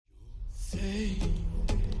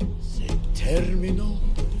terminó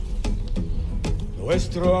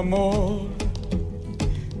nuestro amor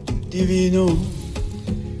divino.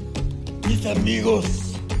 Mis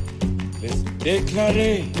amigos, les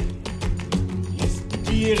declaré, les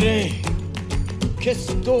diré que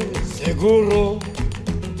estoy seguro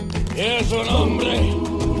que es un hombre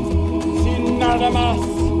sin nada más,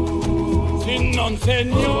 sin un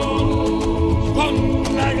señor con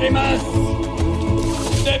lágrimas.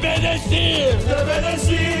 Debe decir,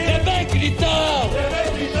 debe gritar,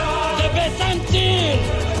 debe sentir,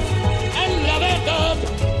 en la verdad,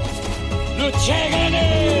 luché,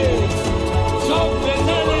 gané,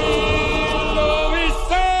 sobresalí, lo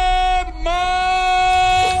hice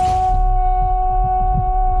mal.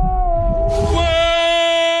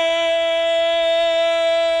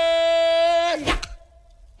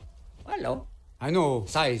 Hello. I know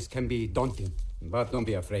size can be daunting, but don't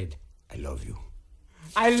be afraid. I love you.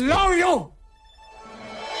 I love you!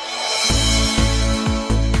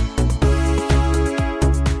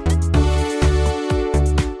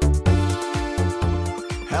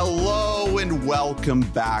 Hello and welcome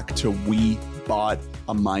back to We Bought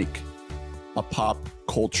a Mic, a pop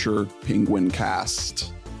culture penguin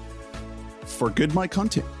cast for Good Mic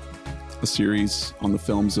Hunting, a series on the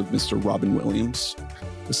films of Mr. Robin Williams,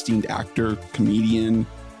 esteemed actor, comedian,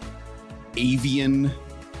 avian,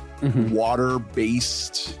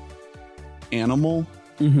 water-based animal,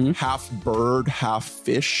 half bird, half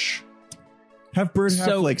fish. Half bird,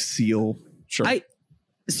 half like seal. Sure.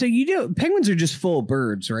 So penguins are just full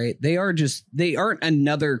birds, right? They aren't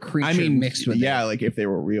another creature mixed with it. Like if they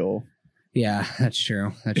were real. Yeah, that's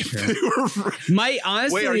true. That's true.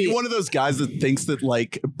 Honestly, wait, are you one of those guys that thinks that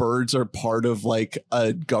like birds are part of like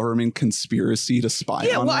a government conspiracy to spy on us?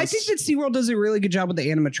 Yeah, well, I think that SeaWorld does a really good job with the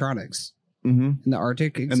animatronics. In the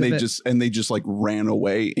Arctic exhibit. and they just like ran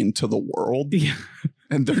away into the world,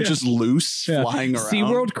 and they're just loose flying around.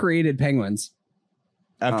 SeaWorld created penguins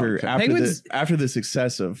after the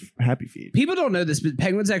success of Happy Feet. People don't know this, but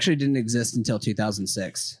penguins actually didn't exist until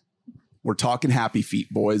 2006. We're talking Happy Feet,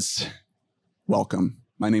 boys. Welcome.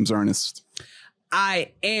 My name's Ernest.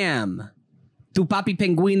 I am tu papi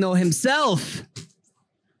penguino himself,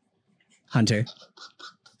 Hunter.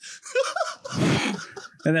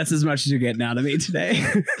 And that's as much as you're getting out of me today.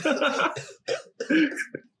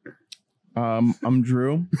 I'm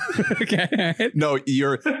Drew. Okay. No,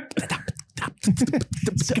 you're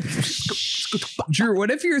Drew.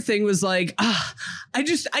 What if your thing was like,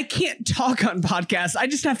 I can't talk on podcasts. I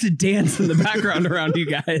just have to dance in the background around you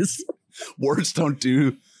guys. Words don't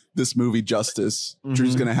do this movie justice.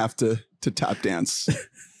 Drew's gonna have to tap dance.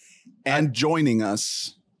 And joining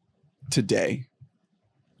us today,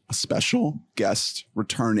 a special guest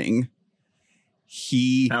returning.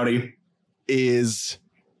 Howdy. Is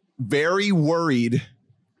very worried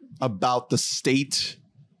about the state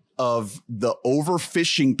of the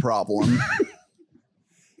overfishing problem.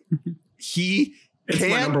 It's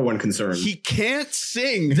my number one concern. He can't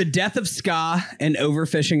sing. The death of ska and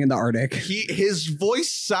overfishing in the Arctic. His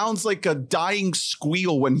voice sounds like a dying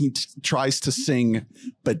squeal when he tries to sing,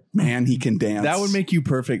 but man, he can dance. That would make you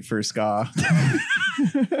perfect for ska.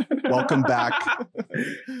 Welcome back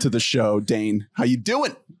to the show, Dane. How you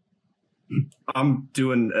doing? I'm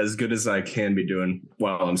doing as good as I can be doing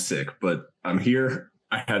while I'm sick, but I'm here.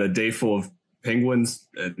 I had a day full of penguins,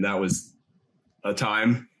 and that was a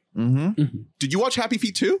time. Did you watch Happy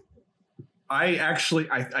Feet 2? I actually,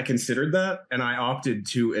 I considered that, and I opted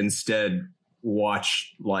to instead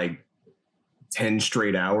watch like 10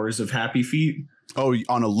 straight hours of Happy Feet. Oh,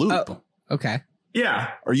 on a loop. Oh, okay.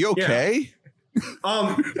 Yeah. Are you okay?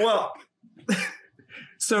 Yeah. Well,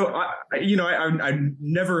 so I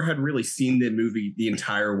never had really seen the movie the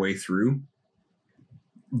entire way through,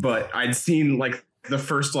 but I'd seen like the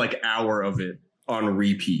first like hour of it on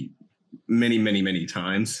repeat many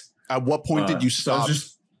times. At what point did you stop? So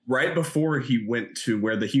just right before he went to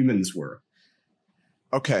where the humans were.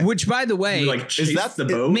 Okay. Which, by the way, is that the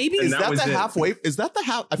boat? Maybe is that the halfway? Is that the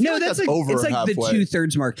half? I feel like that's over. It's like halfway. the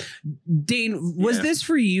 2/3 mark. Dane, was this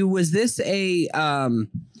for you? Was this a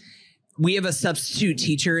we have a substitute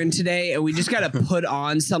teacher in today, and we just got to put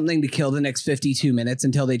on something to kill the next 52 minutes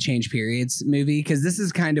until they change periods movie? Because this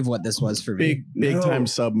is kind of what this was for me. Big time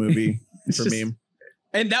sub movie for me.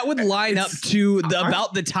 And that would line up to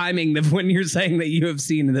about the timing of when you're saying that you have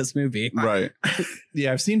seen this movie. Right.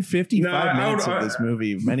 Yeah, I've seen 55 minutes of this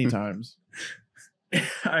movie many times.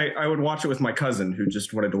 I would watch it with my cousin who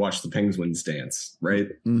just wanted to watch the penguins dance, right?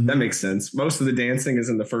 Mm-hmm. That makes sense. Most of the dancing is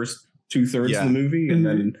in the first 2/3 of the movie, and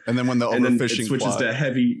then when the overfishing it switches to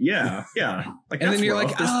heavy, like, and then you're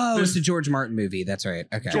rough. like, it's a George Martin movie. That's right.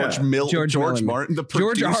 Okay, George Martin, the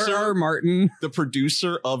producer, George R.R. Martin, the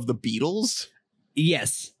producer of the Beatles.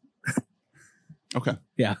 Yes. Okay.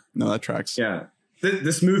 Yeah. No, that tracks. Yeah.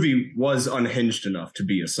 This movie was unhinged enough to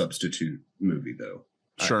be a substitute movie, though.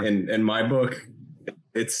 Sure. In my book,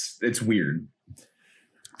 it's weird.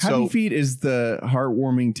 Happy Feet is the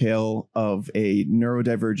heartwarming tale of a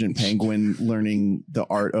neurodivergent penguin learning the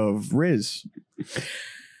art of Riz.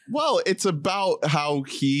 Well, it's about how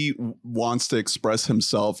he wants to express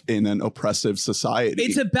himself in an oppressive society.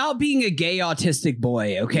 It's about being a gay autistic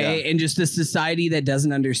boy, okay? And just a society that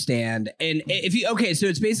doesn't understand. And so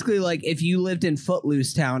it's basically like if you lived in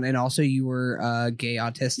Footloose Town and also you were a gay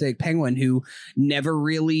autistic penguin who never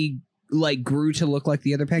really like grew to look like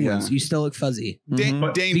the other penguins. You still look fuzzy. Dane,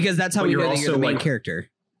 because that's how we know that you're the main character.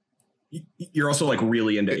 You're also like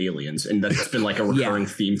really into aliens, and that's been like a recurring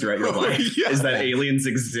theme throughout your life is that aliens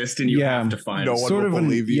exist and you have to find no one will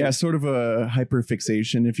believe you. Yeah, sort of a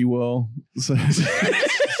hyperfixation, if you will. So,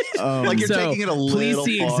 like you're taking it a little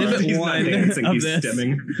see far. Exhibit 1 he's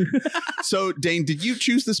stemming. So, Dane, did you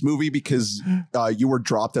choose this movie because you were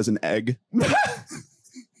dropped as an egg?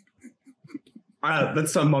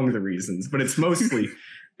 That's among the reasons, but it's mostly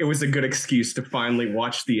it was a good excuse to finally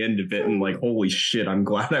watch the end of it and like, holy shit, I'm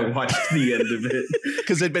glad I watched the end of it.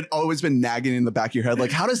 Because it'd always been nagging in the back of your head,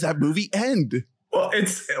 like, how does that movie end? Well,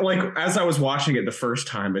 it's like, as I was watching it the first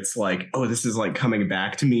time, it's like, oh, this is like coming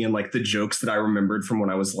back to me. And like the jokes that I remembered from when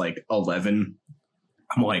I was like 11,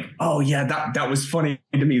 I'm like, oh yeah, that was funny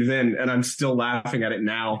to me then. And I'm still laughing at it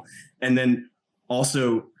now. And then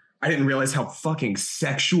also, I didn't realize how fucking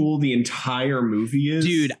sexual the entire movie is.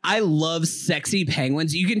 Dude, I love sexy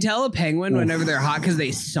penguins. You can tell a penguin whenever they're hot because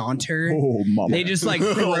they saunter. Oh, mama. They just like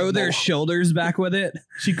throw their shoulders back with it.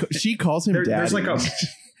 She calls him daddy. There's like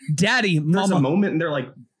daddy, mama. There's a moment and they're like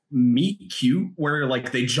meet cute where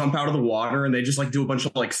like they jump out of the water and they just like do a bunch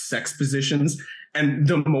of like sex positions. And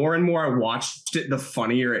the more and more I watched it, the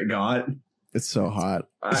funnier it got. It's so hot.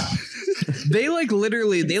 They like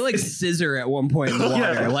literally, they like scissor at one point in the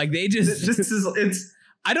water. Like they just.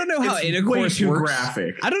 I don't know how intercourse way too works.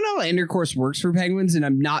 Graphic. I don't know how intercourse works for penguins, and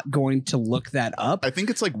I'm not going to look that up. I think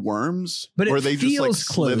it's like worms, but where it they feels just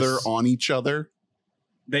like slither on each other.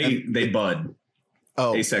 They bud.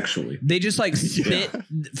 Oh, asexually. They just like spit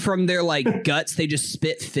from their like guts. They just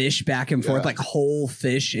spit fish back and forth, like whole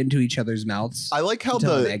fish into each other's mouths. I like how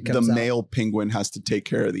the male penguin has to take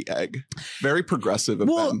care of the egg. Very progressive of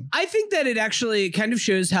them. I think that it actually kind of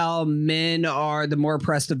shows how men are the more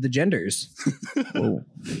oppressed of the genders.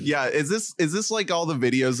 Yeah, is this like all the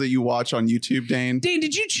videos that you watch on YouTube, Dane? Dane,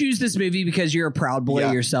 did you choose this movie because you're a proud boy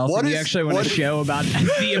yourself and you actually want to show about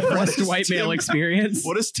the oppressed white male experience?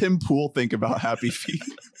 What does Tim Pool think about Happy Feet?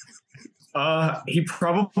 He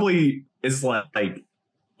probably is like,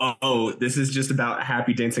 oh, this is just about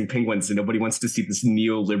happy dancing penguins and nobody wants to see this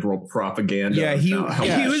neoliberal propaganda. Yeah, he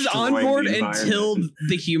was on board until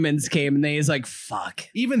the humans came and they was like, fuck.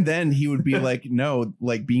 Even then he would be like, no,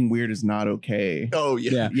 like being weird is not okay. Oh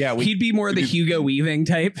yeah. He'd be more the Hugo Weaving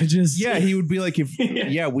type. He would be like, if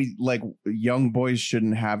we like young boys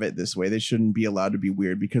shouldn't have it this way. They shouldn't be allowed to be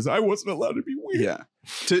weird because I wasn't allowed to be weird. Yeah.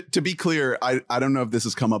 To be clear, I don't know if this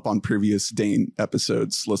has come up on previous Dane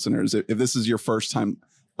episodes, listeners. If this is your first time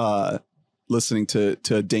listening to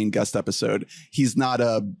a Dane guest episode, he's not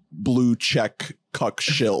a blue check cuck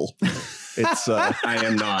shill. It's I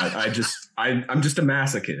am not. I'm just a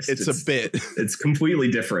masochist. It's a bit. It's completely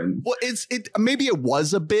different. Well, maybe it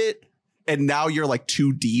was a bit, and now you're like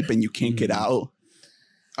too deep and you can't get out.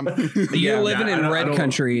 You're living in red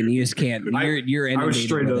country and you just can't. You're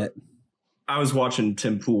inundated with it. I was watching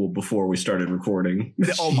Tim Pool before we started recording.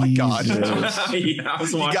 Oh my God. Yeah, I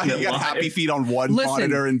was watching you got Happy Feet on one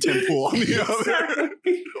monitor and Tim Pool on the other.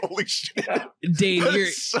 Holy shit. Dane, you're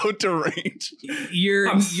so deranged. Your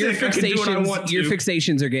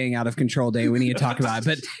fixations are getting out of control, Dane. We need to talk about it.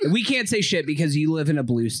 But we can't say shit because you live in a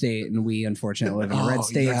blue state and we unfortunately live in a red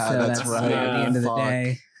state. Yeah, so that's right. At the end of the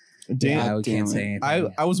day. Damn, we can't say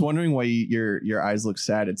anything. I was wondering why your eyes look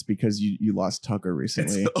sad. It's because you lost Tucker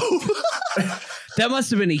recently. That must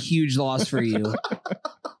have been a huge loss for you.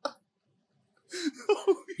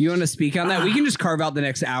 You want to speak on that? We can just carve out the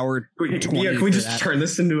next hour. Can we just turn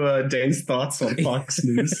this into Dane's thoughts on Fox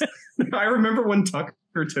News? I remember when Tucker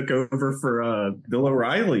took over for Bill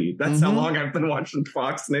O'Reilly. That's how long I've been watching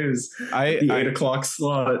Fox News. The 8 o'clock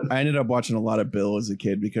slot. I ended up watching a lot of Bill as a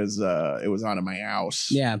kid because it was on in my house.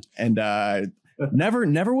 Yeah, and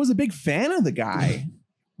never was a big fan of the guy.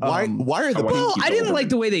 Why are the Well, I didn't like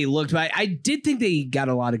the way they looked, but I did think they got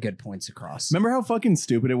a lot of good points across. Remember how fucking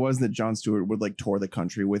stupid it was that Jon Stewart would like tour the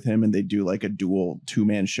country with him and they do like a dual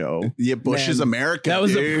 2-man show? Yeah, Bush's America. That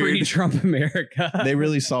was dude. a pre-Trump America. They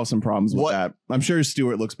really saw some problems with that. I'm sure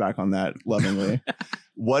Stewart looks back on that lovingly.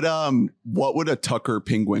 What would a Tucker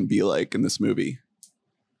penguin be like in this movie?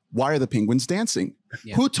 Why are the penguins dancing?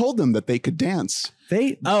 Yeah. Who told them that they could dance?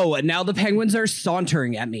 Now the penguins are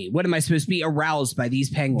sauntering at me. What am I supposed to be aroused by these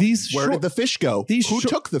penguins? Where did the fish go? Who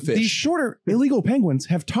took the fish? These shorter illegal penguins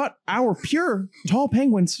have taught our pure tall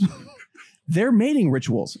penguins their mating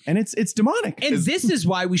rituals, and it's demonic. And this is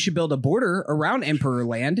why we should build a border around Emperor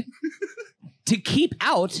Land to keep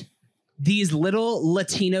out these little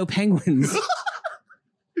Latino penguins.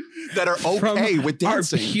 That are okay with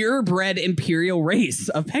dancing. Our purebred imperial race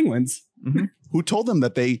of penguins. Mm-hmm. Who told them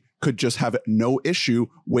that they could just have no issue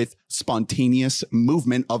with spontaneous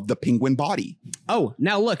movement of the penguin body? Oh,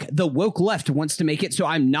 now look, the woke left wants to make it so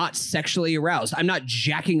I'm not sexually aroused. I'm not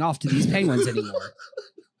jacking off to these penguins anymore.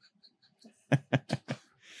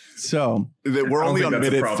 So we're only on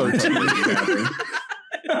minute 13.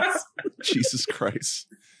 Jesus Christ.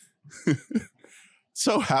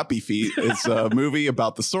 So Happy Feet is a movie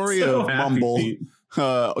about the story of Mumble,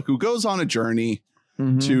 who goes on a journey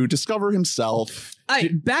to discover himself.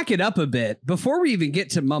 Back it up a bit. Before we even get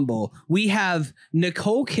to Mumble, we have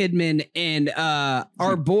Nicole Kidman and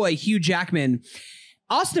our boy Hugh Jackman.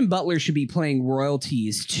 Austin Butler should be playing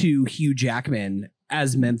royalties to Hugh Jackman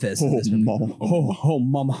as Memphis. In this movie.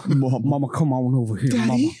 Mama. Mama, come on over here,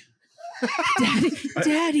 Daddy? Mama.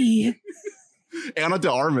 Daddy. Ana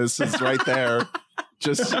de Armas is right there.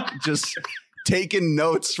 Just taking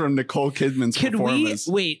notes from Nicole Kidman's performance.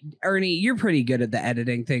 Wait, Ernie, you're pretty good at the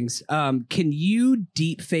editing things. Can you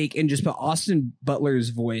deep fake and just put Austin Butler's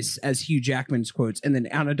voice as Hugh Jackman's quotes and then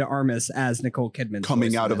Ana de Armas as Nicole Kidman's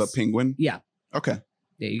coming out of a penguin? Yeah. Okay.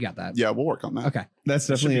 Yeah, you got that. Yeah, we'll work on that. Okay. That's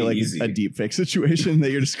definitely like a deep fake situation that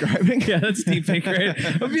you're describing. Yeah, that's deep fake, right?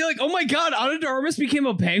 I'd be like, oh my God, Ana de Armas became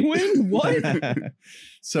a penguin? What?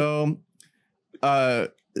 So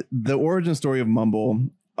the origin story of Mumble,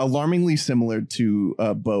 alarmingly similar to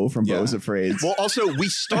Bo from Bo's Afraid. Well, also, we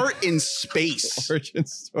start in space. Origin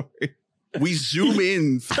story. We zoom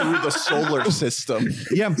in through the solar system.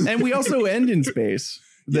 Yeah, and we also end in space.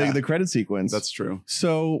 The credit sequence. That's true.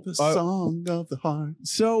 So the song of the heart.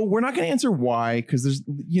 So we're not going to answer why, because there's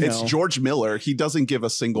it's George Miller. He doesn't give a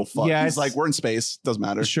single fuck. Yeah, he's like, we're in space. Doesn't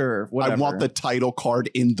matter. Sure. Whatever. I want the title card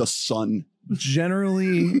in the sun.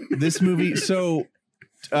 Generally, this movie. So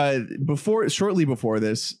shortly before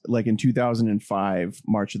this, like in 2005,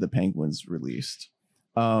 March of the Penguins released.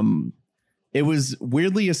 It was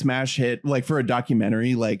weirdly a smash hit, like for a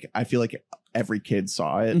documentary. Like I feel like every kid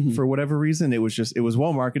saw it for whatever reason. It was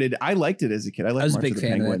well marketed. I liked it as a kid. I was a big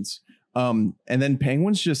fan of Penguins. And then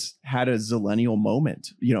Penguins just had a zillennial moment,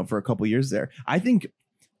 for a couple years there. I think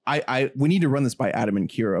we need to run this by Adam and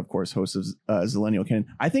Kira, of course, hosts of Zillennial Canon.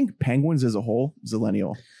 I think Penguins as a whole,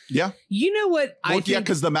 Zillennial. Yeah. You know what?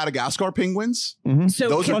 Because the Madagascar penguins, so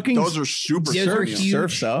those are super huge.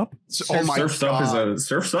 Surf's Up. Surf's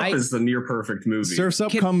Up is the near perfect movie. Surf's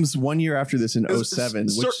Up comes 1 year after this in 2007.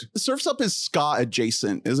 Surf's Up is ska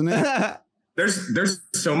adjacent, isn't it? There's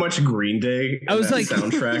so much Green Day in that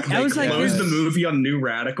soundtrack. I was like, closed the movie on New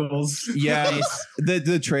Radicals. Yeah,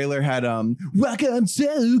 the trailer had "Welcome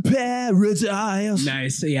to Paradise."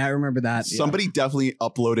 Nice. Yeah, I remember that. Somebody definitely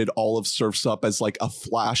uploaded all of Surf's Up as like a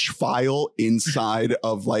flash file inside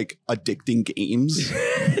of like addicting games.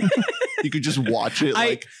 You could just watch it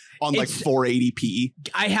on 480p.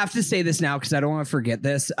 I have to say this now because I don't want to forget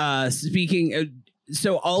this.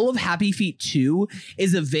 So all of Happy Feet 2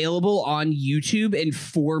 is available on YouTube in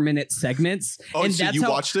 4-minute segments. Oh, and so that's you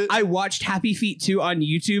watched it? I watched Happy Feet 2 on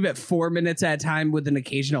YouTube at 4 minutes at a time with an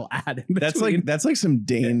occasional ad. That's like some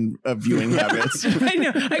Dane viewing habits. I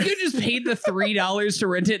know. I could just paid the $3 to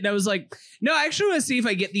rent it, and I was like, no, I actually want to see if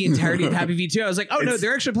I get the entirety of Happy Feet 2. I was like, oh no,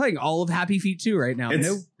 they're actually playing all of Happy Feet 2 right now.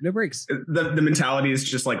 No breaks. The mentality is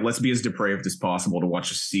just like, let's be as depraved as possible to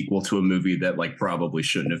watch a sequel to a movie that like probably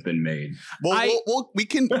shouldn't have been made. We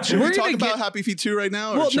can. Should we talk about Happy Feet 2 right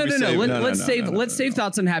now? Well, no. Let's save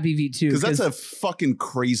thoughts on Happy Feet 2 because that's a fucking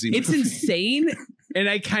crazy movie. It's insane, and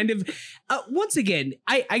I kind of once again,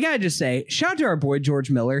 I gotta just say, shout out to our boy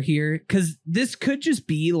George Miller here, because this could just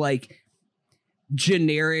be like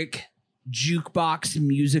generic jukebox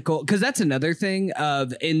musical, because that's another thing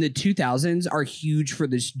of in the 2000s are huge for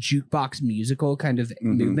this jukebox musical kind of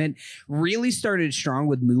movement. Really started strong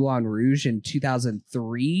with Moulin Rouge in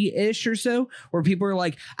 2003-ish or so, where people are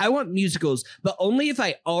like, I want musicals, but only if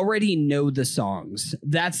I already know the songs.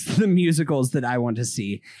 That's the musicals that I want to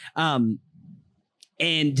see. And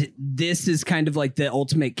this is kind of like the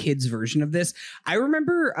ultimate kids version of this. I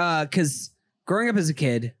remember because growing up as a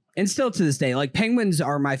kid, and still to this day, like penguins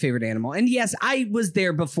are my favorite animal. And yes, I was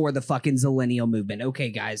there before the fucking Zillennial movement. Okay,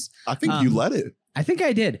 guys. I think you led it. I think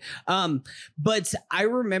I did. But I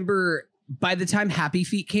remember by the time Happy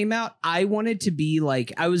Feet came out, I wanted to be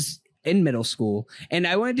like, I was in middle school and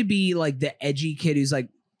I wanted to be like the edgy kid who's like,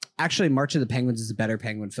 actually, March of the Penguins is a better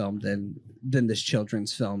penguin film than this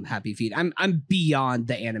children's film, Happy Feet. I'm beyond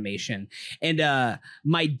the animation. And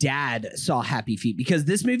my dad saw Happy Feet because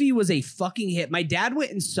this movie was a fucking hit. My dad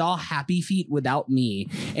went and saw Happy Feet without me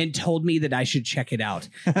and told me that I should check it out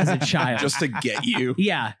as a child. Just to get you.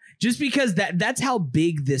 Yeah, just because that's how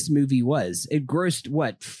big this movie was. It grossed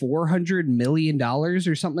what, $400 million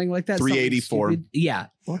or something like that. 384. Yeah.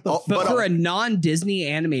 But for a non-Disney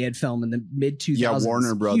animated film in the mid 2000s, yeah,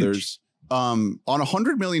 Warner Brothers, on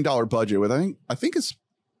 $100 million budget with I think is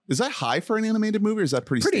that high for an animated movie? Or is that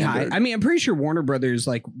pretty standard? High? I mean, I'm pretty sure Warner Brothers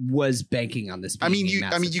like was banking on this.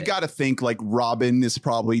 You got to think like Robin is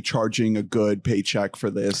probably charging a good paycheck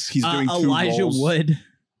for this. He's doing two Elijah roles. Wood.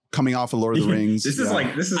 Coming off of Lord of the Rings. This is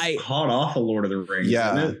hot off of Lord of the Rings.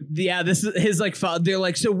 Yeah. Isn't it? Yeah. This is his like, they're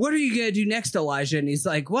like, so what are you going to do next, Elijah? And he's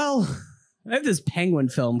like, well, I have this penguin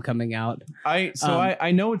film coming out. I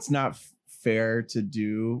know it's not fair to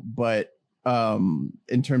do, but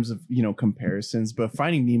in terms of, comparisons, but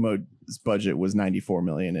Finding Nemo's budget was 94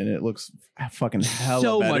 million and it looks fucking hella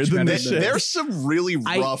so better much than better this than shit. There's some really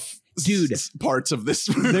rough parts of this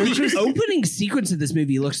movie. The opening sequence of this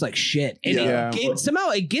movie looks like shit, and somehow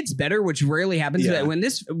it gets better, which rarely happens. Yeah. But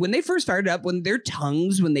when they first started up, when their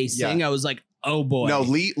tongues when they sing, I was like, oh boy. No,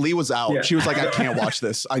 Lee was out. Yeah. She was like, I can't watch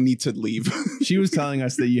this. I need to leave. She was telling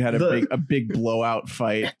us that you had a big blowout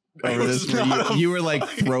fight over this. Where you were like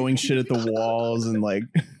throwing shit at the walls and like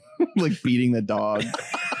like beating the dog.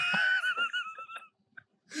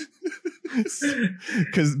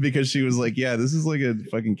 Because she was like, yeah, this is like a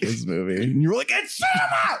fucking kids movie, and you were like, it's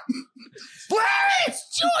cinema.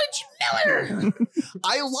 It's George Miller.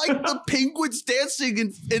 I like the penguins dancing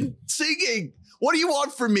and singing. What do you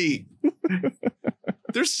want from me?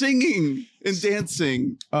 They're singing and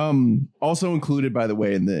dancing. Also included, by the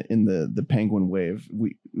way, in the Penguin wave,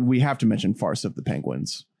 we have to mention Farce of the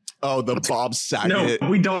Penguins. Oh, the Bob Saget. No,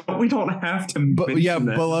 we don't have to.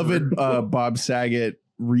 That beloved Bob Saget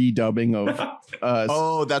redubbing of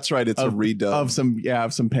oh, that's right, it's a redub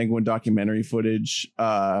of some Penguin documentary footage,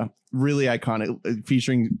 really iconic,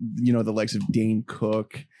 featuring the likes of Dane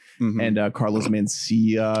Cook and Carlos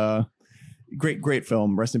Mencia. Great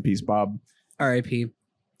film. Rest in peace, Bob. R.I.P.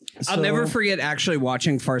 I'll never forget actually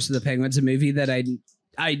watching Farce of the Penguins, a movie that I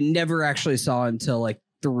never actually saw until like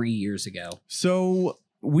 3 years ago. So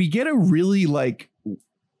we get a really like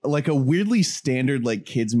a weirdly standard like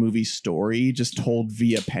kids movie story just told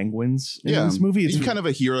via penguins in this movie. It's kind of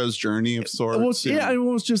a hero's journey of sorts. Well,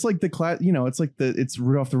 it's just like the class, it's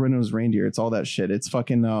Rudolph the Red-Nosed Reindeer. It's all that shit. It's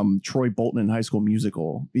fucking Troy Bolton in High School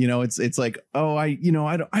Musical. It's like, oh, I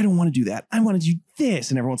don't want to do that. I want to do this.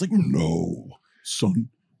 And everyone's like, no, son,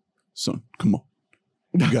 come on.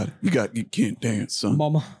 You can't dance, son.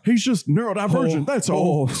 Mama. He's just neurodivergent. That's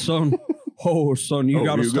all. Son. Oh, son, you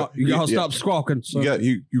gotta stop. You gotta stop squawking, son.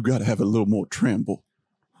 You gotta have a little more tremble.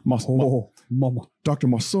 Mama. Doctor,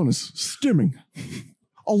 my son is stimming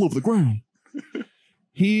all over the ground.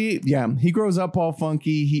 He grows up all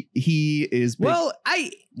funky. He is big.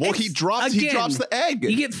 He drops the egg.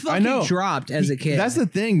 You get fucking dropped as a kid. That's the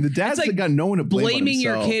thing. The dad's like got no one to blame. Blaming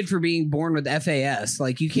your kid for being born with FAS.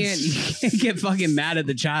 Like you can't get fucking mad at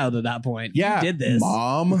the child at that point. Yeah, you did this,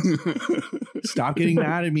 Mom. Stop getting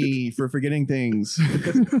mad at me for forgetting things.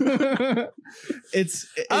 It's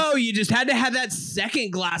you just had to have that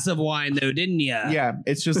second glass of wine though, didn't you? Yeah,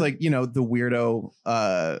 it's just like, the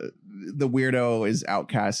weirdo is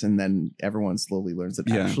outcast, and then everyone slowly learns that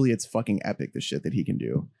actually it's fucking epic, the shit that he can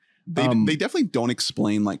do. They definitely don't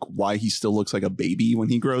explain like why he still looks like a baby when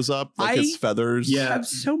he grows up, like his feathers. Yeah, I have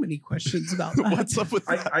so many questions about that. What's up with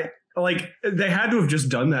that? I like they had to have just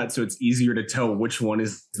done that so it's easier to tell which one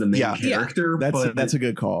is the main character. That's a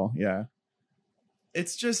good call. Yeah,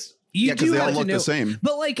 it's just because they all look the same.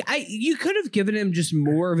 But like you could have given him just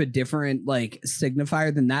more of a different like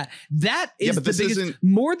signifier than that. That is the biggest,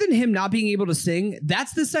 more than him not being able to sing.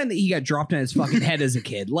 That's the sign that he got dropped on his fucking head as a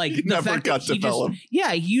kid. Like the never fact got that developed.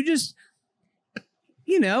 you just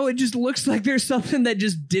it just looks like there's something that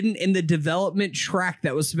just didn't in the development track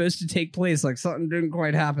that was supposed to take place. Like something didn't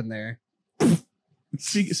quite happen there.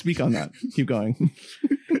 Speak on that. Keep going.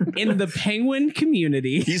 In the penguin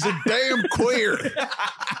community. He's a damn queer.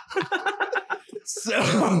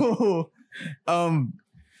 So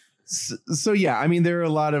yeah, I mean, there are a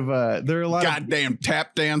lot of goddamn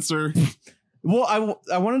tap dancer. Well,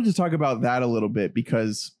 I wanted to talk about that a little bit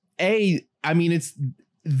because this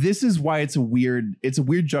is why it's a weird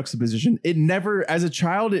juxtaposition. It never, as a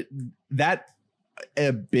child,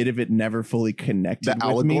 a bit of it never fully connected. The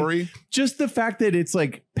allegory, me. Just the fact that it's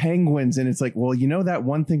like penguins, and it's like, well, that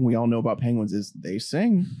one thing we all know about penguins is they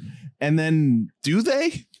sing, and then do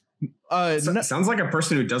they? Sounds like a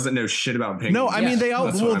person who doesn't know shit about penguins. No, I mean they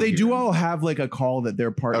all. Well, they do all have like a call that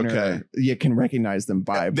their partner can recognize them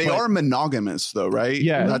by. They are monogamous, though, right?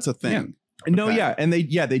 Yeah, that's a thing. Yeah. No, yeah, and they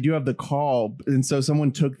do have the call, and so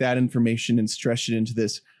someone took that information and stretched it into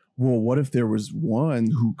this. Well, what if there was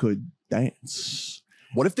one who could dance?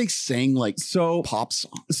 What if they sang like pop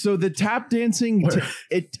songs? So the tap dancing,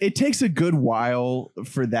 it takes a good while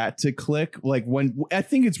for that to click. Like I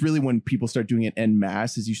think it's really when people start doing it en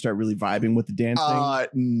masse, as you start really vibing with the dancing.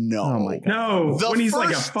 No, oh my God. No, when he's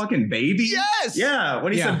like a fucking baby. Yes, yeah,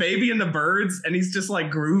 when he's a baby in the birds and he's just like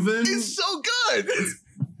grooving. It's so good.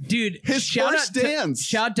 Dude, his first dance.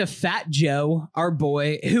 Shout out to Fat Joe, our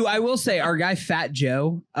boy, who I will say, our guy Fat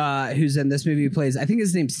Joe, who's in this movie, plays, I think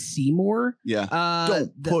his name's Seymour. Yeah.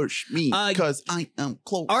 Don't push me because I am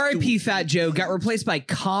close. R.I.P. Fat Joe got replaced by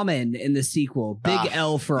Common in the sequel. Big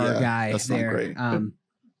L for our guy that's there. Not great.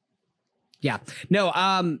 Yeah. No.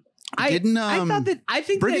 I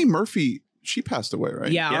think Brittany Murphy, she passed away,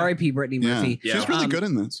 right? Yeah. R.I.P. Brittany Murphy. Yeah. She's really good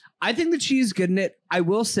in this. I think that she's good in it. I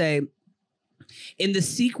will say, in the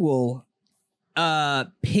sequel,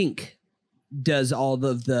 Pink does all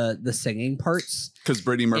of the singing parts because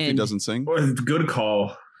Brittany Murphy doesn't sing. Good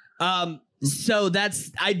call. So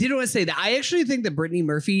I did want to say that I actually think that Brittany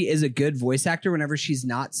Murphy is a good voice actor whenever she's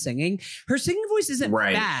not singing. Her singing voice isn't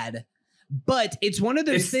bad, but it's one of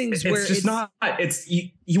those things where it's not. It's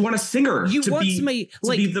you want a singer. You want somebody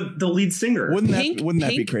to be the lead singer. Wouldn't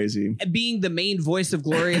that be crazy? Being the main voice of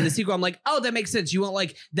Gloria in the sequel, I'm like, oh, that makes sense. You want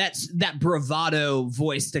like that bravado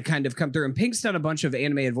voice to kind of come through. And Pink's done a bunch of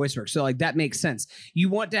animated voice work, so like that makes sense. You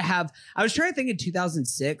want to have. I was trying to think in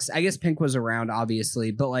 2006. I guess Pink was around,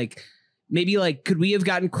 obviously, but like. Maybe like, could we have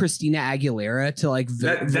gotten Christina Aguilera to like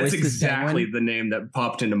voice that's exactly the name that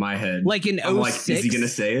popped into my head. Like in 06? I'm like, is he gonna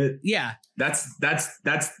say it? Yeah, that's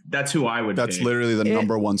who I would. That's pick. Literally the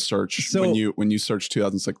number one search when you search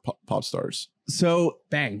 2006 pop stars. So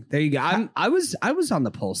bang, there you go. I was on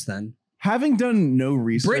the pulse then. Having done no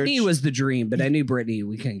research, Brittany was the dream, but I knew Brittany.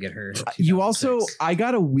 We couldn't get her. I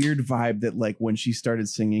got a weird vibe that like when she started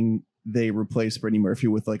singing, they replaced Brittany Murphy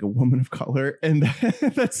with like a woman of color, and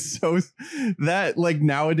that like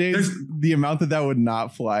nowadays the amount that would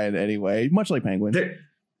not fly in any way, much like Penguin.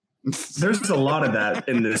 There's a lot of that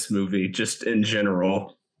in this movie, just in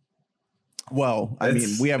general. Well, I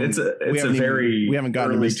mean, we haven't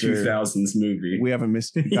gotten early to 2000s movie. We haven't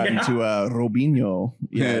gotten to Robinho.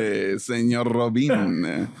 Hey, Senor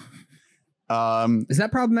Robin. Is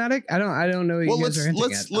that problematic? I don't know.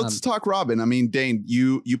 Let's talk Robin. I mean, Dane,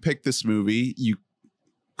 you picked this movie. You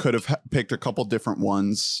could have picked a couple different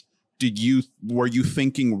ones. Were you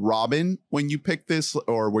thinking Robin when you picked this,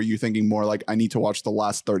 or were you thinking more like I need to watch the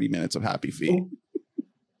last 30 minutes of Happy Feet?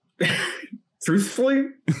 Truthfully,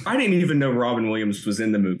 I didn't even know Robin Williams was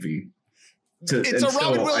in the movie. It's a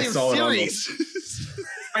Robin Williams series.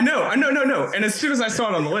 I know. And as soon as I saw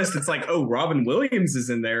it on the list, it's like, oh, Robin Williams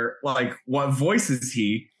is in there. Like, what voice is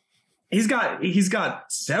he? He's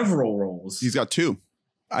got several roles. He's got two.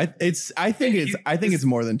 I think it's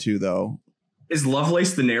more than two though. Is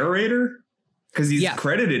Lovelace the narrator? Because he's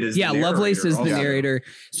credited as the narrator. Lovelace is the narrator.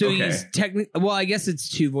 So he's technically, well, I guess it's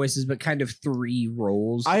two voices, but kind of three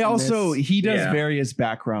roles. He does various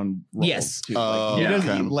background roles. Yes. Too.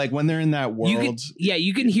 Like when they're in that world.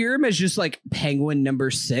 You can hear him as just like Penguin number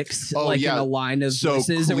 6, in a line of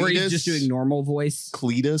voices where he's just doing normal voice.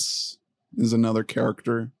 Cletus is another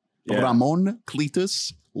character. Yeah. Ramon,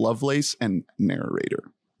 Cletus, Lovelace, and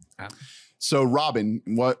narrator. So Robin,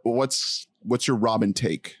 what's your Robin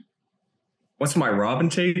take? What's my Robin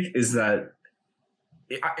take is that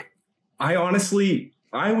I honestly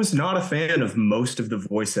was not a fan of most of the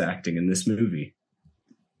voice acting in this movie.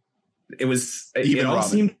 It all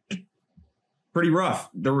seemed pretty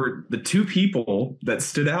rough. There were the two people that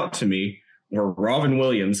stood out to me were Robin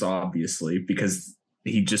Williams, obviously, because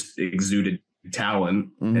he just exuded talent,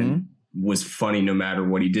 and was funny no matter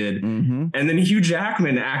what he did. Mm-hmm. And then Hugh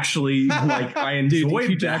Jackman actually, like, I enjoyed Dude,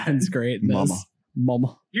 Hugh that. Jackman's great in this.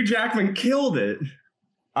 Mama. Hugh Jackman killed it.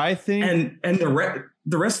 I think, And the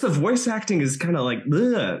rest of the voice acting is kind of like,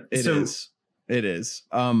 ugh. It is.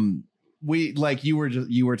 We like you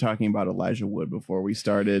were talking about Elijah Wood before we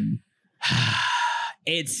started.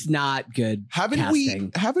 It's not good. Haven't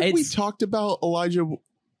casting. we talked about Elijah?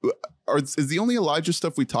 Or is the only Elijah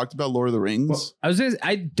stuff we talked about Lord of the Rings? Well,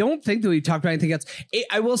 I don't think that we talked about anything else.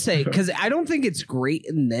 I will say, because I don't think it's great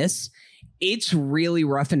in this. It's really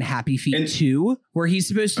rough in Happy Feet 2, where he's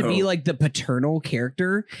supposed to be like the paternal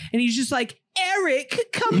character, and he's just like, Eric,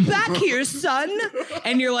 come back here, son.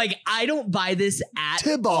 And you're like, I don't buy this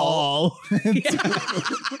at all. It's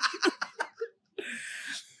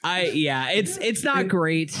not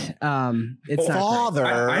great. It's not Father.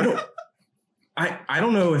 I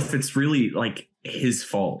don't know if it's really like his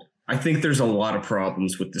fault. I think there's a lot of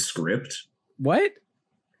problems with the script. What?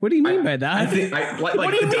 What do you mean by that? I think what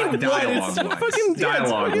do you mean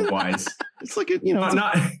dialogue-wise? It's like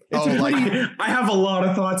I have a lot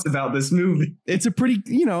of thoughts about this movie. It's a pretty,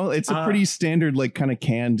 pretty standard, like kind of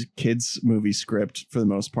canned kids movie script for the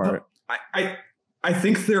most part. I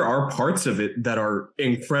think there are parts of it that are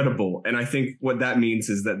incredible, and I think what that means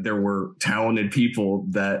is that there were talented people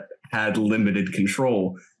that had limited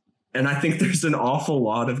control. And I think there's an awful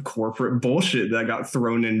lot of corporate bullshit that got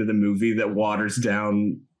thrown into the movie that waters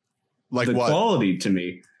down the quality to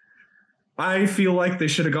me. I feel like they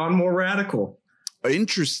should have gone more radical.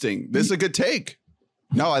 Interesting. This is a good take.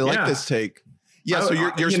 No, I like this take. Yeah, so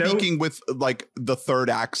you're speaking with like the third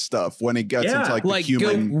act stuff when it gets into like the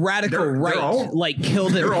human go radical like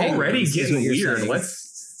killed it. They're already getting weird.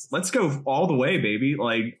 Let's go all the way, baby.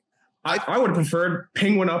 Like I would have preferred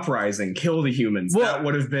Penguin Uprising, kill the humans. Well, that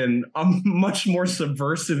would have been a much more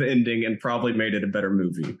subversive ending and probably made it a better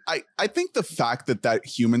movie. I think the fact that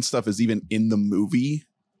human stuff is even in the movie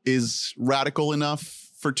is radical enough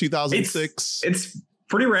for 2006. It's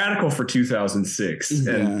pretty radical for 2006.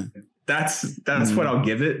 Yeah. And that's what I'll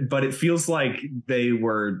give it. But it feels like they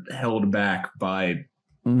were held back by...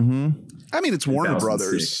 Mm-hmm. I mean, it's Warner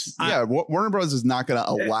Brothers. Warner Brothers is not going to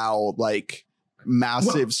allow like...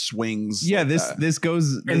 massive swings. Yeah, this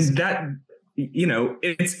goes and that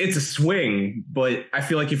it's a swing, but I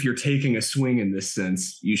feel like if you're taking a swing in this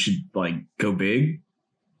sense, you should like go big.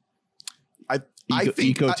 I think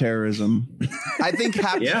eco-terrorism. I think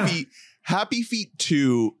Happy Feet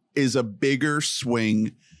 2 is a bigger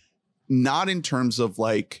swing, not in terms of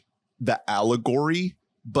like the allegory,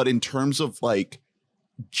 but in terms of like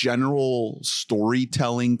general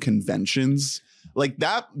storytelling conventions. Like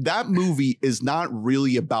that movie is not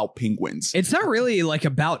really about penguins. It's not really like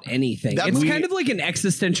about anything. It's kind of like an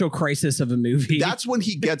existential crisis of a movie. That's when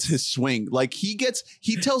he gets his swing. Like he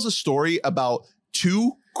tells a story about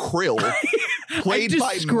two krill played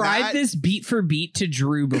by describe this beat for beat to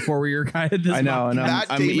Drew before we were kind of this. I know, and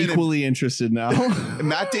I'm equally interested now.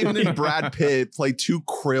 Matt Damon and Brad Pitt play two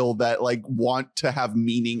krill that like want to have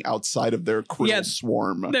meaning outside of their krill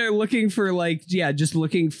swarm. They're looking for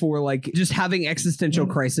just having existential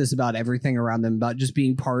crisis about everything around them, about just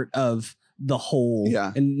being part of the whole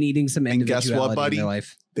and needing some individuality guess what, buddy? in their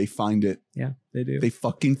life. They find it. Yeah, they do. They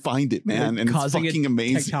fucking find it, man. And causing it's fucking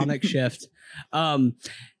amazing. Tectonic shift. I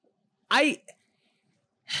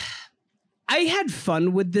had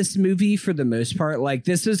fun with this movie for the most part. Like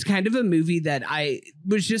this was kind of a movie that I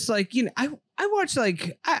was just like, I watch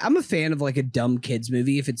like I'm a fan of like a dumb kids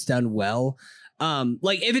movie if it's done well.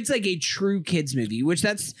 Like if it's like a true kids movie, which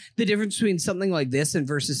that's the difference between something like this and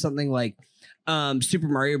versus something like Super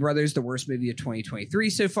Mario Brothers, the worst movie of 2023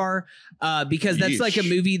 so far, because that's like a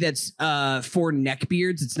movie that's for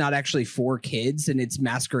neckbeards. It's not actually for kids, and it's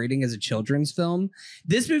masquerading as a children's film.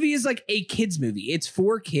 This movie is like a kids movie. It's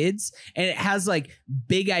for kids, and it has like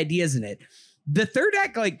big ideas in it. The third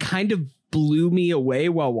act like kind of blew me away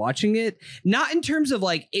while watching it, not in terms of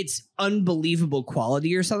like its unbelievable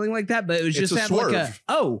quality or something like that, but it was just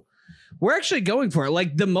we're actually going for it.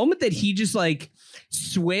 Like the moment that he just like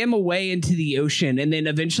swam away into the ocean and then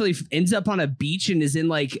eventually ends up on a beach and is in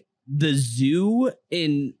like the zoo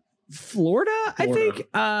in Florida. I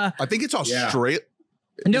think it's Australia.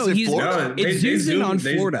 No, it's zoos in on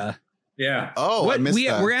Florida. Yeah. Oh, we're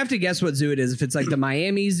gonna have to guess what zoo it is. If it's like the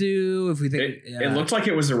Miami Zoo, if we think it looked like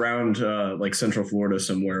it was around like Central Florida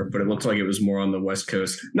somewhere, but it looked like it was more on the West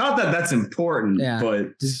Coast. Not that that's important, but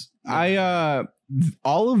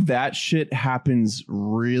all of that shit happens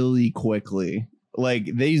really quickly. Like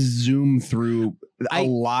they zoom through a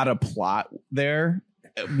lot of plot there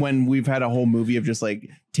when we've had a whole movie of just like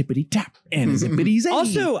tippity tap and zippity zay.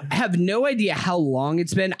 Also, have no idea how long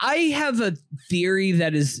it's been. I have a theory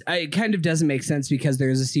that it kind of doesn't make sense because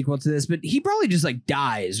there's a sequel to this, but he probably just like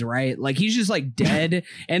dies, right? Like he's just like dead,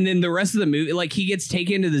 and then the rest of the movie, like he gets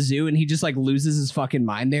taken to the zoo and he just like loses his fucking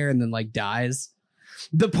mind there and then like dies.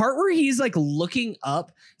 The part where he's like looking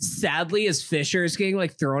up sadly as Fisher is getting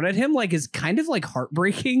like thrown at him, like is kind of like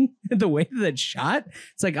heartbreaking the way that it's shot.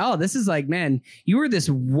 It's like, oh, this is like, man, you were this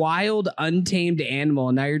wild, untamed animal,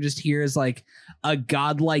 and now you're just here as like a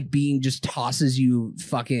godlike being just tosses you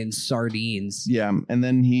fucking sardines. Yeah. And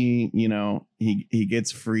then he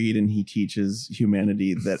gets freed and he teaches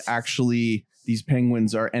humanity that actually these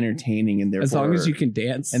penguins are entertaining, and therefore, as long as you can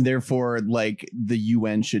dance, and therefore, like the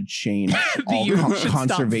UN should change all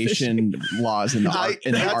conservation laws in the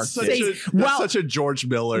Arctic. That's such a George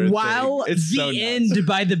Miller while thing. It's the end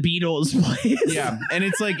by the Beatles plays. Yeah, and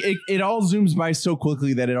it's like it all zooms by so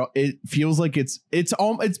quickly that it feels like it's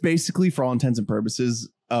basically, for all intents and purposes,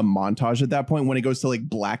 a montage at that point when it goes to like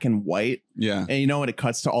black and white. Yeah, and when it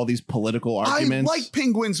cuts to all these political arguments. I like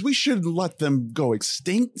penguins. We should let them go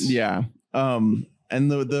extinct. Yeah. And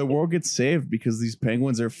the world gets saved because these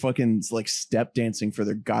penguins are fucking like step dancing for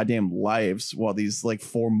their goddamn lives while these like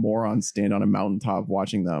four morons stand on a mountaintop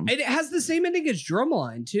watching them. And it has the same ending as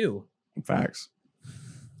Drumline too. Facts.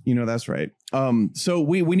 That's right. So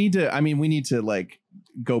we need to like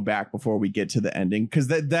go back before we get to the ending, because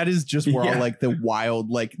that is just where all like the wild,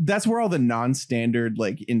 like that's where all the non-standard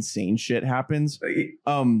like insane shit happens.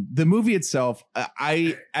 The movie itself,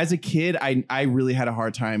 I as a kid I really had a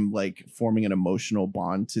hard time like forming an emotional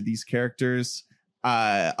bond to these characters.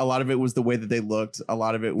 A lot of it was the way that they looked. A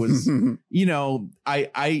lot of it was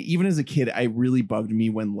I even as a kid, I really bugged me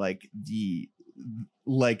when like the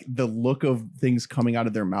look of things coming out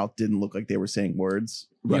of their mouth didn't look like they were saying words.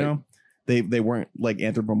 Right. They weren't like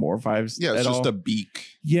anthropomorphized. Yeah, it's just all. a beak.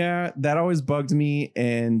 Yeah, that always bugged me.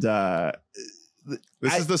 And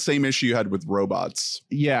this is the same issue you had with robots.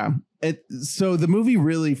 Yeah. So the movie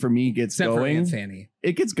really, for me, gets Except going. For Aunt Fanny.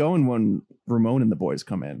 It gets going when Ramon and the boys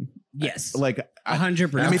come in. Yes, like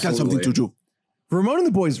 100%. Let me tell something to do. Ramon and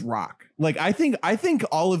the boys rock. Like I think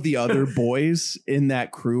all of the other boys in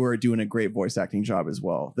that crew are doing a great voice acting job as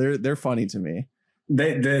well. They're funny to me.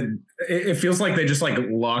 It feels like they just like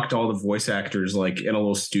locked all the voice actors like in a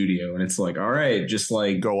little studio, and it's like, all right, just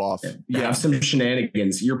like go off. Have some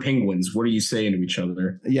shenanigans. You're penguins. What are you saying to each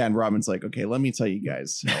other? Yeah, and Robin's like, okay, let me tell you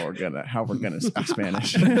guys how we're gonna speak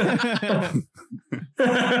Spanish.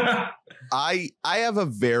 I have a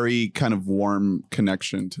very kind of warm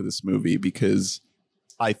connection to this movie because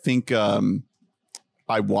I think I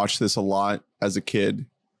watched this a lot as a kid,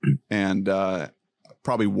 and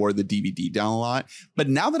probably wore the DVD down a lot. But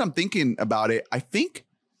now that I'm thinking about it, I think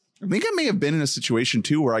I may have been in a situation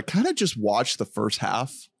too where I kind of just watched the first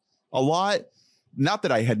half a lot. Not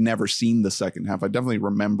that I had never seen the second half. I definitely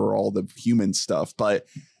remember all the human stuff, but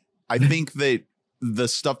I think that the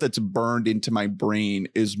stuff that's burned into my brain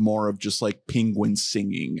is more of just like penguins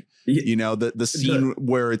singing. The scene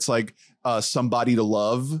where it's like Somebody to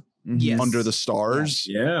Love. Yes. Under the Stars.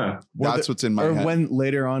 Yeah. That's what's in my head. Or when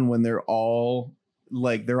later on when they're all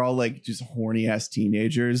like just horny ass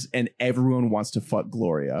teenagers and everyone wants to fuck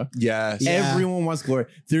Gloria. Yes. Yeah. Everyone wants Gloria.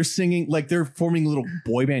 They're singing, like they're forming little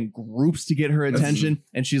boy band groups to get her attention.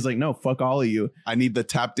 And she's like, no, fuck all of you. I need the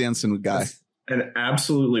tap dancing guy. An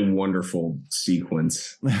absolutely wonderful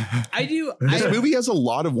sequence. This movie has a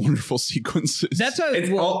lot of wonderful sequences. That's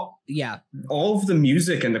all of the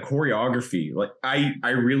music and the choreography. Like I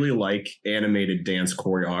really like animated dance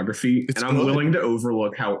choreography, and I'm willing to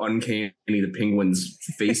overlook how uncanny the penguins'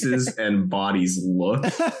 faces and bodies look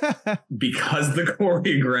because the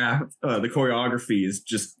choreography is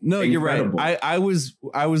just incredible. You're right. I was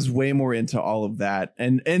way more into all of that,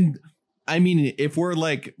 and I mean, if we're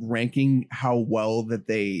like ranking how well that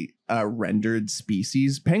they rendered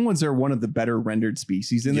species, penguins are one of the better rendered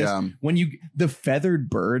species in this. When the feathered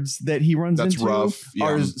birds that he runs into rough.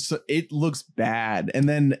 It looks bad. And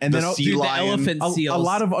then the sea lion. The elephant seals. A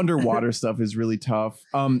lot of underwater stuff is really tough.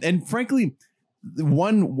 And frankly,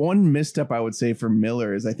 one misstep I would say for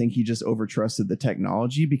Miller is I think he just overtrusted the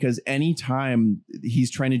technology, because anytime he's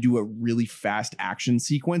trying to do a really fast action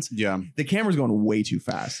sequence, the camera's going way too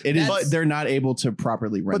fast. They're not able to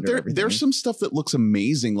properly render everything. There's some stuff that looks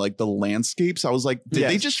amazing, like the landscapes. I was like, did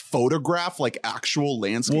they just photograph like actual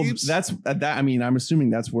landscapes? Well, that's that. I mean, I'm assuming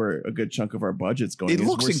that's where a good chunk of our budget's going. It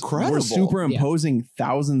looks incredible. We're superimposing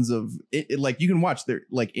thousands of like you can watch they're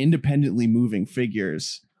like independently moving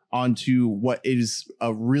figures onto what is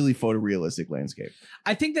a really photorealistic landscape.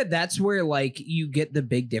 I think that's where like you get the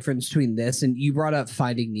big difference between this and you brought up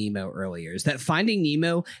Finding Nemo earlier. Is that Finding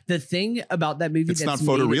Nemo, the thing about that movie It's that's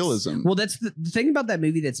not photorealism. Well, that's the thing about that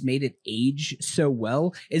movie that's made it age so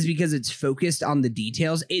well is because it's focused on the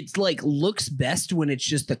details. It's like looks best when it's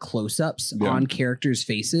just the close-ups on characters'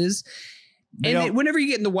 faces. And whenever you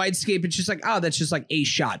get in the widescape, it's just like, oh, that's just like a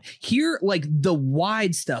shot. Here, like the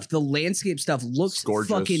wide stuff, the landscape stuff looks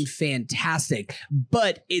fucking fantastic.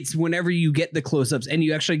 But it's whenever you get the close-ups and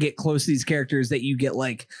you actually get close to these characters that you get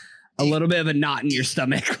like a little bit of a knot in your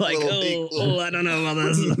stomach. Like, oh, I don't know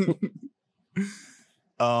about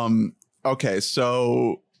this. Okay,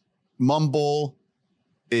 so Mumble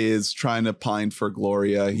is trying to pine for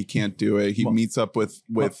Gloria. He can't do it. He meets up with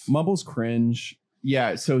Mumble's cringe.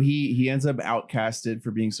 Yeah, so he ends up outcasted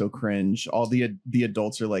for being so cringe. All the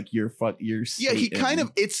adults are like, you're Satan. Yeah, he kind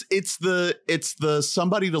of it's the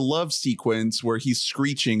somebody to love sequence where he's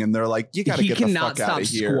screeching and they're like, you gotta get the fuck out of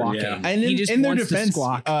here. Squawking. Yeah. And in their defense,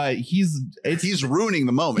 he's ruining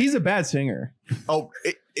the moment. He's a bad singer. Oh,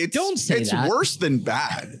 it's don't say it's that. worse than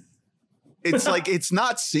bad. It's like it's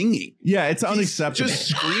not singing. Yeah, it's unacceptable. Just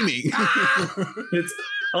screaming. It's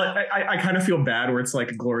I kind of feel bad where it's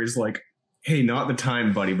like Gloria's like, hey, not the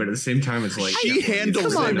time, buddy, but at the same time, it's like she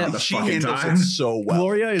handles it so well.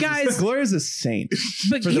 Gloria's a saint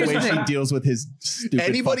but for the way she deals with his stupid.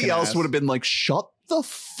 Anybody else would have been like, shut the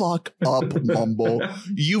fuck up, Mumble.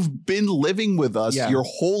 You've been living with us your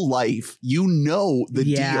whole life. You know the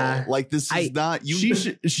deal. Like this is not you.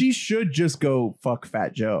 She should just go fuck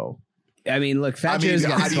Fat Joe. I mean, look, Fat Joe's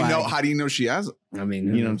got swag. How do you know she has it? I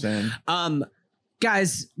mean, you know what I'm saying?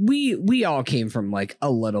 Guys, we all came from like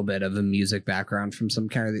a little bit of a music background from some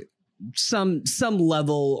kind of some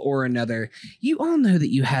level or another. You all know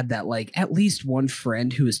that you had that like at least one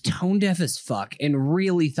friend who was tone deaf as fuck and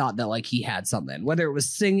really thought that like he had something, whether it was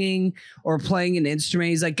singing or playing an instrument.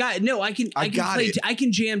 He's like, God, no, I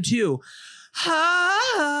can jam too.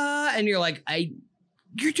 Ha! And you're like,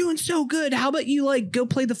 you're doing so good. How about you like go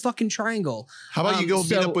play the fucking triangle? How about you go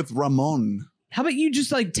meet up with Ramon? How about you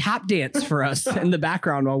just like tap dance for us in the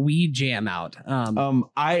background while we jam out?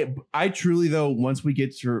 I truly though, once we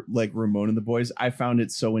get to like Ramon and the boys, I found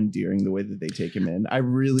it so endearing the way that they take him in. I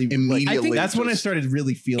really immediately. I think that's when I started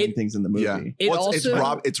really feeling things in the movie. Yeah.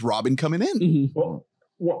 It's Robin coming in. Mm-hmm. Well,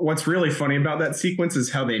 what's really funny about that sequence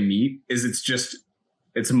is how they meet.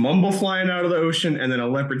 It's a Mumble flying out of the ocean and then a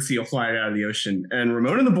leopard seal flying out of the ocean. And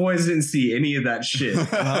Ramon and the boys didn't see any of that shit.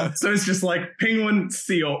 So it's just like penguin,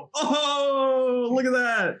 seal. Oh, look at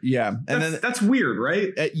that. Yeah. And that's weird,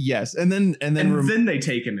 right? Yes. And then they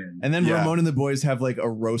take him in. And then Ramon and the boys have like a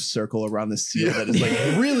roast circle around the seal that is like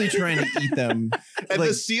really trying to eat them. And like,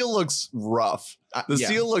 the seal looks rough. The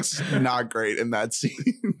seal looks not great in that scene.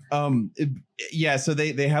 So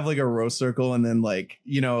they have like a roast circle and then like,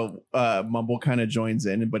 Mumble kind of joins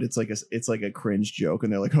in, but it's like a cringe joke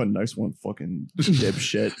and they're like, oh, nice one, fucking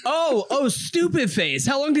dipshit. oh, stupid face.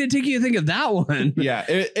 How long did it take you to think of that one? Yeah,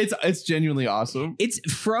 it's genuinely awesome. It's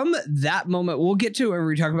from that moment. We'll get to it when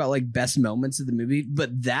we talk about like best moments of the movie,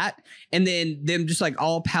 but that and then them just like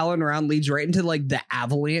all palling around leads right into like the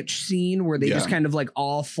avalanche scene where they just kind of like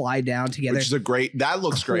all fly down together. Which is that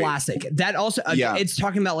looks classic. That also it's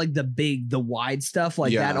talking about like the wide stuff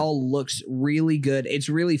like that all looks really good. It's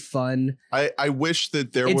really fun. I wish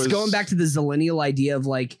that it's going back to the Zillennial idea of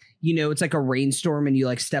like, it's like a rainstorm and you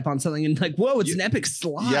like step on something and like, whoa, it's an epic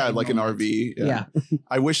slide. Yeah, like an RV. Yeah.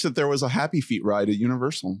 I wish that there was a Happy Feet ride at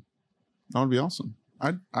Universal. That would be awesome.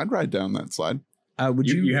 I'd ride down that slide. Would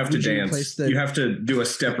you have to dance? You have to do a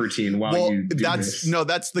step routine while you do this. No,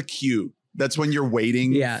 that's the cue. That's when you're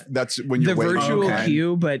waiting. Yeah, that's when you're the waiting. virtual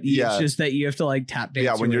queue, but it's just that you have to like tap dance.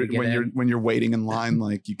 Yeah, when you're waiting in line,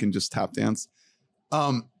 like you can just tap dance.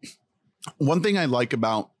 One thing I like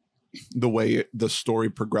about the way the story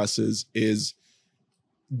progresses is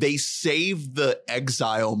they save the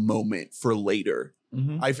exile moment for later.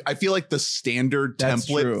 Mm-hmm. I feel like the standard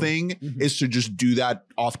template thing is to just do that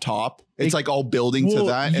off top. It's like all building to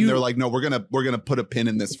that, and they're like, no, we're gonna put a pin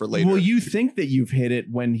in this for later. Well, you think that you've hit it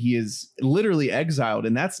when he is literally exiled,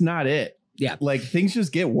 and that's not it. Yeah, like things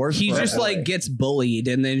just get worse. He just like gets bullied,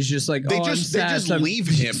 and then it's just like they just leave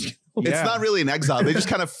him. It's not really an exile. They just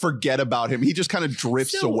kind of forget about him. He just kind of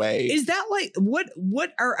drifts away. Is that like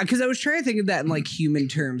what are, because I was trying to think of that in like human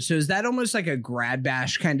terms. So is that almost like a grad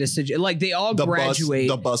bash kind of situation? Like they all graduate.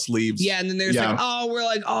 The bus leaves. Yeah. And then there's like, oh, we're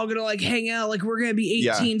like all going to like hang out. Like we're going to be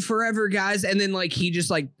 18 forever, guys. And then like he just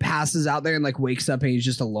like passes out there and like wakes up and he's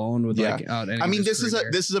just alone with like, oh, I mean, this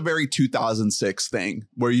is a very 2006 thing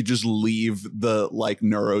where you just leave the like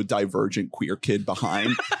neurodivergent queer kid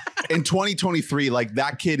behind. In 2023, like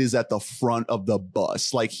that kid is at the front of the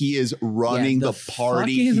bus. Like he is running the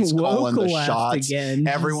party. He's calling the shots. Again.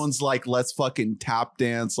 Everyone's like, let's fucking tap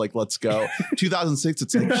dance. Like, let's go. 2006,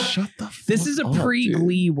 it's like, shut the fuck This is a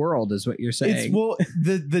pre-Glee world is what you're saying.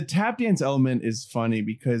 The tap dance element is funny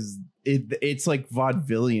because it's like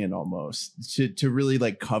vaudevillian almost to really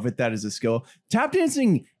like covet that as a skill. Tap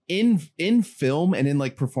dancing in film and in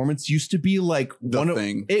like performance used to be like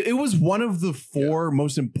it was one of the four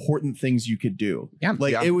most important things you could do.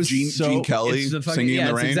 It was Gene Kelly singing in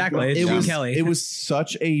the rain. Exactly. Gene Kelly. It was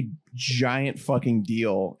such a giant fucking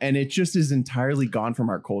deal, and it just is entirely gone from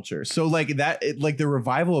our culture. So like that, like the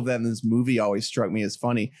revival of that in this movie always struck me as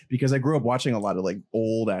funny because I grew up watching a lot of like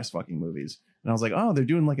old ass fucking movies, and I was like, oh, they're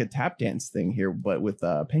doing like a tap dance thing here, but with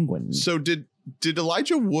penguins. So did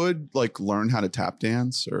Elijah Wood like learn how to tap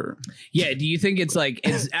dance or? Yeah. Do you think it's like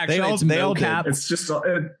it's actually they all cap? It's just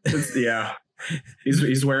yeah.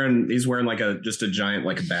 He's wearing like just a giant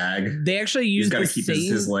like bag. They actually use got to keep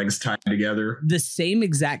his legs tied together. The same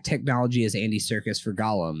exact technology as Andy Serkis for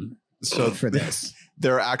Gollum. So for this,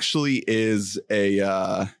 there actually is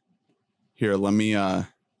a here. Let me. I'm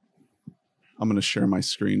going to share my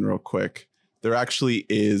screen real quick. There actually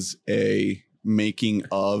is a making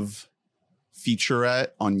of featurette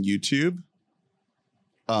on YouTube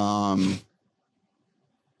of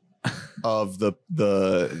the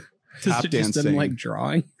tap dancing. Them, like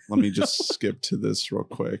drawing. Let me just skip to this real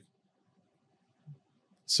quick.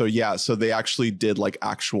 So they actually did like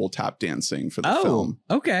actual tap dancing for the film.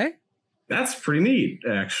 Okay. That's pretty neat,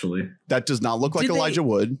 actually. That does not look like Elijah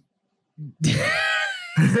Wood.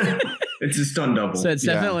 It's a stunt double. So it's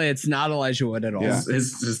definitely it's not Elijah Wood at all. Yeah.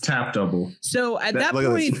 His tap double. So at that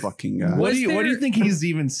point, fucking guy. What do you think he's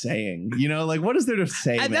even saying? You know, like what is there to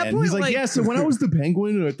say? At man? that point, he's like, yeah. So when I was the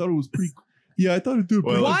penguin, I thought it was pretty. Yeah, I thought it'd do a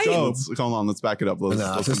pretty good job. Hold on, let's back it up. An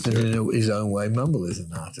artist in his own way. Mumble is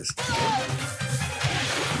an artist.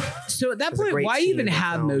 So at that point, why even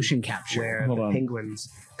have motion capture? Where the penguins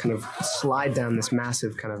kind of slide down this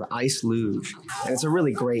massive kind of ice luge. And it's a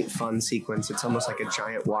really great, fun sequence. It's almost like a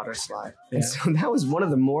giant water slide. Yeah. And so that was one of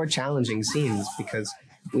the more challenging scenes because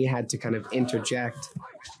we had to kind of interject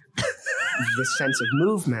this sense of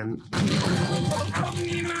movement.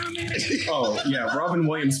 Oh, yeah. Robin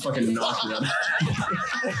Williams fucking knocked it out.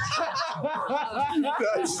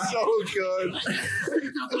 That's so good.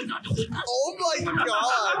 Oh my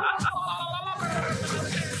God.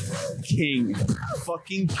 King.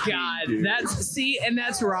 Fucking King, God. dude.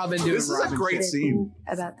 That's Robin doing This is Robin. a great scene.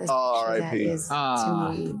 About this R.I.P. that is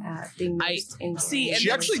to me being most see. She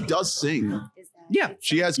actually does sing. Yeah.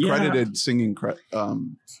 She has credited singing.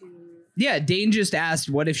 Yeah, Dane just asked,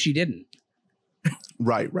 what if she didn't?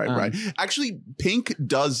 Right. Actually, Pink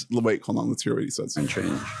does. Wait, hold on. Let's hear what he says.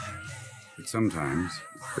 Change. But sometimes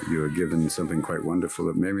you are given something quite wonderful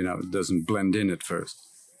that maybe doesn't blend in at first.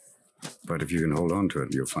 But if you can hold on to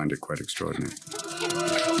it, you'll find it quite extraordinary.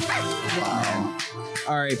 Wow.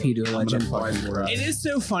 R.I.P. to a legend. It is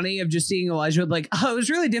so funny of just seeing Elijah with like, it was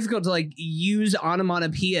really difficult to like use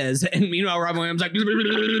onomatopoeias, and meanwhile Robin Williams like,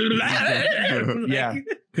 yeah,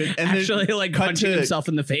 and actually like punching himself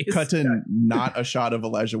in the face. Cut to not a shot of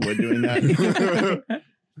Elijah Wood doing that.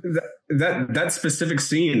 That specific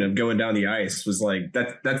scene of going down the ice was like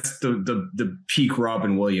that's the peak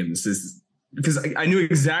Robin Williams is. Because I knew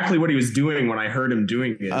exactly what he was doing when I heard him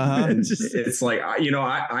doing it. And it's like,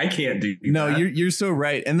 I can't do no, that. you're so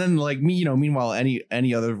right. And then like me, meanwhile,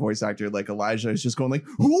 any other voice actor like Elijah is just going like,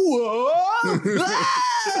 whoa,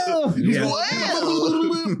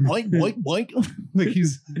 boink, boink, boink. Like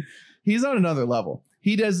he's on another level.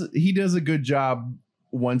 He does a good job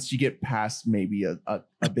once you get past maybe a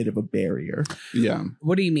bit of a barrier. Yeah.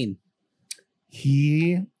 What do you mean?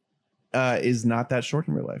 He is not that short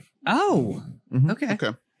in real life. Oh, okay.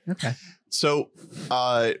 So,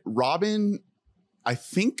 Robin, I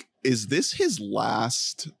think, is this his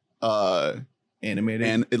last animated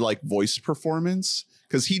and like voice performance?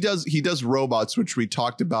 Because he does robots, which we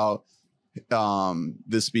talked about.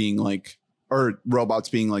 This being like, or robots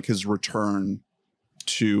being like his return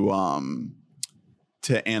to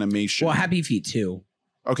animation. Well, Happy Feet 2.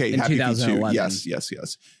 Okay, Happy Feet 2. Yes.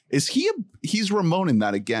 Is he's Ramon in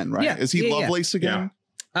that again, right? Yeah. Is he Lovelace again?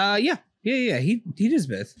 Yeah. He does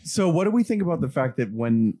both. So what do we think about the fact that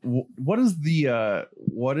what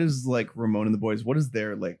is like Ramon and the boys? What is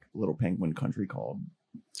their like little penguin country called?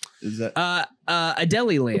 Is that a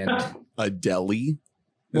deli land? A deli?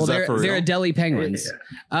 Well, they're Adelie penguins.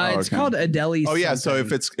 It's called Adelie. Oh yeah, so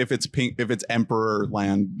if it's Emperor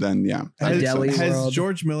Land, then yeah. Has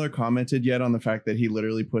George Miller commented yet on the fact that he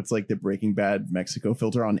literally puts like the Breaking Bad Mexico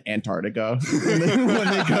filter on Antarctica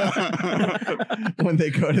when they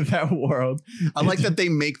go to that world? I like that they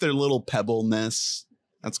make their little pebble nests.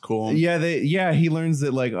 That's cool. Yeah, he learns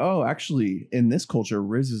that like, oh, actually, in this culture,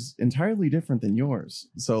 Riz is entirely different than yours.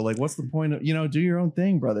 So like, what's the point of, do your own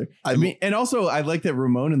thing, brother? I mean, and also I like that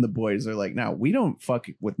Ramon and the boys are like, no, we don't fuck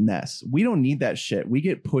with Ness. We don't need that shit. We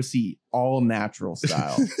get pussy all natural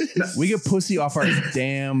style. We get pussy off our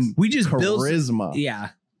damn charisma. Yeah.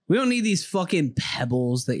 We don't need these fucking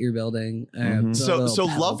pebbles that you're building. So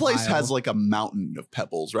Lovelace has like a mountain of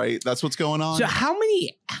pebbles, right? That's what's going on. So how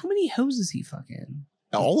many hoes is he fucking?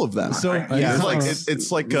 All of them. So yeah,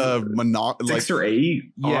 it's like a six or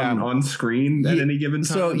eight on screen at any given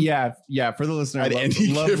time. So yeah, for the listener,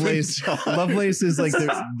 Lovelace is like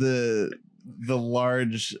the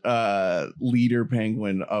large leader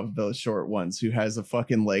penguin of the short ones who has a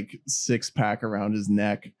fucking like 6-pack around his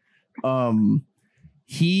neck.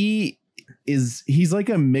 He's like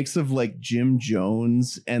a mix of like Jim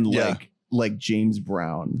Jones and like James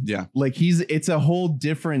Brown. Yeah. Like it's a whole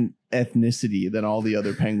different ethnicity than all the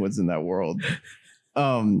other penguins in that world.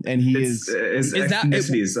 And his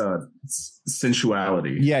ethnicity is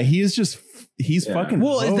sensuality. Yeah, he's fucking.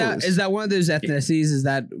 Well, is that one of those ethnicities? Is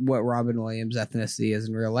that what Robin Williams' ethnicity is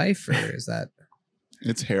in real life, or is that?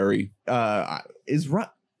 It's hairy. What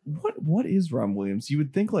is Robin Williams? You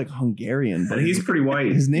would think like Hungarian, but he's pretty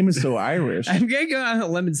white. His name is so Irish. I'm gonna go out on a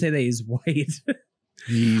limb and say that he's white.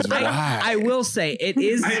 He's white. I will say it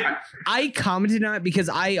is. I commented on it because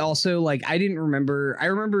I also I didn't remember. I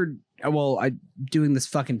remembered. Well, doing this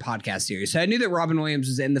fucking podcast series, so I knew that Robin Williams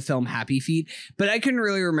was in the film Happy Feet, but I couldn't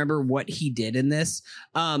really remember what he did in this.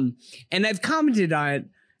 And I've commented on it,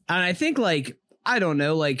 and I think I don't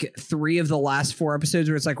know, 3 of the last 4 episodes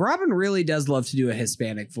where it's like Robin really does love to do a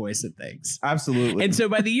Hispanic voice at things. Absolutely. And so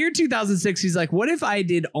by the year 2006, he's like, what if I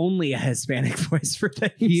did only a Hispanic voice for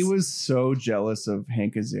things? He was so jealous of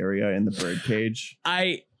Hank Azaria in the Birdcage.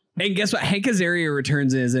 And guess what? Hank Azaria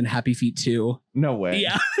returns in Happy Feet 2. No way.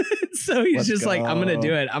 Yeah. So he's just like, I'm going to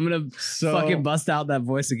do it. I'm going to fucking bust out that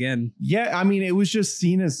voice again. Yeah. I mean, it was just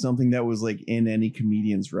seen as something that was in any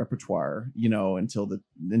comedian's repertoire, until the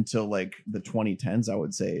 2010s, I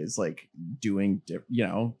would say, is doing,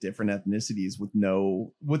 different ethnicities with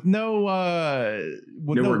no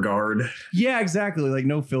regard. Yeah, exactly.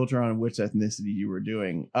 No filter on which ethnicity you were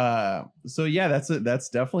doing. So yeah, that's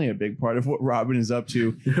definitely a big part of what Robin is up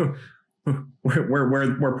to.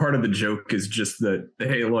 Where part of the joke is just that,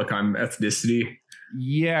 hey, look, I'm ethnicity.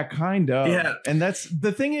 Yeah, kind of. Yeah, and that's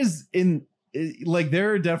the thing is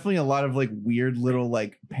there are definitely a lot of weird little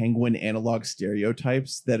penguin analog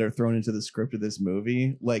stereotypes that are thrown into the script of this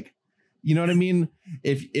movie. You know what I mean?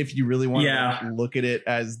 If you really want to look at it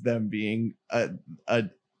as them being a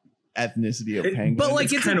ethnicity of penguins, but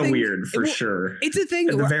it's kind of weird for sure. It's a thing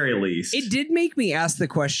at the very least. It did make me ask the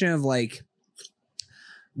question of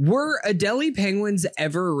were Adelie penguins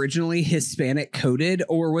ever originally Hispanic coded,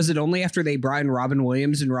 or was it only after they brought in Robin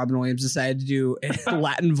Williams and Robin Williams decided to do a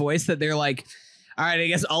Latin voice that they're like, all right, I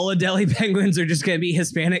guess all Adelie penguins are just going to be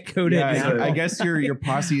Hispanic coded. Yeah, I guess your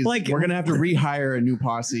posse is we're going to have to rehire a new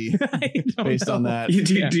posse based on that. Do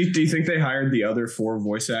you think they hired the other 4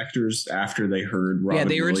 voice actors after they heard Robin Yeah,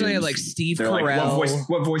 they originally Williams? had Steve They're Carell.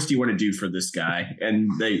 what voice do you want to do for this guy?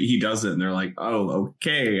 And he does it, and they're like, oh,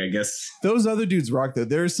 okay, I guess. Those other dudes rock though.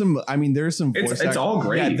 There's some voice it's all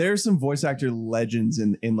great. Yeah, there's some voice actor legends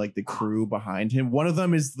in the crew behind him. One of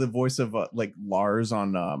them is the voice of Lars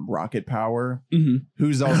on Rocket Power,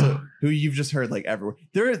 who's also who you've just heard everywhere.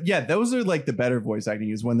 Those are the better voice acting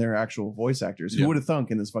is when they're actual voice actors. Who would have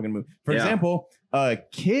thunk in this fucking movie? For example,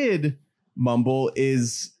 Kid Mumble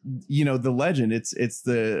is the legend. It's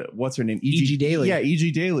the what's her name? E.G. Daily. Yeah,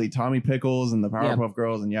 E.G. Daily, Tommy Pickles and the Powerpuff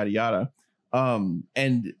Girls and yada yada.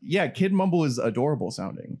 And yeah, Kid Mumble is adorable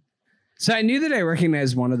sounding. So I knew that I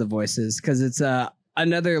recognized one of the voices because it's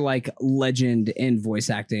another legend in voice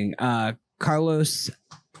acting. Carlos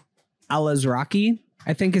Alazraqui,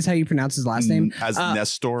 I think is how you pronounce his last name. As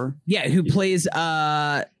Nestor. Yeah, who plays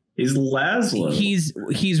he's Laszlo.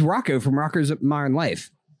 He's Rocco from Rocco's Modern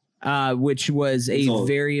Life. Which was a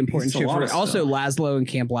very important show for also Laszlo and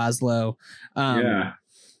Camp Laszlo. Yeah.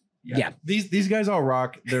 These guys all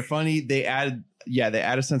rock. They're funny. They add they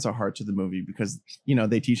add a sense of heart to the movie because, you know,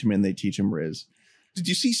 they teach him and they teach him Riz. Did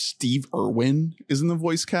you see Steve Irwin is in the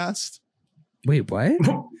voice cast? Wait, what?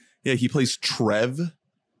 Yeah, he plays Trev.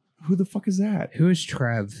 Who the fuck is that? Who is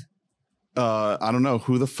Trev? I don't know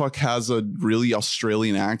who the fuck has a really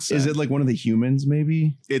Australian accent. Is it like one of the humans?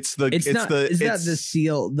 Maybe Is that the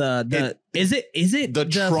seal? Is it the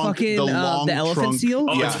trunk, fucking the long the elephant trunk. seal?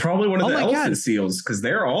 Oh, it's probably one of the elephant seals because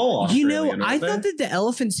they're all Australian, you know, I thought that the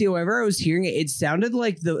elephant seal, whenever I was hearing it, it sounded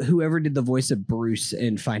like whoever did the voice of Bruce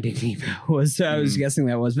in Finding Nemo was. I was guessing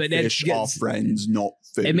that was, but fish are friends, not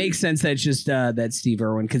food. It makes sense that it's just that Steve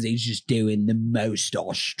Irwin because he's just doing the most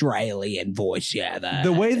Australian voice. Yeah,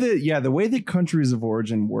 the way that countries of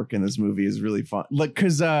origin work in this movie is really fun. Like,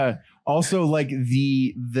 because also like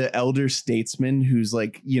the elder statesman who's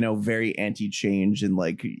like, you know, very anti-change and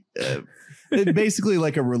like basically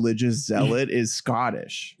like a religious zealot is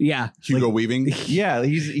Scottish. Yeah, Hugo Weaving. Yeah,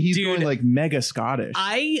 he's going like mega Scottish.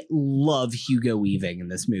 I love Hugo Weaving in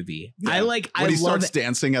this movie. Yeah. When he starts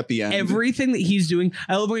dancing at the end, everything that he's doing.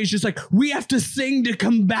 I love when he's just like, we have to sing to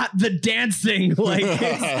combat the dancing. Like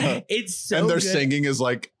it's so and their good. Singing is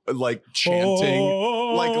like chanting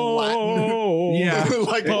like Latin. Yeah,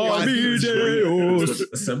 like Latin.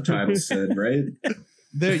 Subtitles said, right?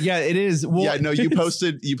 Yeah, it is. Well, yeah, no, you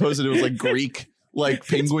posted it was like Greek, like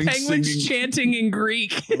penguins singing, chanting in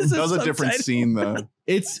Greek. That was a different scene though.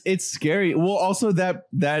 It's scary. Well, also that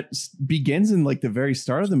begins in like the very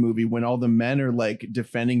start of the movie when all the men are like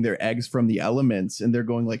defending their eggs from the elements and they're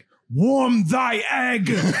going like, warm thy egg.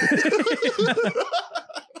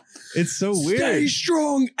 It's so weird. Stay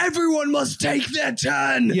strong. Everyone must take their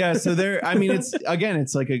turn. Yeah. So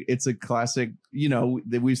it's a classic, you know,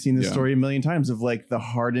 that we've seen this story a million times of like the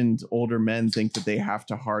hardened older men think that they have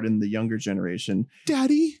to harden the younger generation.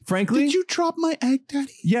 Daddy, frankly, did you drop my egg,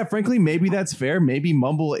 Daddy? Yeah, frankly, maybe that's fair. Maybe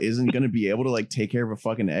Mumble isn't going to be able to like take care of a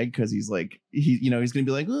fucking egg because he's like, he's going to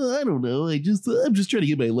be like, oh, I don't know. I'm just trying to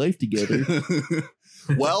get my life together.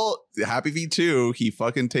 Well, Happy Feet 2, he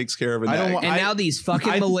fucking takes care of an egg. Now these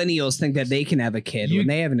fucking millennials think that they can have a kid when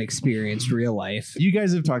they haven't experienced real life. You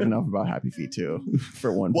guys have talked enough about Happy Feet 2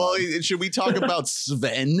 for one. Well, should we talk about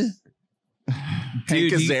Sven?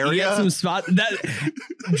 Dude, Hank Azaria? you got some spot that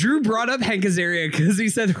Drew brought up Hank Azaria because he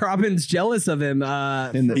said Robin's jealous of him.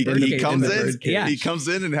 He comes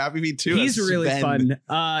in and Happy Feet 2. He's really fun.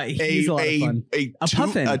 He's a lot of fun. A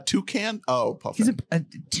puffin. A toucan? Oh, puffin. He's a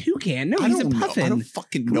toucan. No, he's a puffin. I don't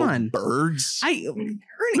fucking know birds. He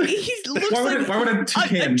looks why would a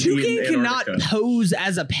toucan? A toucan cannot pose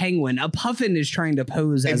as a penguin. A puffin is trying to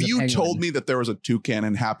pose as a penguin. If you told me that there was a toucan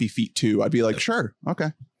in Happy Feet 2, I'd be like, sure,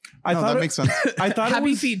 okay. I thought that makes sense. I thought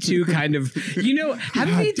Happy Feet 2 kind of, you know,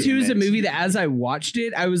 Happy Feet 2 is a movie that as I watched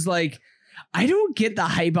it, I was like, I don't get the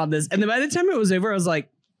hype on this. And then by the time it was over, I was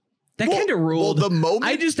like, that kind of ruled. Well, the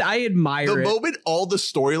moment I admire the moment all the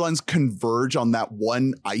storylines converge on that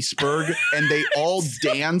one iceberg and they all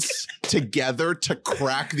dance together to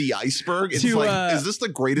crack the iceberg. It's is this the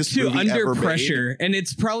greatest movie Under ever Pressure? made? And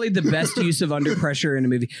it's probably the best use of Under Pressure in a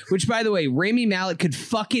movie. Which, by the way, Rami Malek could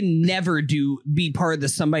fucking never be part of the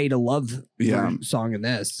Somebody to Love song in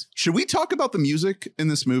this. Should we talk about the music in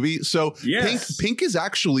this movie? So yes. Pink is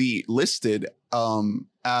actually listed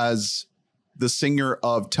as the singer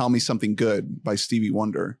of Tell Me Something Good by Stevie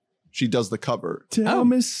Wonder. She does the cover. Tell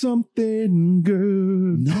me something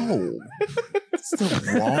good. No. That's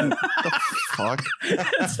the wrong. The fuck?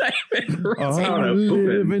 That's not even right. I'm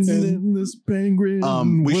living in this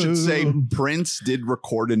penguin we should world. say Prince did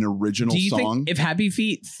record an original Do you song. think if Happy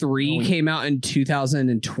Feet 3 came out in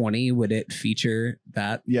 2020, would it feature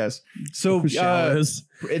that? Yes. So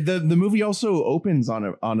the movie also opens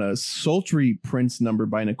on a sultry Prince number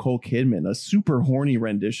by Nicole Kidman, a super horny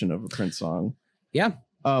rendition of a Prince song. Yeah.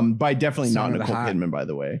 By definitely Song not of the Nicole Hot. Kidman, by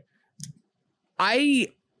the way.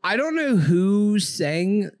 I don't know who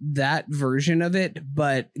sang that version of it,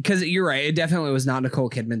 but because you're right, it definitely was not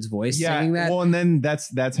Nicole Kidman's voice singing that. Well, and then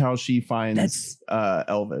that's how she finds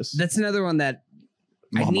Elvis. That's another one that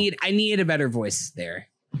Mama. I need a better voice there.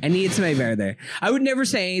 I need somebody better there. I would never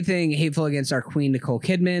say anything hateful against our queen Nicole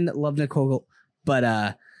Kidman. Love Nicole,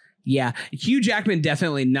 but yeah, Hugh Jackman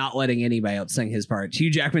definitely not letting anybody else sing his part.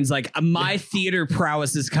 Hugh Jackman's like, my theater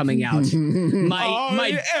prowess is coming out.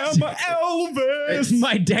 I am Elvis.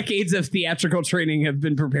 My decades of theatrical training have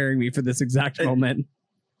been preparing me for this exact moment.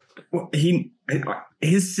 Well, he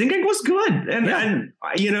his singing was good, and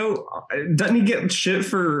you know, doesn't he get shit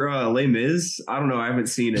for Les Mis? I don't know, I haven't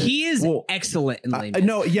seen it. He is excellent in Les Mis.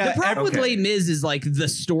 No, yeah. The problem with Les Mis is like the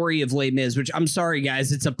story of Les Mis, which I'm sorry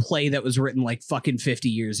guys, it's a play that was written like fucking 50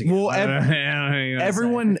 years ago. Well,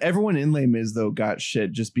 everyone in Les Mis though got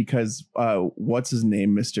shit just because what's his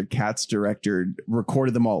name, Mr. Katz director,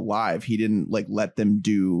 recorded them all live. He didn't like let them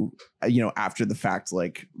do after the fact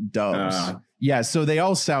like dubs. Yeah, so they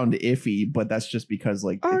all sound iffy, but that's just because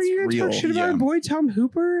like it's you real. talk shit about our boy Tom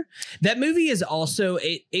Hooper? That movie is also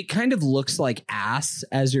it kind of looks like ass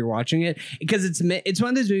as you're watching it because it's one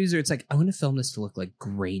of those movies where it's like I want to film this to look like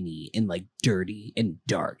grainy and like dirty and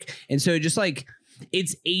dark, and so just like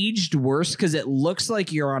it's aged worse because it looks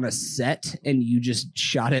like you're on a set and you just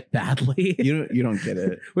shot it badly. You don't get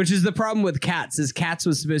it. Which is the problem with Cats. Is Cats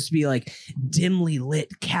was supposed to be like dimly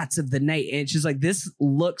lit Cats of the Night, and it's just like this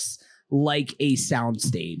looks like a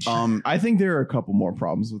soundstage. I think there are a couple more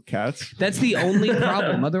problems with Cats. That's the only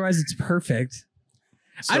problem. Otherwise, it's perfect.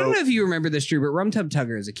 I don't know if you remember this, Drew, but Rum Tum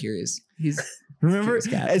Tugger is a curious. Remember,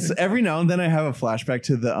 it's every now and then I have a flashback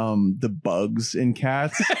to the bugs in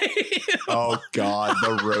Cats. Oh God,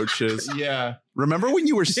 the roaches. Yeah. Remember when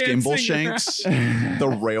you were Skimbleshanks, the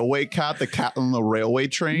railway cat, the cat on the railway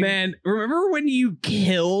train? Man, remember when you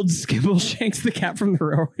killed Skimbleshanks, the cat from the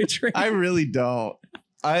railway train? I really don't.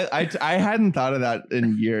 I hadn't thought of that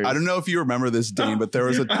in years. I don't know if you remember this, Dane, but there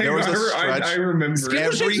was a stretch. I remember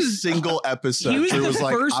every single episode. He was the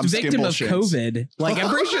like, first victim of COVID. Like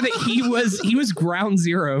I'm pretty sure that he was ground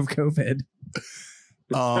zero of COVID.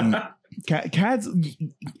 Cats,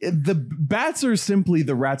 the bats are simply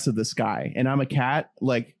the rats of the sky, and I'm a cat.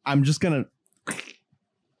 Like I'm just gonna.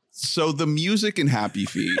 So the music in Happy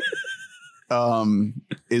Feet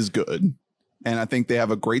is good. And I think they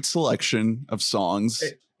have a great selection of songs.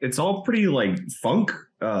 It's all pretty like funk,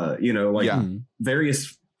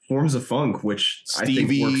 various forms of funk, which Stevie, I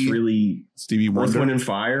think works really. Stevie Wonder, Earth, Wind and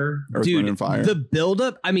Fire. Dude, the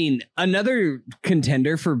buildup. I mean, another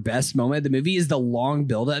contender for best moment of the movie is the long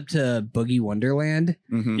buildup to Boogie Wonderland.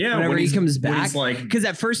 Mm-hmm. Yeah, whenever he comes back, because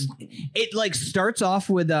at first it like starts off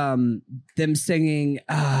with them singing.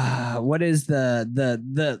 What is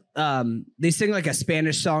the they sing like a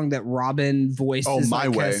Spanish song that Robin voices. Oh, My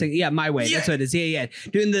like, Way. Yeah, My Way. Yeah. That's what it is. Yeah.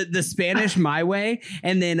 Doing the Spanish My Way,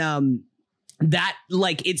 and then that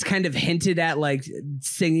like it's kind of hinted at like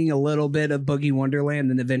singing a little bit of Boogie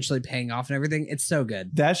Wonderland and eventually paying off and everything. It's so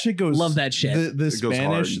good. That shit goes. Love that shit.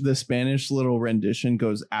 The Spanish little rendition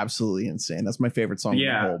goes absolutely insane. That's my favorite song in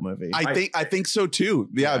the whole movie. I think so too.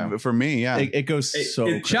 Yeah. For me, yeah, it goes so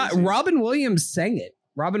crazy. Robin Williams sang it.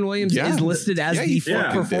 Robin Williams is listed as the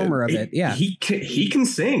performer of it. Yeah, he can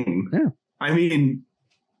sing. Yeah, I mean,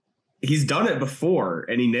 he's done it before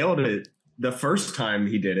and he nailed it the first time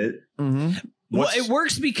he did it. Mm-hmm. Well, it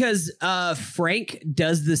works because Frank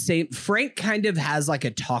does the same. Frank kind of has like a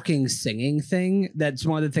talking, singing thing. That's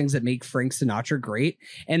one of the things that make Frank Sinatra great,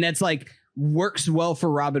 and that's like works well for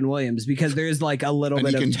Robin Williams because there's like a little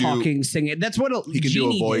bit of talking, singing. That's what he can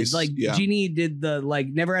Genie do a voice. did. Like Genie did the like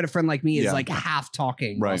Never Had a Friend Like Me is like half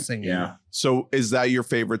talking while singing. Yeah. So is that your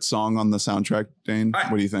favorite song on the soundtrack, Dane?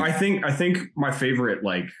 What do you think? I think my favorite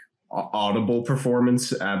like audible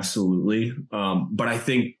performance, absolutely. But I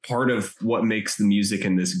think part of what makes the music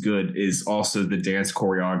in this good is also the dance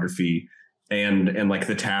choreography and like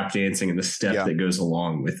the tap dancing and the step that goes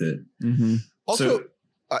along with it. Mm-hmm. Also,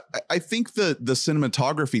 I think the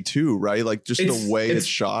cinematography too, right? Like just the way it's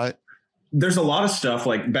shot. There's a lot of stuff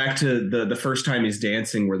like back to the first time he's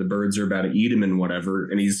dancing where the birds are about to eat him and whatever,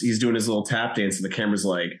 and he's doing his little tap dance and the camera's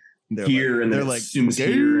like here and then it zooms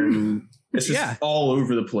here and it's just all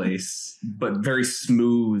over the place, but very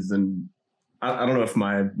smooth. And I don't know if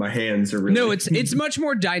my hands are really. No, it's much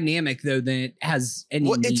more dynamic though than it has any.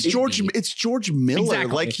 Well, it's George Miller.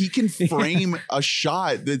 Exactly. Like he can frame a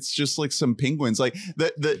shot that's just like some penguins. Like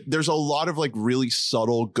there's a lot of like really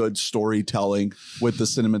subtle, good storytelling with the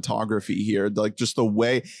cinematography here. Like just the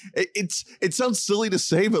way it sounds silly to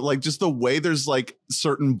say, but like just the way there's like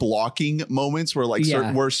certain blocking moments where like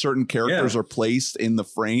certain characters are placed in the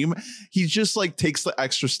frame. He just like takes the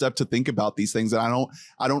extra step to think about these things, and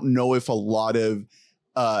I don't know if a lot of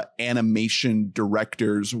animation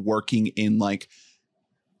directors working in like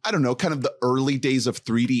I don't know, kind of the early days of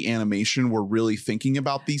 3D animation were really thinking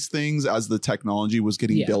about these things as the technology was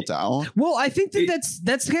getting built out. Well, I think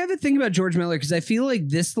that's kind of the thing about George Miller, because I feel like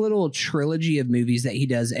this little trilogy of movies that he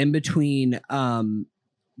does in between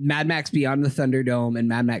Mad Max Beyond the Thunderdome and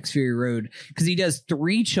Mad Max Fury Road, because he does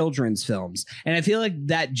 3 children's films. And I feel like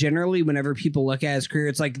that generally, whenever people look at his career,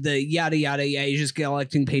 it's like the yada yada, yeah, he's just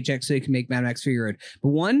collecting paychecks so he can make Mad Max Fury Road. But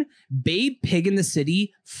one, Babe Pig in the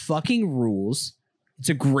City fucking rules. It's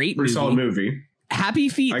a great movie. Solid movie. Happy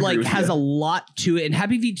Feet like has a lot to it, and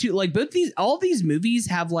Happy Feet 2, like all these movies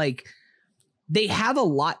have like, they have a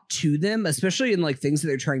lot to them, especially in like things that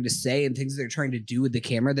they're trying to say and things they're trying to do with the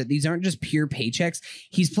camera, that these aren't just pure paychecks.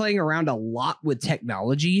 He's playing around a lot with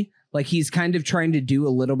technology. Like he's kind of trying to do a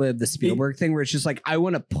little bit of the Spielberg thing where it's just like, I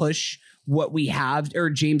want to push what we have, or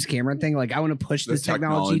James Cameron thing. Like I want to push this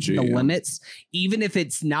technology to the limits, even if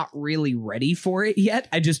it's not really ready for it yet.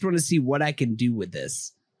 I just want to see what I can do with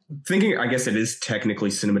this. Thinking, I guess it is technically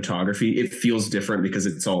cinematography. It feels different because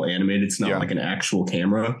it's all animated. It's not like an actual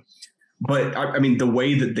camera. But I mean, the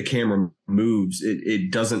way that the camera moves,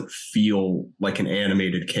 it doesn't feel like an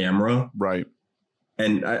animated camera. Right.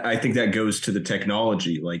 And I think that goes to the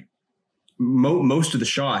technology. Like most of the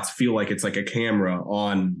shots feel like it's like a camera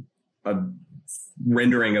on a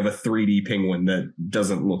rendering of a 3D penguin that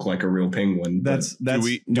doesn't look like a real penguin. That's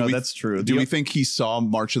true. Do we think he saw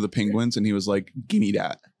March of the Penguins and he was like, give me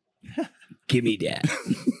that? Give me that.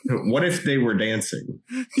 What if they were dancing?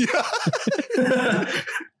 Yeah.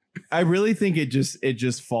 I really think it just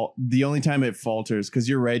the only time it falters, because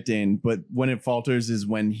you're right, Dane, but when it falters is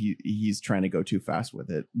when he's trying to go too fast with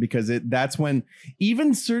it, because that's when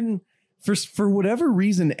even certain for whatever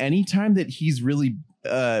reason, anytime that he's really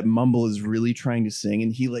Mumble is really trying to sing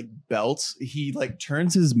and he like belts, he like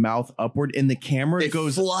turns his mouth upward and the camera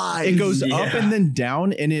goes up and then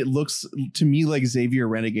down, and it looks to me like Xavier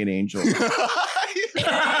Renegade Angel.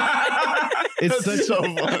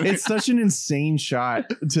 It's such an insane shot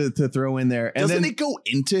to throw in there. And doesn't it go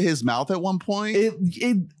into his mouth at one point?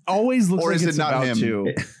 It always looks like it's about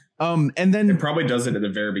to. And then it probably does it at the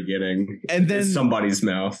very beginling, and then somebody's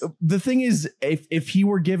mouth. The thing is, if he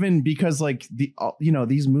were given, because like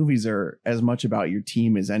these movies are as much about your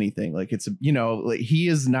team as anything. Like it's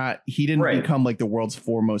like he didn't become like the world's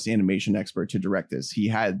foremost animation expert to direct this.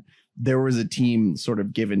 There was a team sort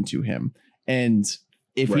of given to him, and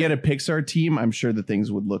if he had a Pixar team, I'm sure that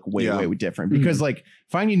things would look way different, because like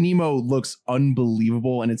Finding Nemo looks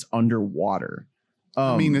unbelievable and it's underwater.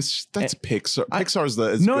 I mean, that's Pixar. Pixar's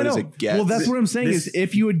as good as it gets. Well, that's what I'm saying is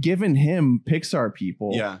if you had given him Pixar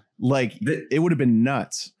people, like it would have been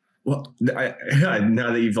nuts. Well,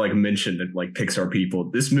 now that you've like mentioned it, like Pixar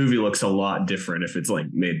people, this movie looks a lot different if it's like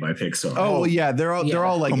made by Pixar. Oh, well, yeah, they're all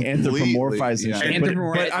like anthropomorphized and shit.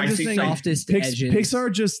 But I'm just saying,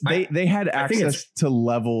 Pixar just they had access to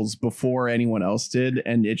levels before anyone else did,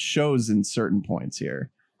 and it shows in certain points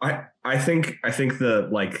here. I think the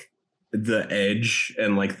like the edge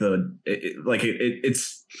and like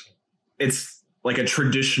it's like a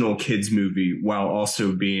traditional kids movie while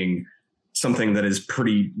also being something that is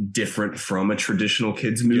pretty different from a traditional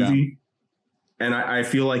kids movie. Yeah. And I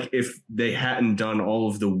feel like if they hadn't done all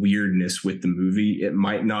of the weirdness with the movie, it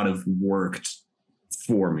might not have worked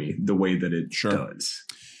for me the way that it does.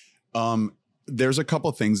 There's a couple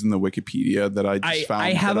of things in the Wikipedia that I just found.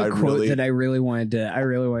 I have a quote that I really wanted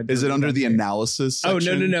to. Is it under the analysis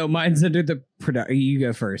section? Oh, no. Mine's under the production. You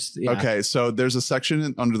go first. Yeah. Okay. So there's a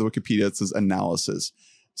section under the Wikipedia that says analysis.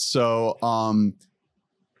 So,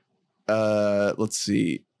 let's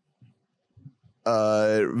see.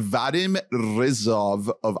 Vadim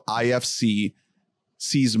Rizov of IFC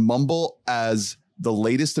sees Mumble as the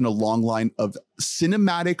latest in a long line of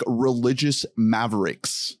cinematic religious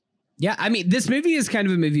mavericks. Yeah, I mean, this movie is kind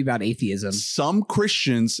of a movie about atheism. Some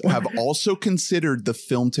Christians have also considered the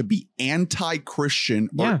film to be anti-Christian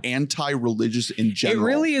or anti-religious in general. It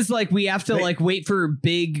really is like we have to like wait for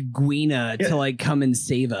Big Gwina to like come and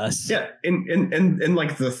save us. Yeah, in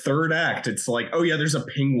like the third act, it's like, oh yeah, there's a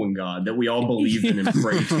penguin god that we all believe in and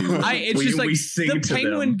pray to. It's just like the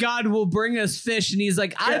penguin god will bring us fish, and he's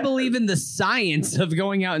like, I believe in the science of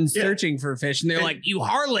going out and searching for fish, and they're like, you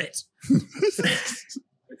harlot.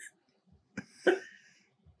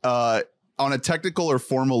 On a technical or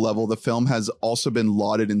formal level, the film has also been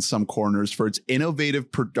lauded in some corners for its innovative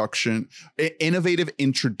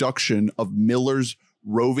introduction of Miller's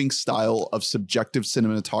roving style of subjective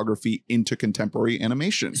cinematography into contemporary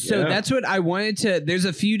animation. So that's what I wanted to. There's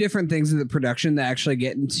a few different things in the production that actually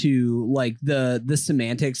get into like the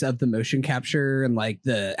semantics of the motion capture and like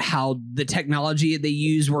how the technology they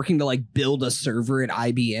use working to like build a server at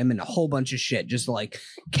IBM and a whole bunch of shit just to like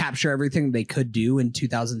capture everything they could do in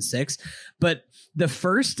 2006. But the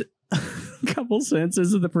first couple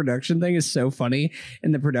sentences of the production thing is so funny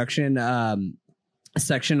in the production.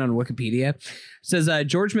 section on Wikipedia. It says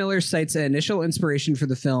George Miller cites an initial inspiration for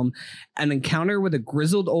the film, an encounter with a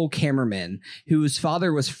grizzled old cameraman whose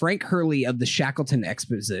father was Frank Hurley of the Shackleton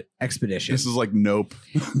expedition. This is like Nope.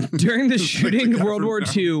 During the shooting of World War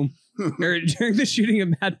II, or during the shooting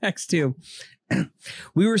of Mad Max 2,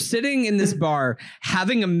 we were sitting in this bar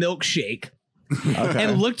having a milkshake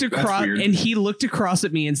and looked across, and he looked across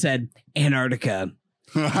at me and said, Antarctica.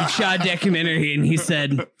 He shot a documentary and he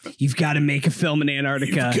said, you've got to make a film in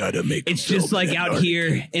Antarctica. It's just like out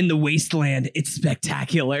here in the wasteland. It's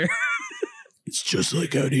spectacular. It's just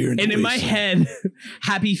like out here. In my head,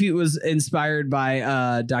 Happy Feet was inspired by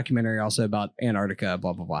a documentary also about Antarctica,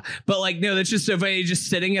 blah, blah, blah. But like, no, that's just so funny. Just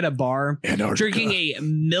sitting at a bar, drinking a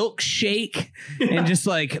milkshake and just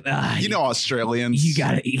like, Australians. You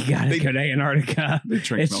gotta go to Antarctica.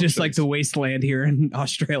 It's just like the wasteland here in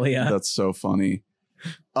Australia. That's so funny.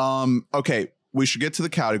 Okay, we should get to the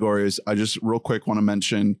categories. I just real quick want to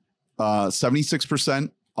mention 76%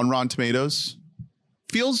 on Rotten Tomatoes.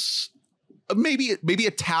 Feels maybe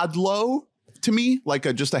a tad low to me,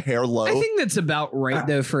 like just a hair low. I think that's about right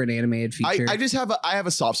though for an animated feature. I just have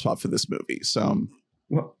a soft spot for this movie. So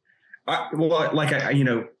I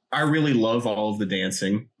really love all of the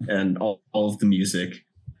dancing and all of the music,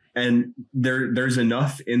 and there's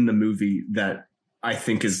enough in the movie that I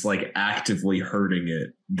think is like actively hurting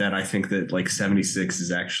it, that I think that like 76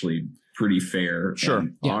 is actually pretty fair. Sure.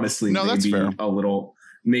 Yeah. Honestly, that's fair.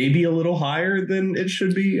 Maybe a little higher than it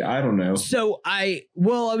should be. I don't know. So I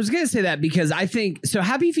was going to say that because I think so.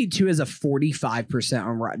 Happy Feet 2 is a 45%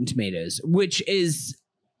 on Rotten Tomatoes, which is,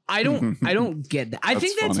 I don't get that. I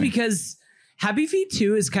think that's funny. Because Happy Feet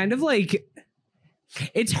 2 is kind of like,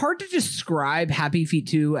 it's hard to describe Happy Feet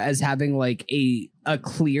 2 as having like a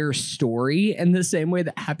clear story in the same way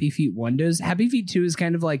that Happy Feet 1 does. Happy Feet 2 is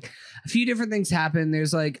kind of like a few different things happen.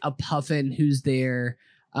 There's like a puffin who's there,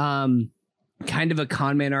 kind of a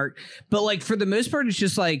con man arc. But like for the most part, it's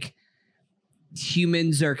just like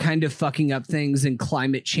humans are kind of fucking up things and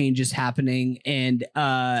climate change is happening, and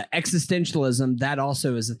existentialism, that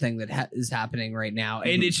also is a thing that is happening right now.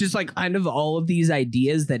 And it's just like kind of all of these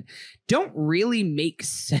ideas that don't really make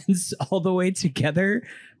sense all the way together,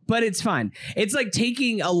 but it's fine. It's like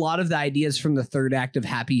taking a lot of the ideas from the third act of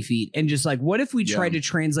Happy Feet and just like, what if we tried to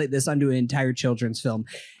translate this onto an entire children's film?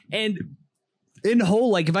 And in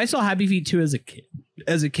whole, like if I saw Happy Feet 2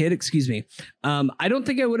 as a kid, excuse me, I don't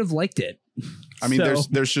think I would have liked it. I mean,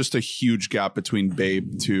 there's just a huge gap between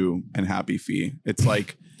Babe 2 and Happy Feet. It's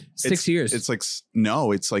like 6 years. It's like,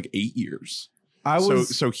 no, it's like 8 years.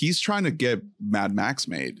 So he's trying to get Mad Max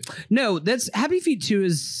made. No, that's Happy Feet 2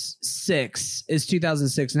 is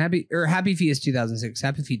 2006, and Happy Feet is 2006.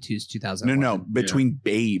 Happy Feet 2 is 2000. No, between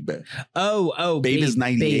Babe. Babe is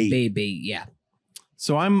 98. Babe, yeah.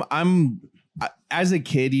 So I'm as a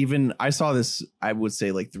kid, even I saw this, I would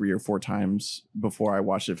say like 3 or 4 times before I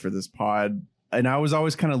watched it for this pod, and I was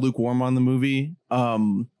always kind of lukewarm on the movie.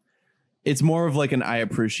 It's more of like an I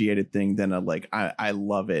appreciated thing than a like I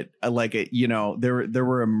love it. I like it. You know, there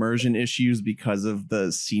were immersion issues because of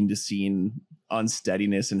the scene to scene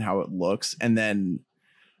unsteadiness and how it looks, and then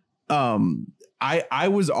I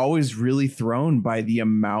was always really thrown by the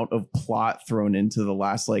amount of plot thrown into the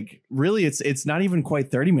last, like, really, it's not even quite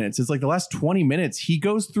 30 minutes. It's like the last 20 minutes. He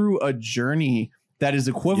goes through a journey that is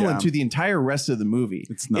equivalent to the entire rest of the movie.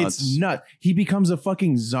 It's nuts. It's nuts. He becomes a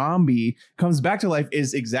fucking zombie, comes back to life,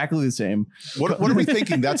 is exactly the same. What are we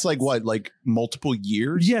thinking? That's like what, like multiple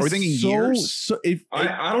years? Yes. Are we thinking years?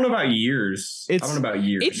 I don't know about years. I don't know about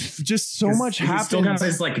years. It's just so much happens.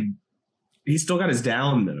 He's still got his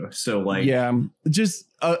down though. So like, yeah, just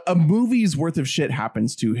a movie's worth of shit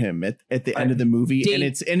happens to him at the end of the movie. And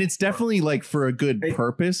it's definitely like for a good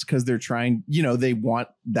purpose, because they're trying, they want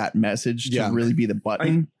that message to really be the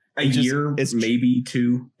button. It's maybe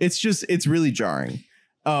 2. It's really jarring.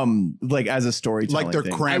 Like as a storytelling, like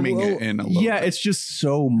they're cramming it in a little bit. It's just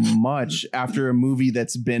so much after a movie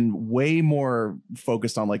that's been way more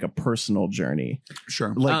focused on like a personal journey.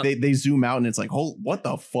 Sure. Like they zoom out and it's like, oh, what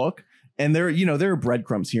the fuck? And there are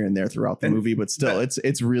breadcrumbs here and there throughout the movie, but still,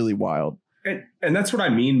 it's really wild. And that's what I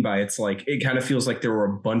mean by it's like, it kind of feels like there were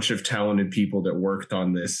a bunch of talented people that worked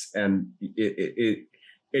on this, and it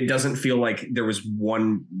doesn't feel like there was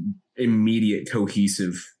one immediate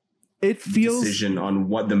cohesive decision on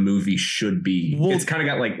what the movie should be. Well, it's kind of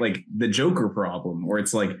got like the Joker problem, where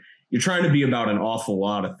it's like you're trying to be about an awful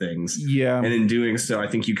lot of things. Yeah. And in doing so, I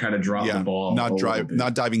think you kind of drop the ball. Not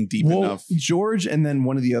diving deep enough. George and then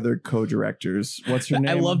one of the other co-directors. What's her name?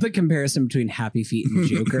 I love the comparison between Happy Feet and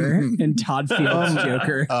Joker and Todd Phillips'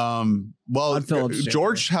 Joker.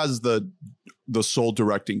 George has the the sole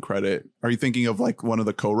directing credit? Are you thinking of like one of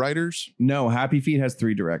the co-writers? No, Happy Feet has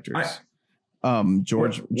 3 directors.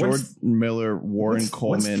 George Miller, Warren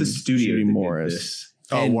Coleman, what's the studio Judy that did Morris.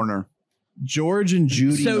 this? Warner. George and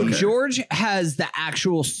Judy. So George has the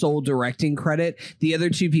actual sole directing credit. The other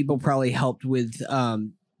 2 people probably helped with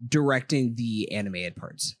directing the animated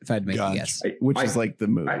parts, if I'd make a guess. Which is like the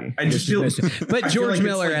movie. I just feel, but George like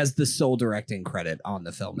Miller has the sole directing credit on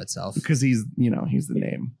the film itself. Because he's the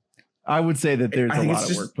name. I would say that there's a lot of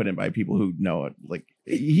just work put in by people who know it. Like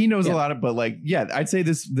he knows a lot of, but like, yeah, I'd say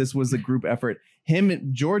this was a group effort.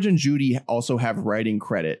 George and Judy also have writing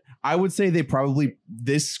credit. I would say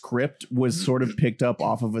this script was sort of picked up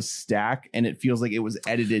off of a stack, and it feels like it was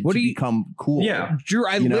edited to become cool. Yeah, Drew,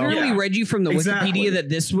 I literally read you from the Wikipedia that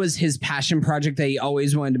this was his passion project that he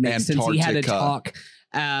always wanted to make since he had to talk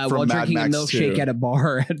while drinking a milkshake at a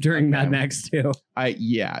bar during Mad Max 2.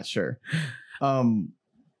 Yeah, sure.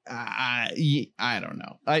 I don't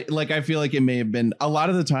know. I feel like it may have been a lot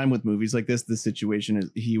of the time with movies like this. The situation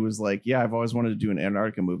is he was like, yeah, I've always wanted to do an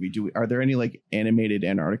Antarctica movie. Are there any like animated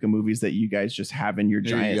Antarctica movies that you guys just have in your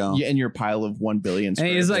in your pile of 1 billion? And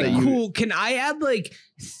he's like, cool. Can I add like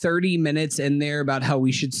 30 minutes in there about how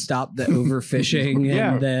we should stop the overfishing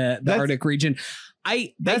in the Arctic region?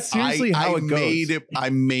 That's seriously how it goes. I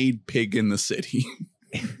made Pig in the City.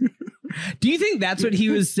 Do you think that's what he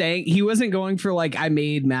was saying? He wasn't going for like I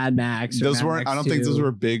made Mad Max. Those weren't. I don't think those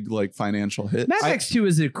were big like financial hits. Mad Max 2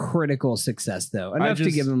 is a critical success though, enough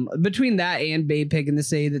to give him between that and Babe Pig in the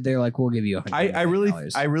City that they're like, we'll give you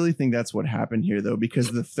 $100. I really think that's what happened here though,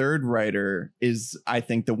 because the third writer is I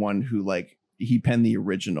think the one who like he penned the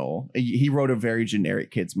original. He wrote a very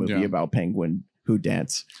generic kids movie about penguin who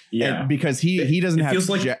dance. Yeah, and because he doesn't have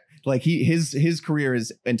like his career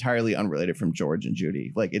is entirely unrelated from George and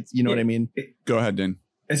Judy. Like it's what I mean. Go ahead, Dane.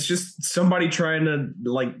 It's just somebody trying to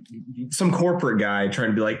like some corporate guy trying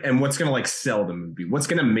to be like, and what's gonna like sell the movie? What's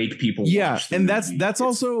gonna make people? Watch the movie?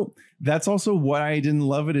 that's also what I didn't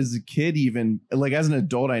love it as a kid. Even like as an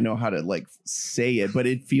adult, I know how to like say it, but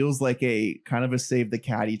it feels like a kind of a Save the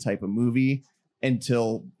Caddy type of movie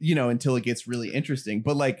until it gets really interesting.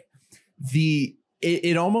 But like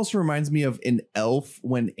It almost reminds me of an Elf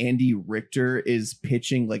when Andy Richter is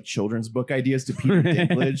pitching like children's book ideas to Peter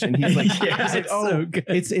Dinklage, and he's like, so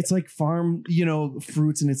it's like farm,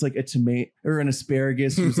 fruits, and it's like a tomato or an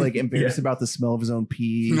asparagus who's like embarrassed about the smell of his own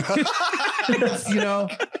pee.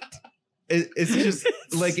 It's just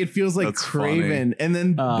like it feels like That's Craven, funny. and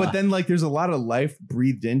then but then like there's a lot of life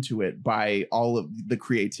breathed into it by all of the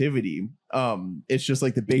creativity. It's just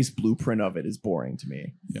like the base blueprint of it is boring to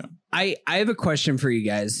me. Yeah. I have a question for you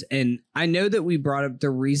guys, and I know that we brought up the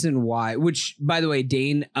reason why, which by the way,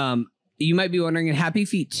 Dane, you might be wondering in Happy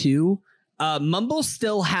Feet 2, Mumble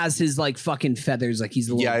still has his like fucking feathers, like he's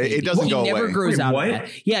a little baby. It doesn't go away. He never grows out of that.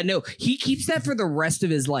 Yeah, no, he keeps that for the rest of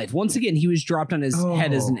his life. Once again, he was dropped on his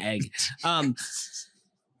head as an egg.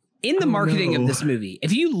 In the marketing of this movie,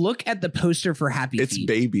 if you look at the poster for Happy Feet, it's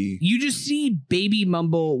baby. You just see baby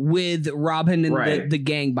Mumble with Robin and the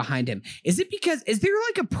gang behind him. Is there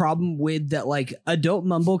like a problem with that? Like adult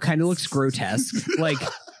Mumble kind of looks grotesque. Like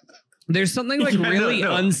there's something like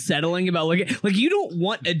unsettling about looking. Like you don't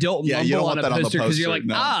want adult Mumble on a poster because you're like,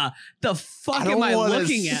 the fuck am I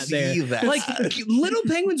looking at there? That. Like little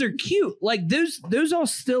penguins are cute. Like those all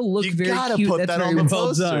still look very cute. Put That's that very on the well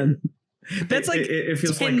poster. done. That's like it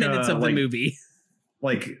feels 10 minutes of the movie.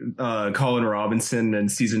 Like Colin Robinson in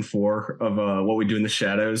season 4 of What We Do in the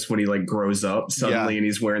Shadows when he like grows up suddenly and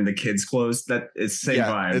he's wearing the kids' clothes. That is same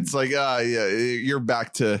vibe. It's like you're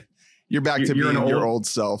back to being your old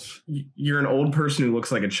self. You're an old person who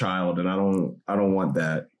looks like a child, and I don't want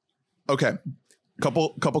that. Okay.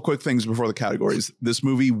 Couple quick things before the categories. This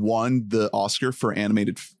movie won the Oscar for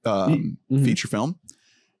animated feature film.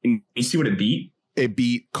 And you see what it beat? It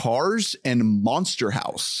beat Cars and Monster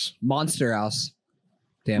House. Monster House.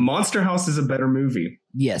 Damn. Monster House is a better movie.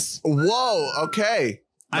 Yes. Whoa. Okay.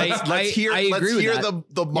 Let's hear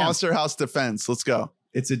the Monster House defense. Let's go.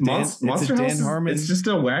 It's a Dan Harmon. It's just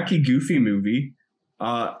a wacky, goofy movie.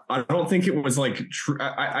 I don't think it was like true.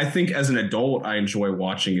 I think as an adult, I enjoy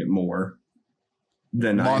watching it more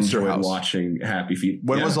than Monster I enjoy House. watching Happy Feet.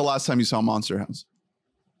 When was the last time you saw Monster House?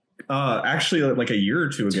 Actually, like a year or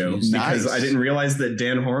two ago, because I didn't realize that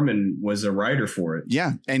Dan Harmon was a writer for it.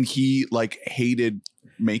 Yeah, and he like hated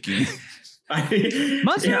making.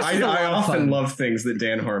 I often love things that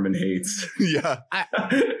Dan Harmon hates. Yeah,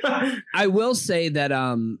 I will say that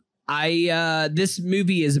this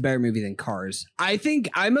movie is a better movie than Cars. I think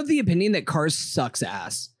I'm of the opinion that Cars sucks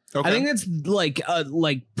ass. Okay. I think that's like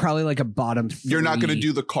probably like a bottom 3. You're not going to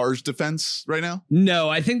do the Cars defense right now? No,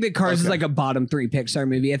 I think that Cars is Okay. like a bottom 3 Pixar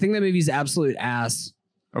movie. I think that movie's absolute ass.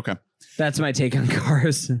 Okay. That's my take on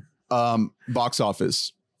Cars. Box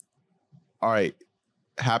office. All right.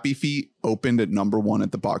 Happy Feet opened at number 1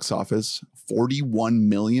 at the box office, $41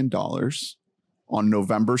 million on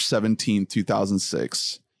November 17th,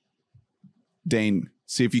 2006. Dane,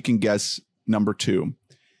 see if you can guess number 2.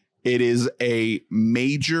 It is a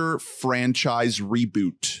major franchise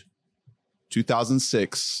reboot.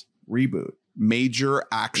 2006 Reboot. major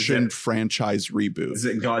action franchise reboot. Is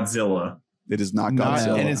it Godzilla? It is not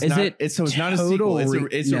Godzilla. And it's Is not, it so it's not a total sequel.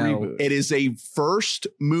 It's a no. reboot. It is a first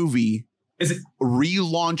movie Is it?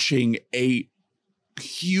 relaunching a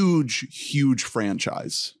huge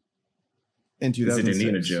franchise. In Is it 2006.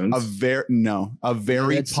 Indiana Jones? A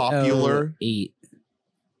very That's popular 8.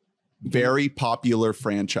 very popular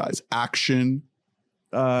franchise. Action.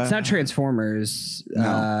 It's not Transformers.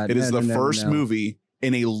 No, it is the first movie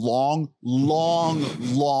in a long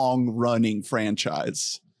running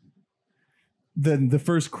franchise. The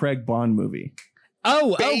first Craig Bond movie.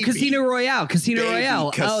 Baby. Casino Royale. Casino Baby,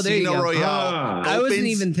 Royale. Oh, there you Casino go. Royale. I wasn't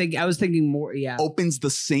even thinking. I was thinking more. Yeah. Opens the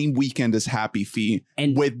same weekend as Happy Feet,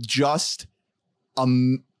 And- with just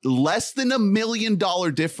less than $1 million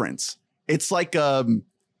difference. It's like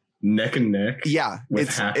Neck and neck. yeah,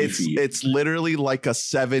 With Happy Feet. it's literally like a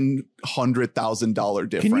 $700,000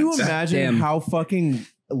 difference. Can you imagine Damn. how fucking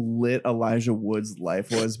lit Elijah Wood's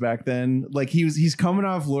life was back then? Like he's coming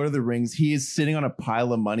off Lord of the Rings. He is sitting on a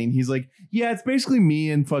pile of money, and he's like, "Yeah, it's basically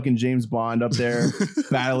me and fucking James Bond up there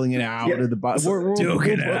battling it out Yeah. at the bottom.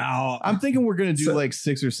 Duking it out. I'm thinking we're gonna do So- like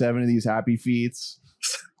 6 or 7 of these Happy Feets.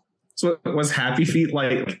 So was Happy Feet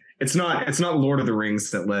like? It's not Lord of the Rings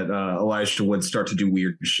that let Elijah Wood start to do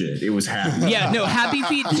weird shit. It was Happy. Yeah. No. Happy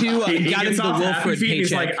Feet 2 He got gets into the off Happy Wilfred Feet, he's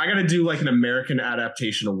paycheck. like, I gotta do like an American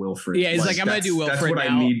adaptation of Wilfred. Yeah, he's like, I'm gonna do That's Wilfred what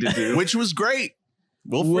now. I need to do. Which was great.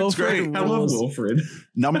 Wilfred's great. I love Wilfred.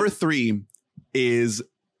 Number 3 is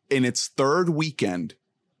in its third weekend,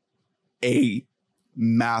 a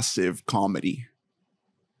massive comedy.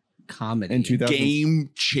 Comedy. In 2000, Game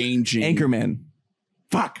changing. Anchorman.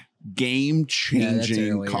 Fuck. Game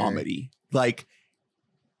changing earlier. comedy. Like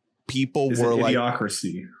people Is were it like,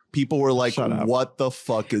 Idiocracy? Shut up. what the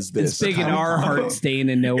fuck is this? It's big in How- our heart, Stain,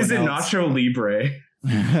 and no one Is it else. Nacho Libre?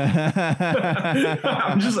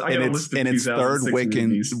 I'm just. I in gotta its, list the in its third 2006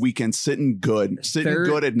 movies. weekend, sitting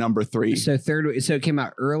good at number 3. So it came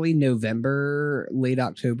out early November, late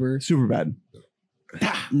October. Super bad.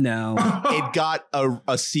 No. It got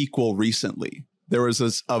a sequel recently. There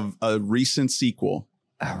was a recent sequel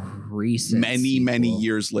A recent many sequel.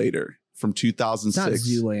 years later from It's not 2006.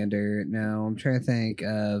 Zoolander. No, I'm trying to think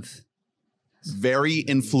of. Very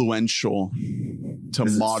influential to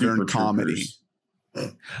Is it modern Super comedy.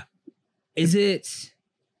 Troopers? Is it?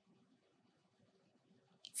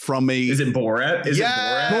 From a Is it Borat? Is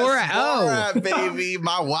yes, it Borat? Borat, oh. Borat, baby,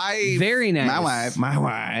 my wife, Very nice. my wife, My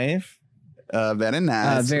wife. very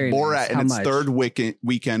nice. very Borat nice. in How its much? third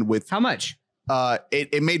weekend with How much?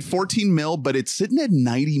 it made 14 mil, but it's sitting at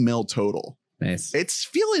 90 mil total. Nice. It's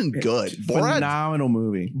feeling good. Phenomenal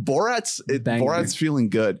movie. Banger. Borat's feeling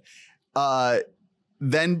good.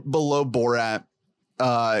 Then below Borat,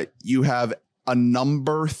 you have a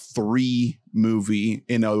number 3 movie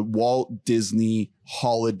in a Walt Disney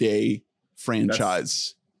holiday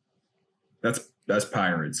franchise. That's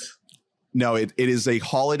Pirates. No, it is a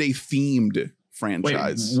holiday themed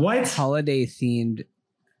franchise. Wait, what? Holiday themed.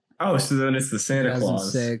 Oh, so then it's the Santa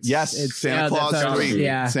Claus. 2006. Yes, Santa Claus that's 3.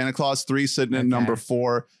 Yeah. Santa Claus 3 sitting at Okay. number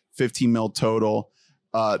 4, 15 mil total.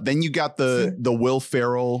 Then you got the Will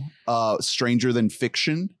Ferrell Stranger Than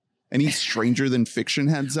Fiction. Any Stranger Than Fiction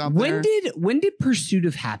heads out there? When did Pursuit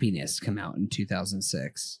of Happiness come out in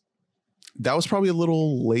 2006? That was probably a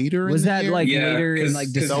little later. Was in the that year? like Yeah, later in 'cause like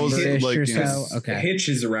that was December-ish like, or yeah. so? Okay. Hitch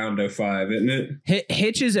is around 05, isn't it?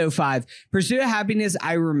 Hitch is 05. Pursuit of Happiness,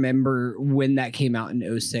 I remember when that came out in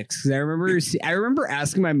 06. Because I remember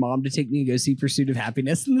asking my mom to take me to go see Pursuit of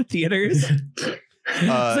Happiness in the theaters. It's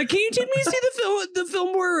like, can you take me to see the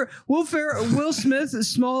film where Will Smith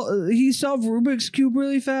is he solved Rubik's Cube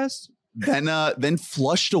really fast? Then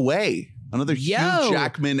Flushed Away. Another Hugh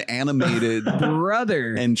Jackman animated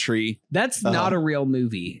Brother. entry. That's not a real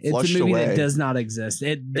movie. It's Flushed a movie Away. that does not exist.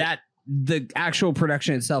 The actual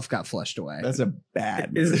production itself got flushed away. That's a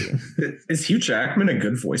bad movie. Is Hugh Jackman a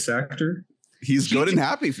good voice actor? He's good in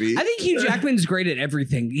Happy Feet. I think Hugh Jackman's great at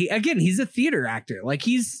everything. He's a theater actor. Like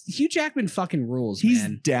Hugh Jackman fucking rules, He's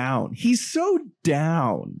man. down. He's so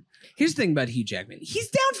down. Here's the thing about Hugh Jackman. He's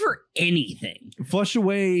down for anything. Flush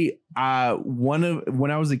Away, when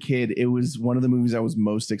I was a kid, it was one of the movies I was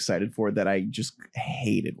most excited for that I just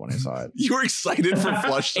hated when I saw it. You were excited for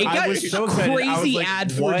Flush It Away? got so excited. I was crazy like,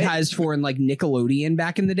 advertised for in like Nickelodeon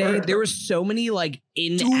back in the day. There were so many like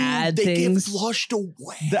in-ad they things. get flushed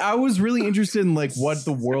away. I was really interested in like what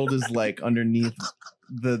the world is like underneath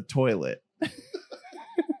the toilet.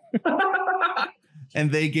 And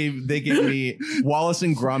they gave me Wallace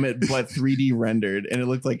and Gromit, but 3D rendered, and it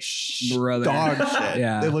looked like dog shit.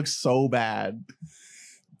 Yeah. It looked so bad.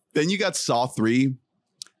 Then you got Saw 3.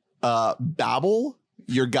 Babel,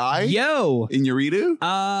 your guy. Yo. Inarritu.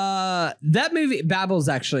 That movie, Babel's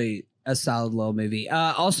actually a solid little movie.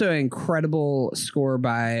 Also an incredible score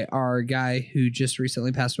by our guy who just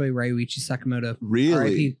recently passed away, Ryuichi Sakamoto. Really?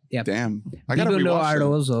 R.I.P. Yep. Damn. I gotta Vivo no rewatch that.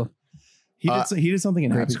 Arrozo. He did something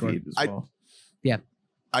in great Happy score. Feet as well. Yeah.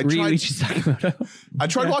 I tried Ryuichi Sakamoto. I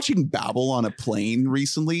tried watching Babel on a plane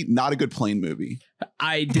recently. Not a good plane movie.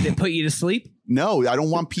 Did it put you to sleep? No, I don't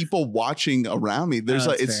want people watching around me. There's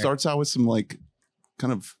that's it fair. starts out with some like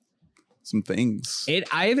kind of some things.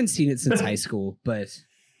 I haven't seen it since high school, but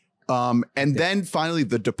And then finally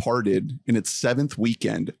The Departed in its 7th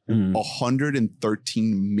weekend,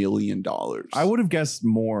 $113 million. I would have guessed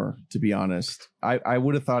more, to be honest. I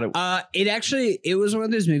would have thought it. it was one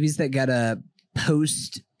of those movies that got a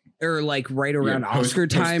post or like right around Oscar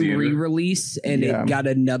time re-release, and it got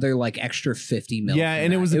another like extra 50 million. Yeah,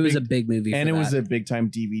 and it was a big movie, and for it was that. a big time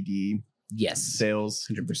DVD. Yes, sales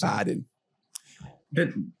 100%.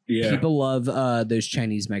 Yeah, people love those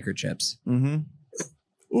Chinese microchips. Mm-hmm.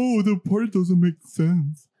 Oh, the part doesn't make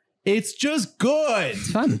sense. It's just good.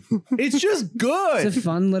 It's fun. It's just good. It's a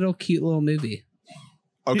fun little, cute little movie.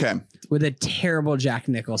 Okay, with a terrible Jack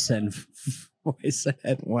Nicholson voice.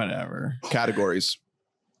 Whatever. Categories.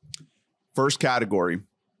 First category.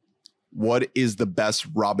 What is the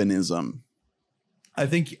best Robinism? I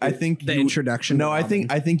think the introduction. No, I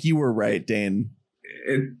think you were right, Dane.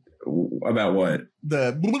 About what?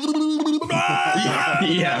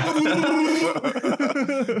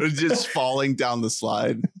 Just falling down the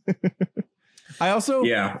slide. I also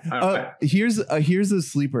here's a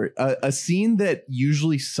sleeper. A scene that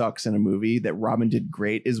usually sucks in a movie that Robin did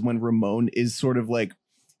great is when Ramon is sort of like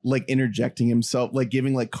interjecting himself, like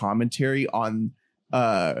giving like commentary on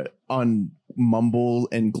Mumble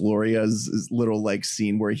and Gloria's little like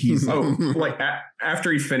scene where he's like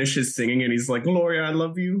after he finishes singing and he's like, Gloria, I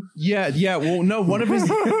love you. Yeah. Well, no, one of his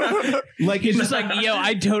like he's just like, yo,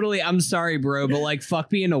 I'm sorry, bro, but like, fuck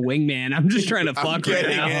being a wingman. I'm just trying to fuck right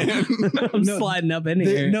now. I'm sliding up in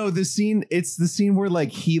here. No, it's the scene where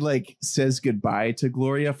like he like says goodbye to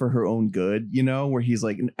Gloria for her own good, you know, where he's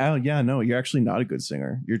like, oh yeah, no, you're actually not a good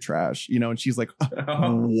singer. You're trash, you know, and she's like,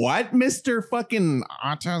 what, Mr. fucking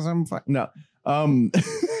autism? No.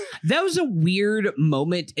 That was a weird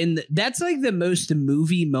moment that's like the most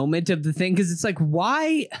movie moment of the thing, because it's like,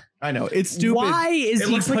 why? I know it's stupid. Why is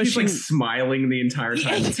he looks pushing? Like he's like smiling the entire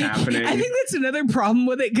time it's happening. I think that's another problem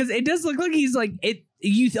with it, because it does look like he's like it.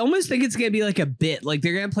 You almost think it's gonna be like a bit, like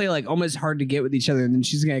they're gonna play like almost hard to get with each other, and then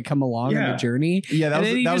she's gonna come along on the journey. Yeah, that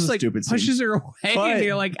was a like stupid scene. Pushes her away, and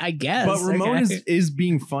you're like, I guess. But Ramon is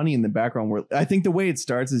being funny in the background. Where I think the way it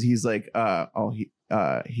starts is he's like,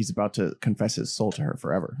 he's about to confess his soul to her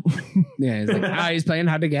forever. Yeah, he's like, he's playing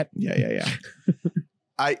hard to get. Yeah.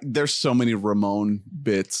 There's so many Ramon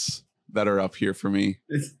bits that are up here for me.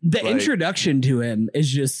 The introduction to him is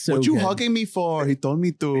just so what you good. hugging me for? He told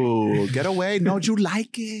me to get away. No, you like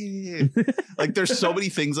it. Like there's so many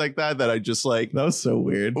things like that I just like. That was so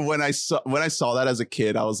weird. When I saw that as a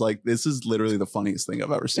kid, I was like, this is literally the funniest thing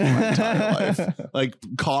I've ever seen in my entire life. Like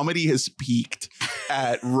comedy has peaked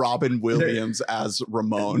at Robin Williams as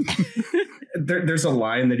Ramon. There's a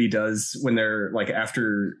line that he does when they're like,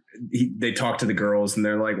 after they talk to the girls and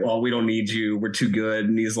they're like, well, we don't need you, we're too good,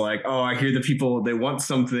 and he's like, oh, I hear the people, they want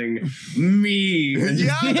something, me. And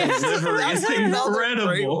That's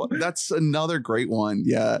incredible. That's another great one.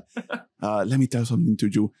 Yeah. Let me tell something to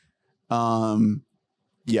you.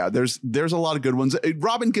 Yeah, there's a lot of good ones.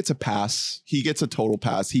 Robin gets a pass. He gets a total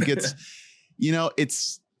pass. He gets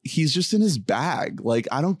he's just in his bag. Like,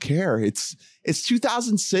 I don't care. It's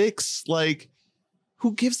 2006. Like,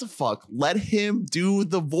 who gives a fuck? Let him do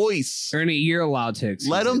the voice. Ernie, you're allowed to.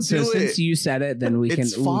 Let him do it. Since you said it, then we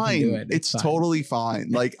it's can. Fine. We can do it. It's fine. totally fine.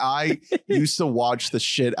 Like, I used to watch the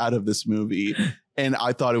shit out of this movie, and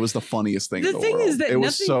I thought it was the funniest thing in the world. The thing is that it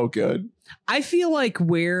was so good. I feel like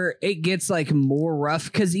where it gets like more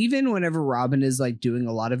rough, because even whenever Robin is like doing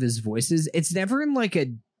a lot of his voices, it's never in like a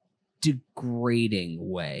degrading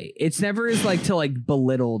way. It's never as like to like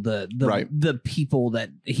belittle the people that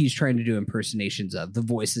he's trying to do impersonations of, the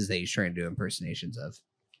voices that he's trying to do impersonations of.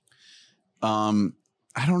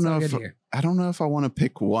 I don't know if I want to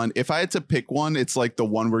pick one. If I had to pick one, it's like the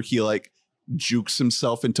one where he like jukes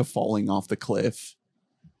himself into falling off the cliff.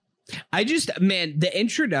 The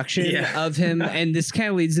introduction of him, and this kind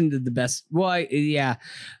of leads into the best.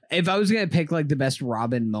 If I was going to pick like the best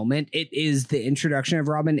Robin moment, it is the introduction of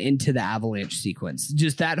Robin into the avalanche sequence.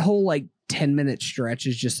 Just that whole like 10-minute stretch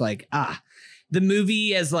is just like, the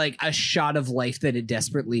movie as like a shot of life that it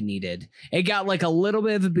desperately needed. It got like a little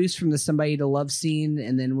bit of a boost from the Somebody to Love scene.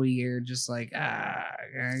 And then we are just like,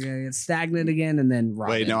 it's stagnant again. And then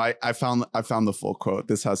Robin. Wait, no, I found the full quote.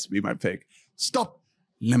 This has to be my pick. Stop.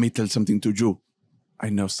 Let me tell something to you.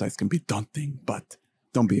 I know sights can be daunting, but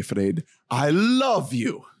don't be afraid. I love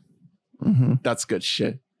you. Mm-hmm. That's good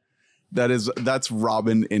shit. That's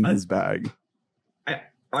Robin in his bag.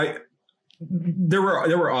 There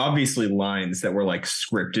were obviously lines that were like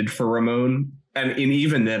scripted for Ramon. And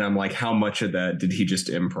even then I'm like, how much of that did he just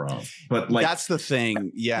improv? But like, that's the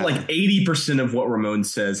thing. Yeah. Like 80% of what Ramon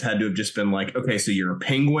says had to have just been like, okay, so you're a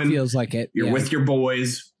penguin. Feels like it. You're with your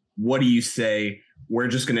boys. What do you say? We're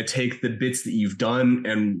just going to take the bits that you've done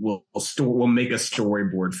and we'll make a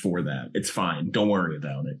storyboard for that. It's fine. Don't worry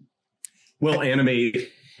about it. We'll animate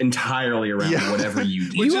entirely around whatever you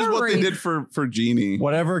do. Which is what they did for Genie.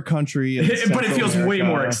 Whatever country. But it feels way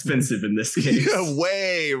more expensive in this case. Yeah,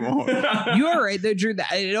 way more. You are right though, Drew.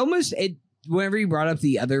 Whenever you brought up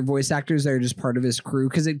the other voice actors that are just part of his crew,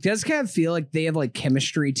 because it does kind of feel like they have like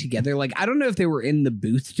chemistry together. Like, I don't know if they were in the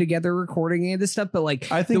booth together recording any of this stuff, but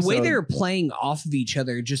like I think the way they're playing off of each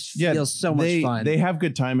other just feels so much fun. They have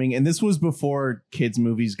good timing. And this was before kids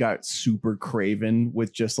movies got super craven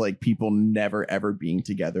with just like people never ever being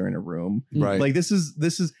together in a room. Right. Like this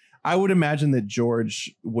is I would imagine that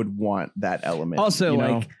George would want that element. Also,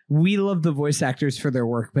 like we love the voice actors for their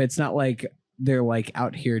work, but it's not like they're like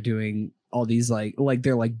out here doing all these like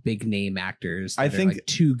they're like big name actors. I think like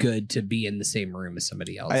too good to be in the same room as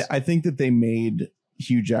somebody else. I think that they made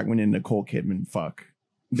Hugh Jackman and Nicole Kidman fuck.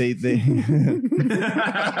 They they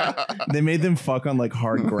made them fuck on like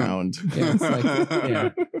hard ground. Yeah, it's like,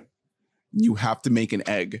 yeah. You have to make an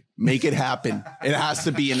egg. Make it happen. It has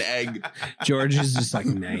to be an egg. George is just like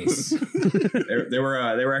nice. They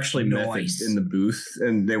were actually nice in the booth,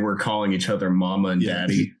 and they were calling each other Mama and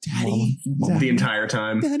Daddy, Daddy, the entire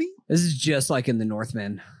time. Daddy. This is just like in The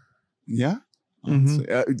Northman. Yeah.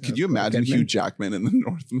 Mm-hmm. Could you imagine Hugh Jackman in The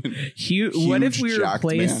Northman? What if we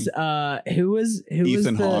replaced who was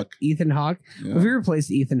Ethan Hawke? Ethan Hawke. Yeah. If we replaced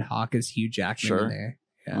Ethan Hawke as Hugh Jackman in there,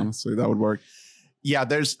 yeah. Honestly, that would work. Yeah,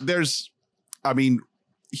 there's. I mean,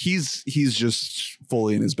 he's just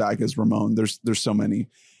fully in his bag as Ramon. There's so many.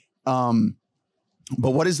 But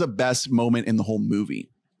what is the best moment in the whole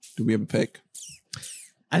movie? Do we have a pick?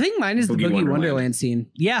 I think mine is the Boogie Wonderland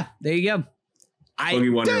scene. Yeah, there you go.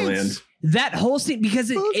 Boogie Wonderland. That whole scene,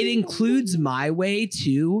 because it includes My Way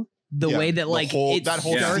too. The way that like that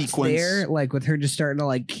whole sequence there, like with her just starting to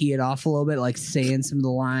like key it off a little bit, like saying some of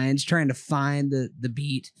the lines, trying to find the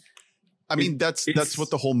beat. I mean, that's what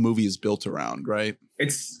the whole movie is built around, right?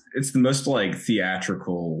 It's the most like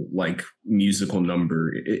theatrical, like musical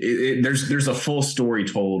number. There's a full story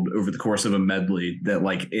told over the course of a medley that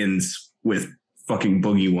like ends with fucking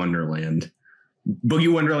Boogie Wonderland.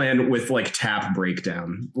 Boogie Wonderland with like tap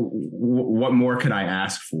breakdown. What more could I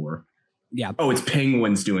ask for? Yeah. Oh, it's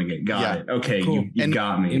penguins doing it. Got it. Okay, cool. you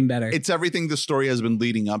got me. Even better. It's everything the story has been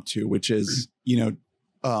leading up to, which is,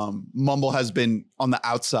 Mumble has been on the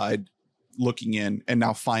outside looking in, and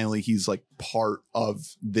now finally he's like part of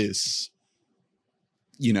this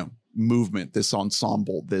movement, this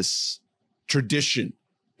ensemble, this tradition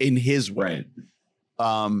in his way.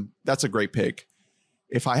 Right. That's a great pick.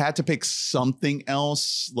 If I had to pick something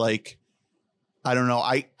else, like I don't know,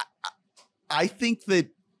 I think that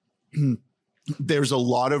there's a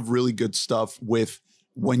lot of really good stuff with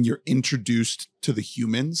when you're introduced to the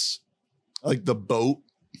humans, like the boat,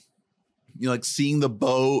 like seeing the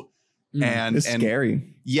boat. And it's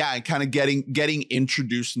scary. Yeah, and kind of getting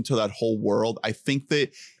introduced into that whole world. I think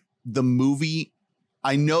that the movie,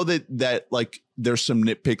 I know that like there's some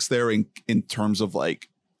nitpicks there in terms of like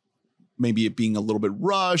maybe it being a little bit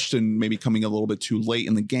rushed and maybe coming a little bit too late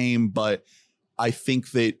in the game, but I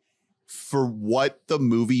think that for what the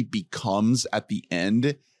movie becomes at the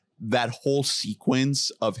end, that whole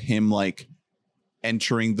sequence of him like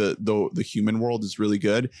entering the human world is really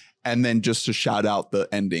good. And then just to shout out the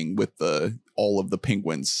ending with all of the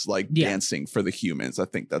penguins like dancing for the humans. I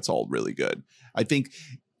think that's all really good. I think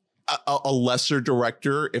a lesser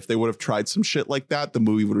director, if they would have tried some shit like that, the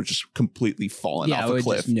movie would have just completely fallen off a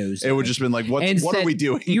cliff. It would just been like, what are we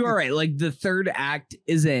doing? You are right. Like the third act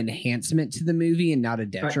is an enhancement to the movie and not a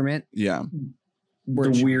detriment. Yeah.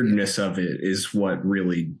 The weirdness of it is what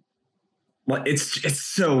really, like, it's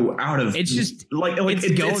so out of, it's just like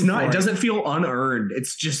it's not, it doesn't feel unearned.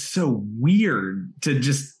 It's just so weird to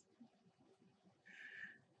just,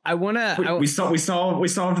 we solved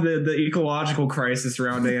the ecological crisis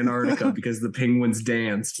around Antarctica because the penguins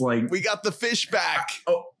danced. Like, we got the fish back.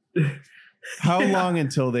 How long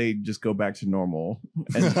until they just go back to normal?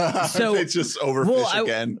 And so it's just overfish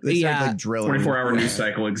again. They start like drilling. 24-hour news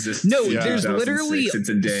cycle exists. No, there's literally it's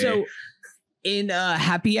a day. So in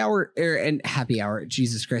Happy Hour,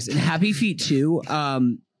 Jesus Christ, in Happy Feet 2,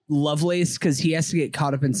 Lovelace, because he has to get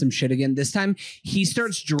caught up in some shit again. This time he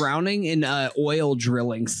starts drowning in an oil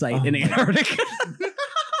drilling site in Antarctica.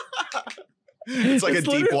 It's like a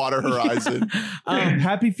Deepwater Horizon.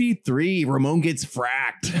 Happy Feet 3, Ramon gets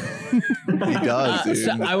fracked. He does, dude.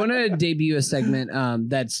 So I want to debut a segment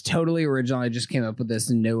that's totally original. I just came up with this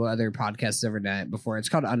and no other podcast has ever done it before. It's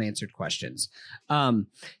called Unanswered Questions.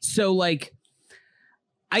 So like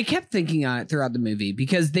I kept thinking on it throughout the movie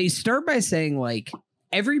because they start by saying like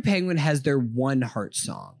every penguin has their one heart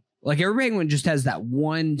song. Like every penguin just has that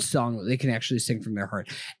one song that they can actually sing from their heart.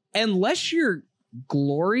 Unless you're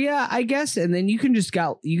Gloria, I guess, and then you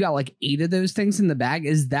got like 8 of those things in the bag.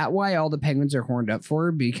 Is that why all the penguins are horned up for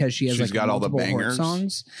her? Because she's like got all the bangers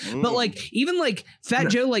songs. But like even like Fat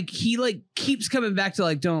Joe, like he like keeps coming back to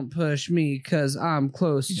like don't push me because I'm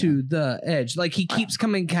close to the edge. Like he keeps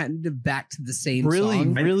coming kind of back to the same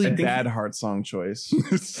song. Really bad heart song choice.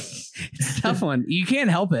 It's a tough one. You can't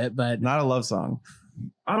help it, but not a love song.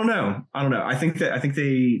 I don't know. I think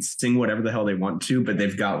they sing whatever the hell they want to, but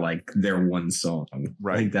they've got like their one song.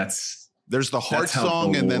 Right. Like there's the heart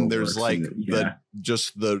song, and then there's like the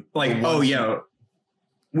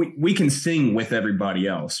we can sing with everybody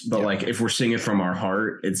else, but like if we're singing from our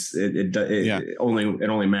heart, it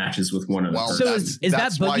only matches with one of them. So is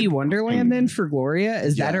that Boogie Wonderland then for Gloria?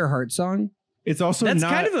 Is that her heart song? It's also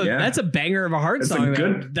that's a banger of a heart song.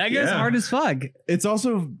 That goes hard as fuck. It's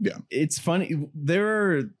also it's funny.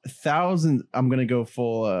 There are thousands. I'm gonna go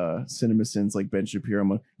full CinemaSins like Ben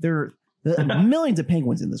Shapiro. There are millions of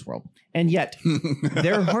penguins in this world, and yet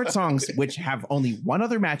their heart songs, which have only one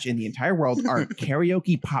other match in the entire world, are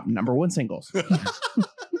karaoke pop #1 singles.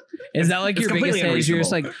 Is that like your biggest hit? You're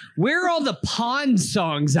just like, where are all the pond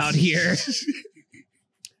songs out here?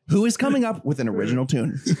 Who is coming up with an original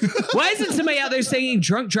tune? Why isn't somebody out there singing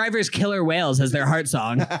Drunk Drivers Killer Whales as their heart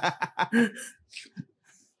song? That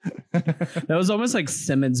was almost like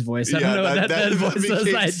Simmons' voice. I don't know what that voice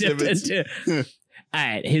was. I dipped into. All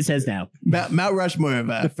right, who says now? Mount Rushmore of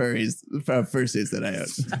furries, fursuits that I own.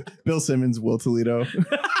 Bill Simmons, Will Toledo.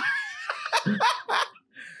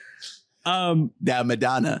 Now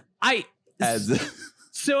Madonna.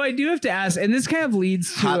 So I do have to ask, and this kind of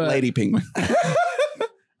leads to Hot Lady Penguin.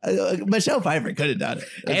 Michelle Pfeiffer could have done it.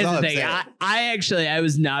 That's the thing. I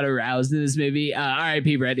was not aroused in this movie.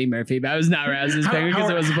 R.I.P. Brittany Murphy, but I was not aroused in this movie because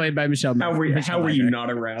it wasn't played by Michelle. How were you not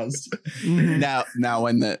aroused? Now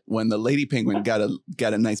when the lady penguin got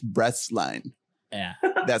a nice breast line,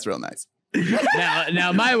 that's real nice.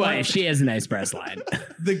 Now my wife, she has a nice breast line.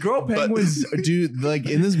 The girl penguins do like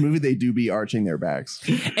in this movie they do be arching their backs.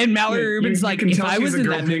 And Mallory Rubin's like, if I was in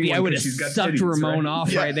that movie, I would have sucked Ramon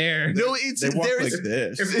off right there. No, they walk like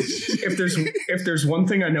this. If there's one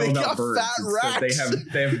thing I know about birds, it's that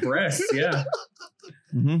they have breasts. Yeah.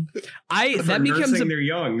 Mm-hmm. That becomes their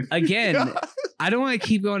young again. I don't want to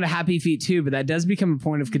keep going to Happy Feet 2, but that does become a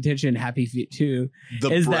point of contention. Happy Feet 2,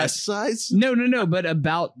 the breast size? No, but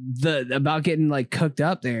about getting like cooked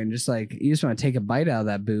up there and just like you just want to take a bite out of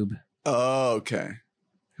that boob. Oh, okay.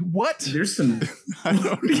 What? There's some. What?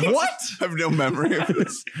 I have no memory of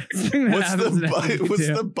this. What's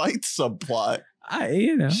the bite subplot?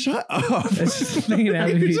 Shut up. I'm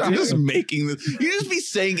just making this. You just be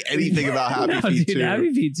saying anything about Happy Feet 2.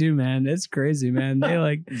 Happy Feet 2, man. It's crazy, man. They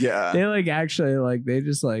like, they like actually like, they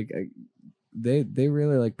just like, they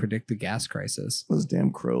really like predict the gas crisis. Those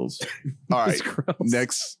damn krills. All right.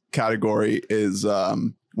 Next category is,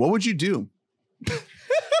 what would you do?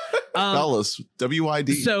 Fellas, WID.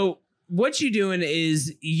 So what you doing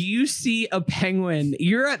is you see a penguin.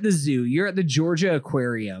 You're at the zoo. You're at the Georgia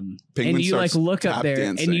Aquarium, penguin and you like look up there,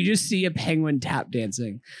 dancing. and you just see a penguin tap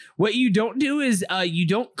dancing. What you don't do is you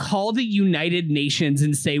don't call the United Nations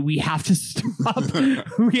and say we have to stop.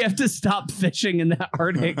 We have to stop fishing in the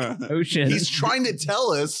Arctic Ocean. He's trying to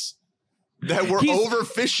tell us that we're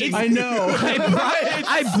overfishing. I know.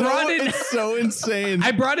 I brought in. It's so insane.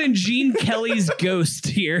 I brought in Gene Kelly's ghost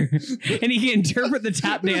here, and he can interpret the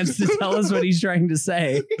tap dance to tell us what he's trying to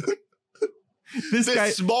say. This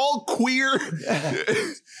guy, small, queer,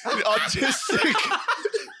 autistic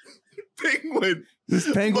penguin.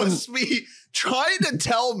 This penguin must be trying to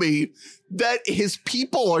tell me that his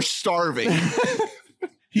people are starving.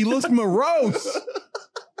 He looks morose.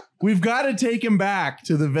 We've got to take him back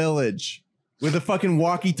to the village with a fucking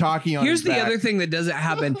walkie-talkie on. Here's his the back. other thing that doesn't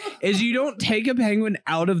happen is you don't take a penguin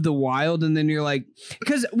out of the wild and then you're like,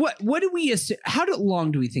 because what do we assume? How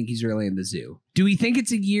long do we think he's really in the zoo? Do we think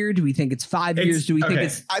it's a year? Do we think it's 5 years? Do we think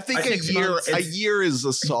it's? I think a year. A year is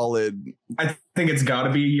a solid. I think it's got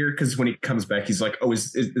to be a year because when he comes back, he's like, "Oh,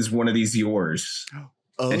 is one of these yours?"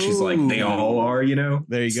 And she's like, "They all are," you know.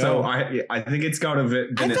 There you go. So I think it's got to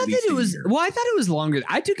been I at thought least that it a was. year. Well, I thought it was longer.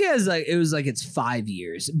 I took it as like it's 5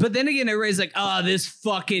 years. But then again, everybody's like, "Oh, this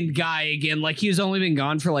fucking guy again!" Like he's only been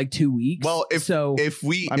gone for like 2 weeks. Well, if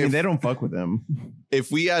they don't fuck with him. If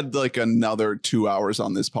we had like another 2 hours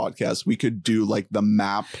on this podcast, we could do like the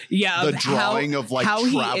map, the drawing of like how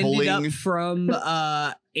traveling he ended up from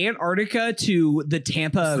Antarctica to the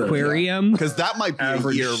Tampa Aquarium, because that might be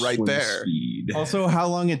a year right there. Also, how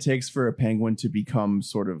long it takes for a penguin to become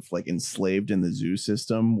sort of like enslaved in the zoo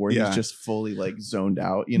system, where he's just fully like zoned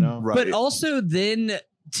out, you know? Right. But also then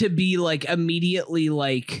to be like immediately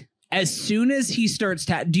like as soon as he starts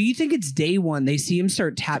do you think it's day one they see him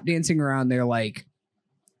start tap dancing around? They're like,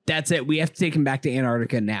 that's it. We have to take him back to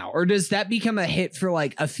Antarctica now. Or does that become a hit for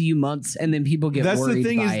like a few months and then people get worried? That's the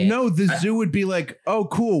thing is, no, the zoo would be like, oh,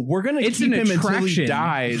 cool. We're going to keep him until he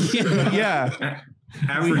dies. Yeah.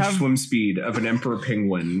 Average swim speed of an emperor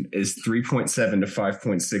penguin is 3.7 to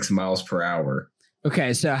 5.6 miles per hour.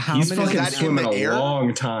 Okay, so he's fucking swimming a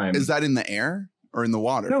long time. Is that in the air or in the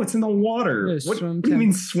water? No, it's in the water. What do you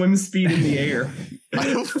mean swim speed in the air? I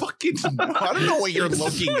don't fucking know. I don't know what you're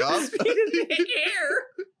looking up. Speed in the air.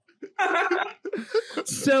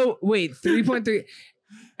 So wait, 3.3.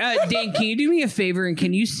 Dane, can you do me a favor and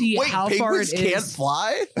can you see how far it is? Can't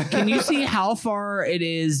fly? Can you see how far it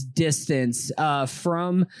is distance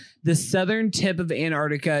from the southern tip of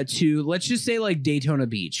Antarctica to, let's just say, like Daytona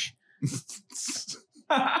Beach?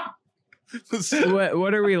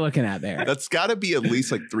 What are we looking at there? That's got to be at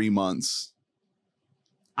least like 3 months.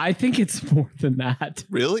 I think it's more than that.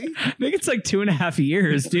 Really? I think it's like 2.5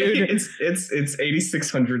 years, dude. It's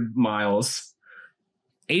 8,600 miles.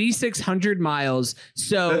 8,600 miles.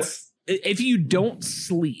 So if you don't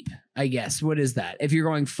sleep, I guess, what is that? If you're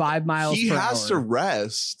going 5 miles he per has hour. to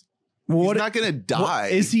rest. He's not going to die.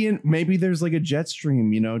 Is he in? Maybe there's like a jet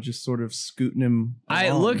stream, you know, just sort of scooting him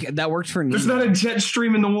along. That worked for Nemo. There's not a jet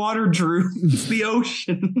stream in the water, Drew. It's the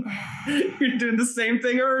ocean. You're doing the same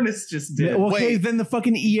thing Ernest just did. Well, okay, then the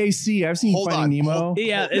fucking EAC. I've seen Finding Nemo.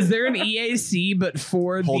 Yeah, is there an EAC but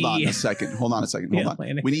for Hold on a second. Hold on.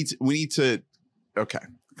 We need to. Okay,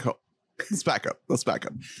 cool. Let's back up.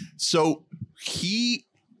 So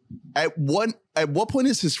at what point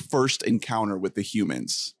is his first encounter with the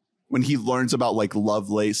humans? When he learns about like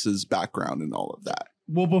Lovelace's background and all of that.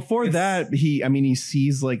 Well, before that, he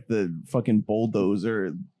sees like the fucking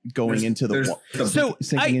bulldozer going into the water. So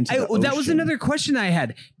that was another question I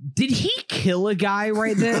had. Did he kill a guy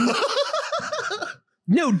right then?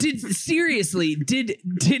 No, did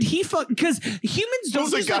he fuck? Because humans don't.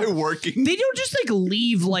 Was a guy working? They don't just like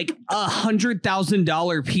leave like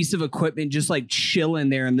 $100,000 piece of equipment just like chilling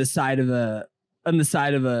there on the side of a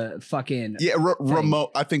fucking Ramon.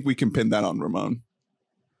 I think we can pin that on Ramon.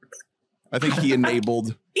 I think he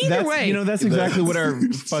enabled. Either way, you know, that's exactly what our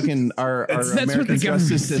fucking our American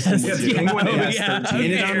justice system would do. Pin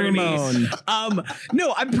it on Ramon.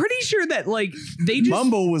 No, I'm pretty sure that like they just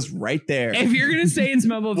Mumble was right there. If you're gonna say it's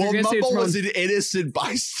Mumble, Mumble was an innocent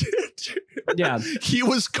bystander. Yeah, he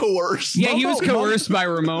was coerced. Yeah, he was coerced by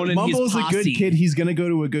Ramon, and Mumble's a good kid. He's gonna go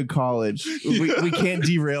to a good college. We can't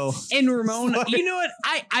derail. And Ramon, you know what?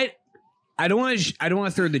 I don't want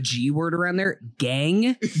to throw the G word around there,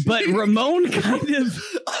 gang, but Ramon kind of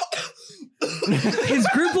his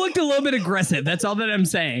group looked a little bit aggressive. That's all that I'm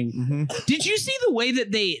saying. Mm-hmm. Did you see the way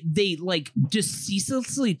that they like just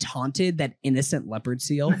ceaselessly taunted that innocent leopard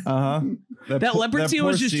seal? That leopard seal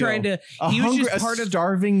was just trying to. He was just part of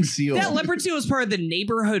starving seal. That leopard seal was part of the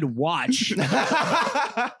neighborhood watch.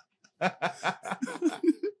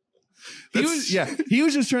 He was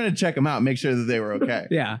just trying to check them out, make sure that they were okay.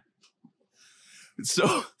 Yeah.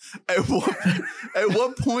 So at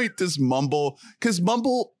what point does Mumble, because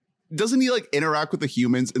Mumble doesn't he like interact with the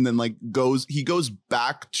humans and then like goes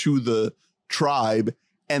back to the tribe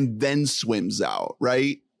and then swims out,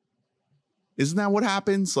 right? Isn't that what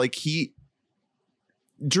happens? Like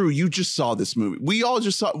Drew, you just saw this movie. We all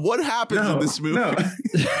just saw what happens in this movie. No.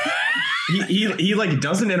 he like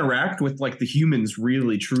doesn't interact with like the humans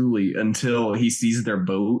really truly until he sees their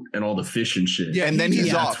boat and all the fish and shit. Yeah, and then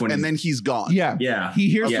he's off, and then he's gone. Yeah, yeah. He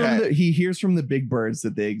hears from the big birds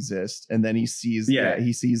that they exist, and then he sees. Yeah,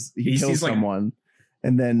 he kills sees someone,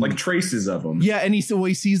 and then like traces of them. Yeah, and he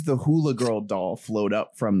sees the hula girl doll float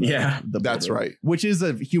up from the that's building, right, which is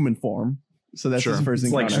a human form. So that's his first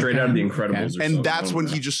encounter. Like straight out of The Incredibles, and that's when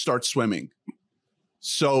he just starts swimming.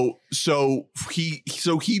 So he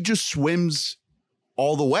just swims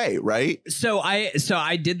all the way, right? So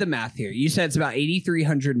I did the math here. You said it's about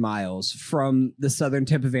 8,300 miles from the southern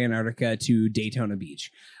tip of Antarctica to Daytona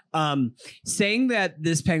Beach. Saying that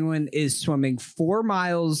this penguin is swimming 4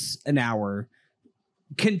 miles an hour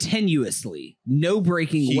continuously, no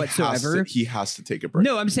breaking whatsoever. He has to take a break.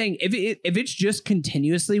 No, I'm saying if it's just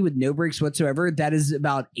continuously with no breaks whatsoever, that is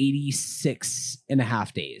about 86 and a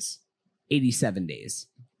half days, 87 days.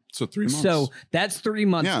 So 3 months. So that's 3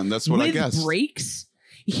 months. Yeah, and that's what with I guess. Breaks.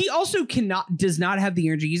 He also does not have the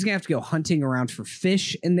energy. He's gonna have to go hunting around for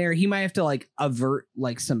fish in there. He might have to like avert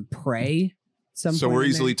like some prey. So we're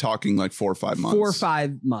easily talking like 4 or 5 months. 4 or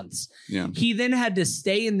 5 months. Yeah. He then had to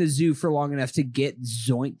stay in the zoo for long enough to get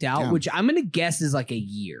zoinked out, which I'm gonna guess is like a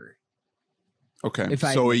year. Okay. If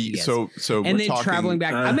I so and we're then talking, traveling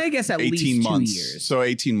back, I'm gonna guess at 18 least months. 2 years. So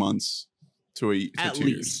 18 months to at 2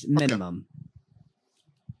 least years. minimum.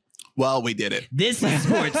 Well, we did it. This is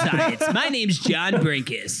sports science. My name's John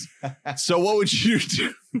Brinkus. So what would you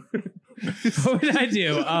do? What would I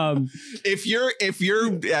do? If your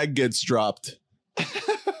egg gets dropped,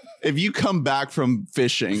 if you come back from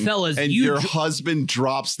fishing, fellas, and your husband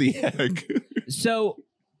drops the egg. So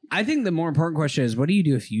I think the more important question is, what do you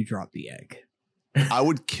do if you drop the egg? I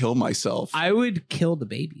would kill myself. I would kill the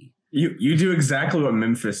baby. You do exactly what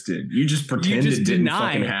Memphis did. You just pretend it didn't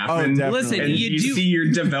fucking happen. Listen, and you see your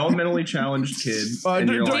dedevelopmentally challenged kid. And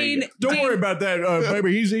you're Dane, like, don't worry about that,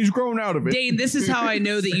 baby. He's grown out of it. Dane, this is how I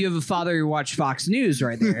know that you have a father who watched Fox News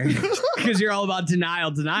right there, because you're all about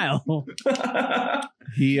denial.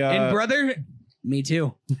 And brother, me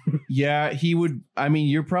too. Yeah, he would. I mean,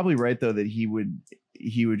 you're probably right though that he would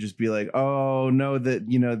just be like, oh no, that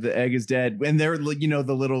the egg is dead, and they're the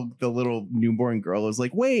little newborn girl is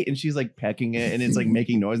like, wait, and she's like pecking it, and it's like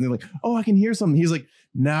making noise, and they're like, oh, I can hear something. He's like,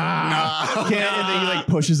 nah. Can't, and then he like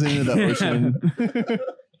pushes it into the ocean.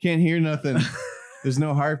 Can't hear nothing. There's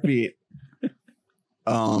no heartbeat.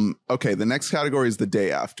 Okay, the next category is the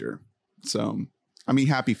day after. So I mean,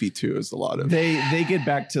 Happy Feet 2 is a lot of. They get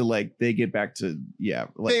back to like they're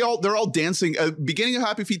all dancing. Beginning of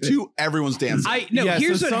Happy Feet 2, everyone's dancing.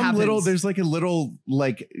 Here's what happens. There's like a little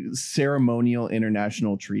like ceremonial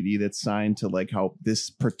international treaty that's signed to like how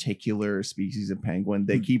this particular species of penguin,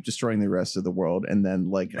 they keep destroying the rest of the world, and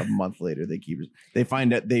then like a month later they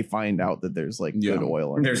find out that there's like good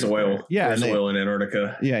oil. There's oil. Yeah, there's oil in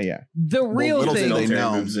Antarctica. Yeah. The real thing. They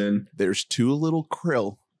know there's too little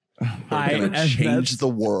krill. They're gonna change the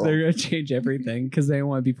world. They're gonna change everything because they don't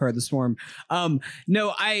want to be part of the swarm. The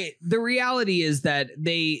reality is that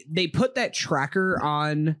they put that tracker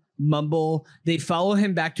on Mumble. They follow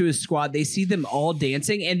him back to his squad. They see them all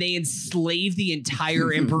dancing, and they enslave the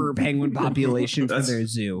entire emperor penguin population for their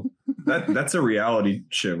zoo. That's a reality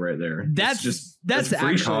show right there. That's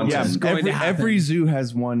free content. Every zoo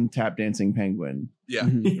has one tap dancing penguin.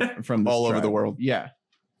 Yeah, from all over the world. Yeah.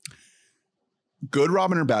 Good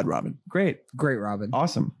Robin or bad Robin? Great Robin.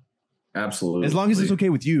 Awesome. Absolutely. As long as it's okay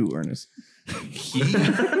with you, Ernest.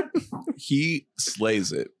 He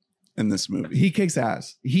slays it in this movie. He kicks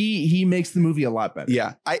ass. He makes the movie a lot better.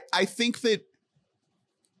 Yeah. I think that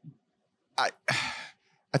I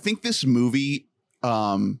think this movie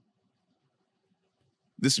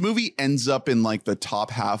ends up in like the top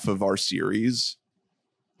half of our series.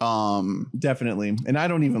 Definitely. And I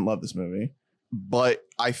don't even love this movie. But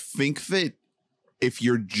I think that if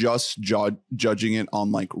you're just judging it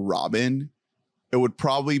on like Robin, it would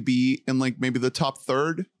probably be in like maybe the top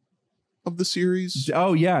third of the series.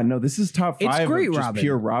 Oh yeah, no, this is top 5. It's great, of just Robin.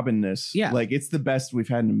 Pure Robinness. Yeah, like it's the best we've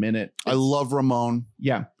had in a minute. I love Ramon.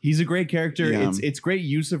 Yeah, he's a great character. Yeah. It's great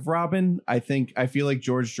use of Robin. I feel like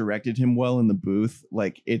George directed him well in the booth.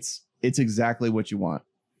 Like it's exactly what you want.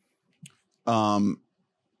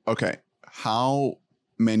 Okay, how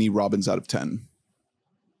many Robins out of 10?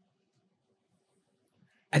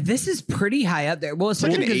 This is pretty high up there. Well,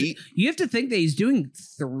 especially like because you have to think that he's doing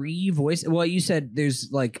 3 voices. Well, you said there's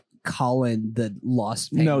like Colin, the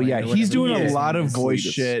lost penguin. No, yeah, he's doing a lot of voice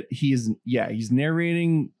Cletus. shit. He's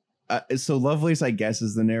narrating. So Lovelace, I guess,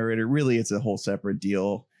 is the narrator. Really, it's a whole separate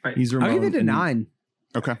deal. He's Ramon. I'll give it a 9.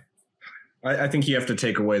 Okay. I think you have to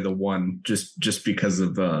take away the 1 just because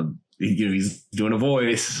of he's doing a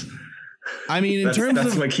voice. I mean,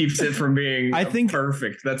 that's what keeps it from being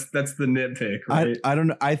perfect. That's the nitpick, right? I don't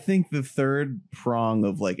know. I think the third prong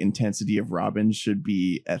of like intensity of Robin should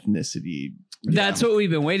be ethnicity. That's what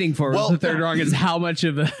we've been waiting for. Well, the third prong is how much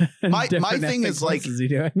of a my thing is like, is he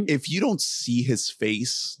doing? If you don't see his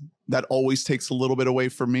face, that always takes a little bit away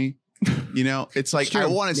from me. You know, it's like I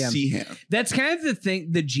want to see him. That's kind of the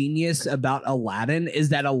thing. The genius about Aladdin is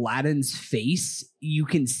that Aladdin's face, you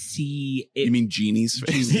can see it. You mean Genie's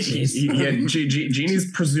face? Yeah,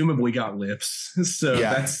 Genie's presumably got lips, so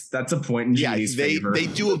that's a point in Genie's favor. They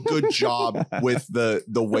do a good job with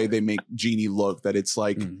the way they make Genie look. That it's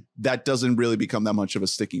like that doesn't really become that much of a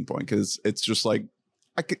sticking point because it's just like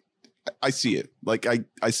I see it. Like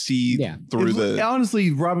I see through the.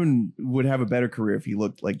 Honestly, Robin would have a better career if he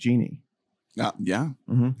looked like Genie. Yeah.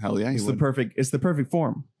 Mm-hmm. Hell yeah. It's the perfect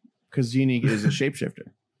form because Genie is a shapeshifter.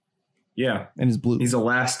 Yeah. And he's blue. He's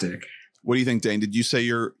elastic. What do you think, Dane? Did you say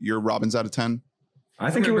your Robin's out of 10?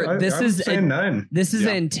 I think this is a 9. This is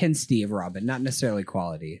the intensity of Robin, not necessarily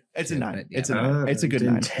quality. It's a 9. It's a 9. It's a good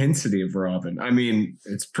 9. Intensity of Robin. I mean,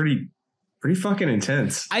 it's pretty fucking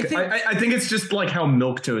intense. I think it's just like how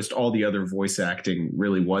milquetoast all the other voice acting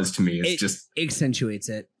really was to me. It just accentuates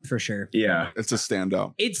it for sure. Yeah, it's a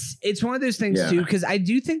standout. It's one of those things too, because I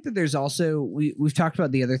do think that there's also we've talked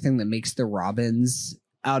about the other thing that makes the Robins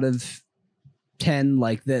out of 10,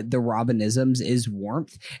 like the Robinisms, is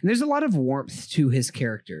warmth, and there's a lot of warmth to his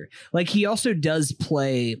character. Like he also does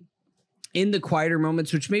play in the quieter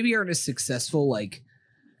moments, which maybe aren't as successful like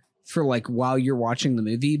for like while you're watching the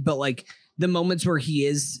movie, but like the moments where he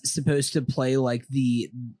is supposed to play like the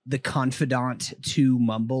confidant to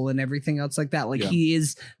Mumble and everything else like that. Like he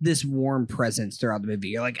is this warm presence throughout the movie.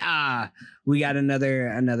 You're like, we got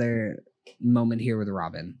another moment here with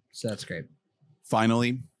Robin. So that's great.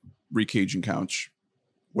 Finally, Cage and Couch.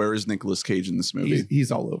 Where is Nicolas Cage in this movie?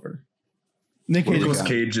 He's all over. Nicolas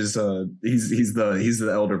Cage is he's the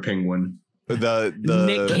elder penguin. The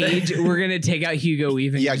Nick Cage. We're gonna take out Hugo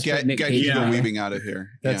Weaving. Yeah, get Hugo Weaving out of here.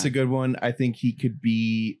 That's a good one. I think he could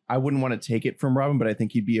be. I wouldn't want to take it from Robin, but I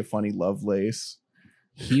think he'd be a funny Lovelace.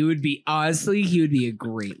 He would be a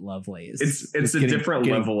great Lovelace. It's a different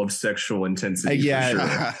level of sexual intensity.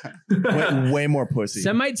 Yeah, for sure. way more pussy.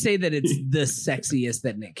 Some might say that it's the sexiest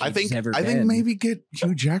that Nick Cage has ever been. I think maybe get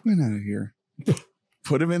Hugh Jackman out of here.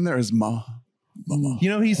 Put him in there as Ma. Mama. You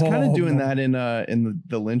know, he's kind of doing that in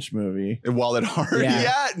the Lynch movie. Wallet Hard.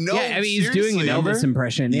 Yeah, I mean, he's doing an Elvis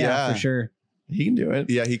impression. Yeah, for sure. He can do it.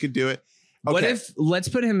 Yeah, he could do it. Okay. What if let's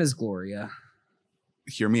put him as Gloria?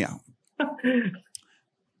 Hear me out.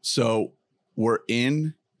 So we're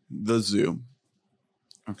in the zoo.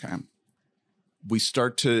 Okay. We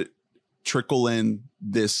start to trickle in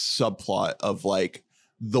this subplot of like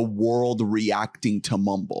the world reacting to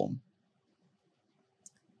Mumble.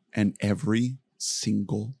 And every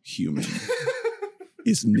single human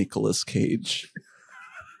is Nicolas Cage.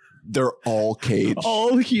 They're all Cage.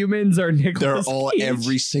 All humans are Nicolas They're all Cage.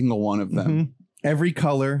 Every single one of them. Mm-hmm. Every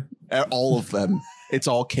color. All of them. It's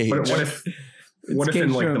all Cage. What if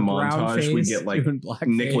in like the montage we get like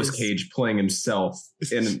Nicolas face. Cage playing himself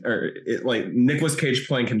Nicolas Cage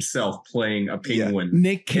playing himself playing a penguin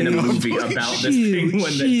in a movie about this penguin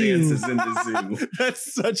that dances in the zoo.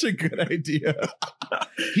 That's such a good idea.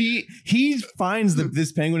 He finds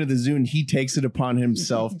this penguin at the zoo and he takes it upon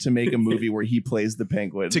himself to make a movie where he plays the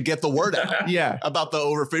penguin to get the word out. Yeah, about the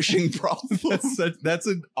overfishing problem. That's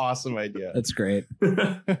an awesome idea. That's great.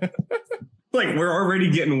 Like we're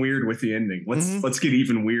already getting weird with the ending. Let's get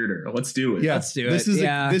even weirder. Let's do it. Yeah, let's do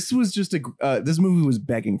it. This was just this movie was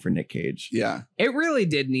begging for Nick Cage. Yeah, it really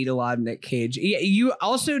did need a lot of Nick Cage. Yeah,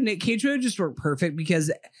 Nick Cage would just work perfect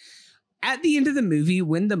because at the end of the movie,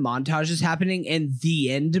 when the montage is happening and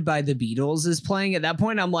The End by the Beatles is playing, at that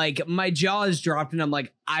point, I'm like, my jaw is dropped and I'm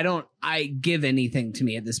like, I give anything to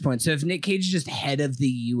me at this point. So if Nick Cage is just head of the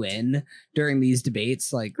UN during these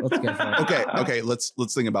debates, like, let's go for it. Okay.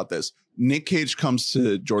 Let's think about this. Nick Cage comes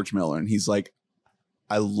to George Miller and he's like,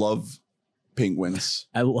 I love penguins.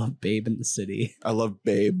 I love Babe in the City. I love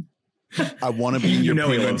Babe. I want to be in your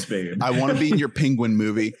penguin. Babe. I want to be in your penguin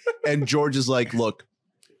movie. And George is like, look,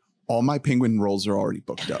 all my penguin roles are already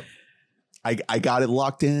booked up. I got it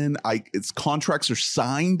locked in. Its contracts are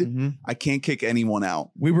signed. Mm-hmm. I can't kick anyone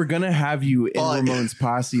out. We were gonna have you in Ramon's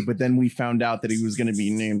posse, but then we found out that he was gonna be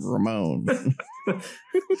named Ramon.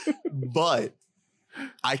 But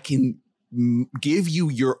I can give you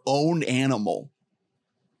your own animal.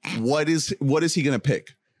 What is he gonna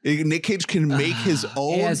pick? Nick Cage can make his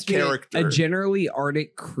own character. A generally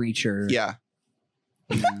Arctic creature. Yeah.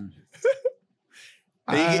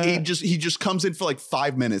 He just comes in for like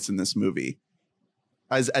 5 minutes in this movie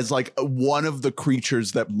as like one of the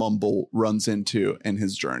creatures that Mumble runs into in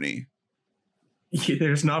his journey. Yeah,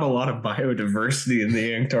 there's not a lot of biodiversity in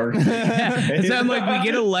the Antarctic. So I'm like, we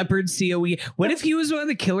get a leopard seal. What if he was one of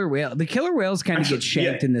the killer whales? The killer whales kind of get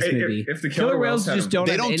shanked in this movie. If the killer whales just don't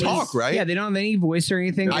talk, right? Yeah, they don't have any voice or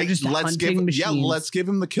anything. They're just hunting machines. Yeah, let's give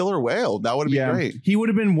him the killer whale. That would be great. He would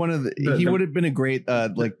have been one of the. He would have been a great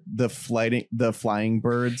like the flying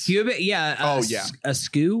birds. A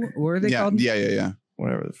skoo. What are they called? Yeah.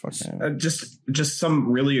 Whatever the fuck. Just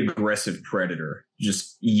some really aggressive predator,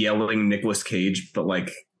 just yelling Nicolas Cage, but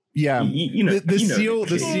like the seal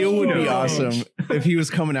would be awesome if he was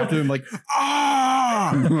coming after him like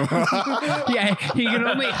yeah, he can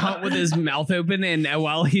only hunt with his mouth open, and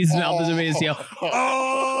while his mouth is open, he's yell,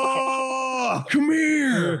 come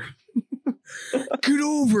here, get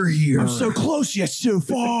over here. I'm so close yet so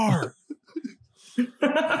far.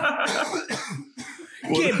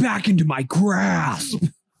 Get back into my grasp.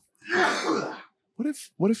 What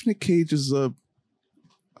if Nick Cage is a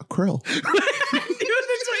krill?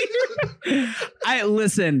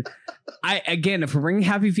 If we're bringing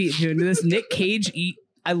Happy Feet into this, Nick Cage.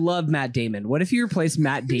 I love Matt Damon. What if you replace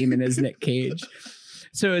Matt Damon as Nick Cage?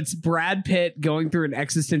 So it's Brad Pitt going through an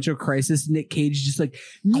existential crisis. Nick Cage just like,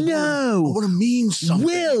 no, I want to mean something.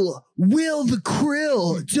 Will the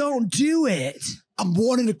krill, don't do it. I'm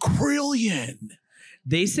 1 in a krillion.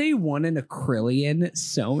 They say 1 in a krillion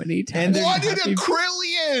so many times. 1 in a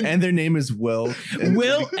krillion, and their name is Will.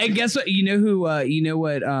 Will, and guess what? You know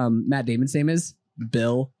what Matt Damon's name is?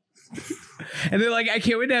 Bill. And they're like, I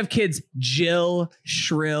can't wait to have kids. Jill,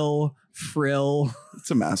 Shrill, Frill. It's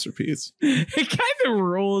a masterpiece. It kind of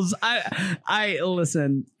rules. I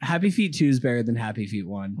listen. Happy Feet 2 is better than Happy Feet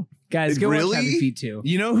 1. Guys, go watch Happy Feet 2.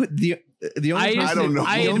 You know the only I don't know.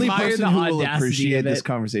 The only person who will appreciate this it.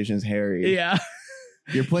 conversation is Harry. Yeah.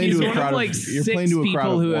 You're playing to a crowd of you're playing to a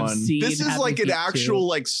crowd of one. This is like an actual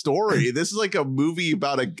like story. This is like a movie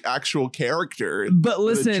about an actual character. But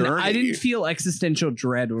listen, I didn't feel existential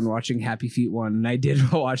dread when watching Happy Feet 1, and I did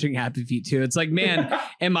while watching Happy Feet 2. It's like, man,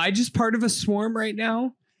 am I just part of a swarm right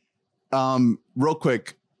now? Real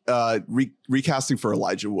quick, recasting for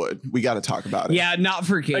Elijah Wood. We got to talk about it. Yeah, not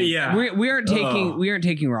for King. Yeah, we aren't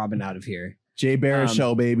taking Robin out of here. Jay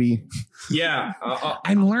Baruchel, baby. Yeah.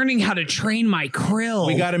 I'm learning how to train my krill.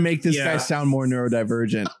 We got to make this guy sound more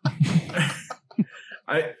neurodivergent.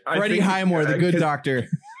 Freddie Highmore, the good doctor.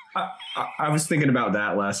 I was thinking about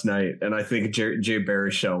that last night, and I think Jay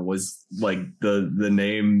Baruchel was like the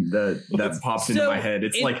name that popped into my head.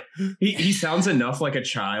 It's like he sounds enough like a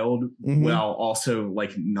child while also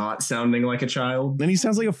like not sounding like a child. And he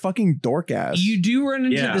sounds like a fucking dork ass. You do run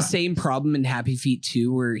into the same problem in Happy Feet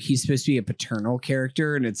 2 where he's supposed to be a paternal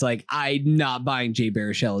character, and it's like, I'm not buying Jay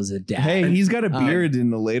Baruchel as a dad. Hey, he's got a beard in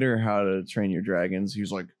the later How to Train Your Dragons.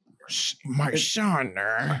 He's like, my son,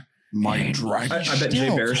 my dragon. I bet Jay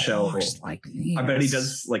Baruchel, I bet he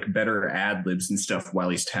does like better ad libs and stuff while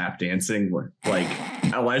he's tap dancing. Like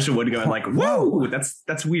Elijah Wood going like, whoa,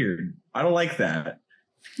 that's weird. I don't like that.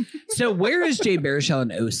 So where is Jay Baruchel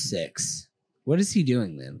in 06? What is he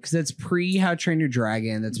doing then? Because that's pre How to Train Your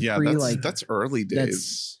Dragon. That's that's early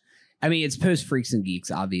days. It's post Freaks and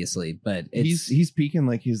Geeks, obviously, but he's peaking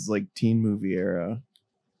like his like teen movie era.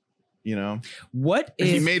 You know what?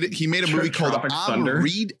 He made a movie called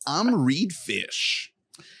I'm Reed Fish.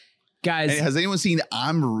 Guys, has anyone seen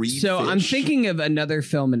I'm Reed Fish? So I'm thinking of another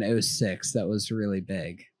film in 06 that was really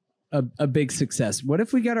big, a big success. What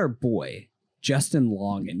if we got our boy Justin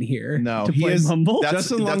Long in here? No, to play Mumble.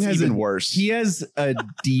 Justin Long has even worse. He has a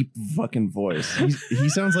deep fucking voice. He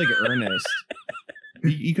sounds like Ernest.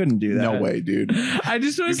 You couldn't do that. No way, dude. I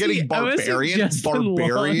just want to see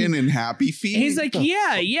barbarian and Happy Feet. He's like,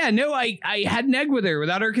 no, I had an egg with her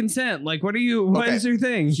without her consent. Like, what is your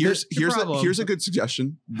thing? Here's a good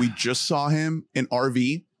suggestion. We just saw him in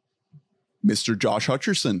RV, Mr. Josh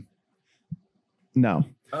Hutcherson. No.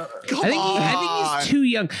 I think he's too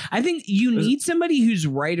young. I think you need somebody who's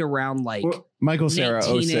right around like Michael Cera,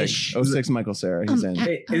 06 Michael Cera. He's in.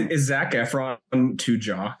 Is Zac Efron too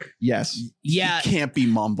jock? Yes. Yeah. He can't be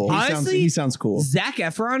Mumble. Honestly, he sounds cool. Zac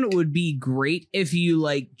Efron would be great if you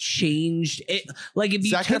like changed it. Like if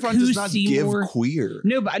you Zac took Efron who does not Seymour, give queer.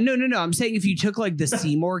 No. I'm saying if you took like the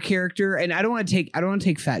Seymour character, and I don't want to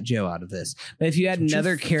take Fat Joe out of this, but if you had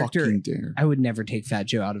another character, I would never take Fat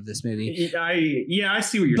Joe out of this movie. I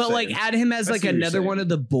see what you're saying. But like add him as like another one of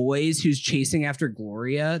the boys who's chasing after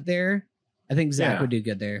Gloria there. I think Zach would do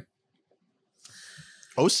good there.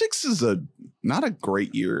 06 is not a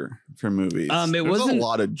great year for movies. It There's wasn't a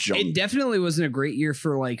lot of junk. It definitely wasn't a great year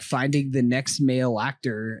for like finding the next male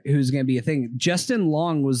actor who's going to be a thing. Justin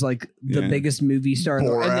Long was like the biggest movie star. And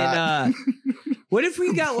then what if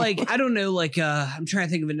we got like, I don't know, like I'm trying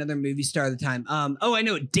to think of another movie star at the time. I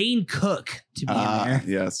know it, Dane Cook to be in there.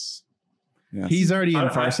 Yes. He's already in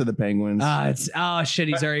Farce of the Penguins. Shit,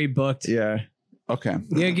 he's already booked. Yeah. Okay.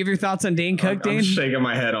 Yeah, give your thoughts on Dane Cook, Dane. I'm shaking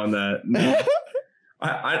my head on that.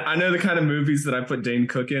 I know the kind of movies that I put Dane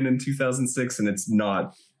Cook in 2006, and it's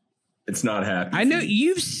not happy. I know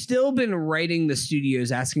you've still been writing the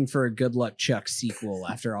studios asking for a Good Luck Chuck sequel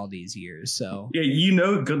after all these years. So yeah,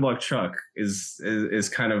 Good Luck Chuck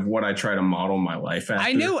is kind of what I try to model my life after.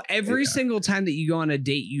 I know every single time that you go on a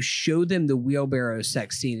date, you show them the wheelbarrow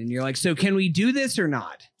sex scene, and you're like, "So can we do this or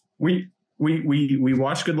not?" We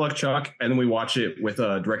watch Good Luck Chuck, and then we watch it with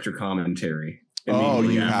a director commentary. Oh,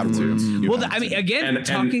 you have to.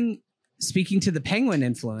 Speaking to the Penguin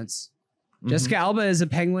influence, Jessica Alba is a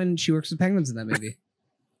penguin. She works with penguins in that movie.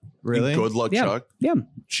 Really? Good Luck Chuck? Yeah.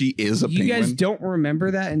 She is a penguin. You guys don't remember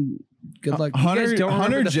that? And Good Luck.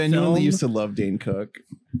 Hunter genuinely used to love Dane Cook.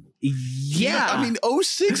 Yeah. I mean,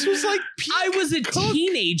 06 was like peak I was a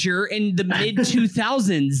teenager in the mid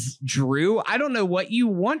 2000s, Drew. I don't know what you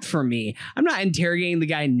want from me. I'm not interrogating the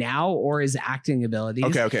guy now or his acting abilities.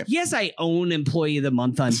 Okay. Yes, I own Employee of the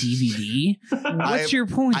Month on DVD. What's your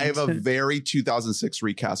point? I have a very 2006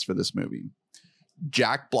 recast for this movie.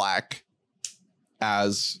 Jack Black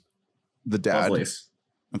as the dad. Lovelace.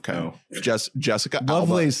 Okay. Oh. Jessica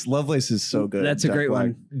Alba. Lovelace is so good. That's a great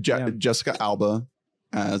one. Jessica Alba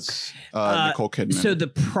as Nicole Kidman. So the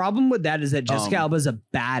problem with that is that Jessica Alba is a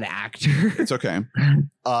bad actor. It's okay.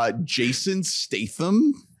 Jason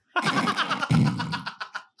Statham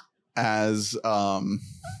as not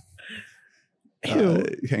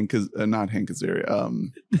Hank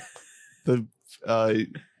Azaria.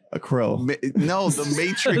 A crow. The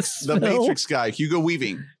Matrix. The Matrix guy, Hugo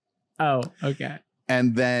Weaving. Oh, okay.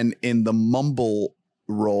 And then in the mumble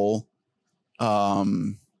role,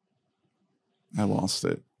 I lost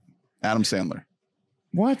it. Adam Sandler.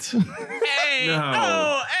 What? Hey! No.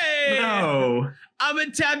 Oh, hey! No. I'm a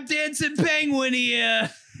tap dancing penguin here.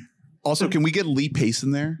 Also, can we get Lee Pace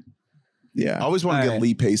in there? Yeah. I always want to get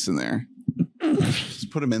Lee Pace in there. Just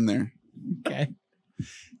put him in there. Okay.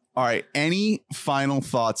 All right. Any final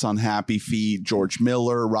thoughts on Happy Feet, George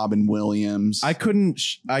Miller, Robin Williams? I couldn't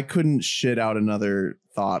shit out another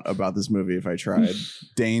thought about this movie if I tried.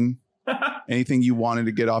 Dane, anything you wanted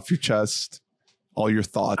to get off your chest? All your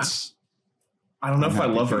thoughts? I don't know if I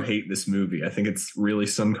love or hate this movie. I think it's really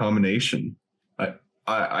some combination.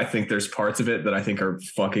 I think there's parts of it that I think are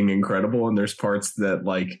fucking incredible, and there's parts that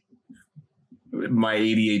like my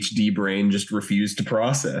ADHD brain just refused to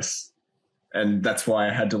process. And that's why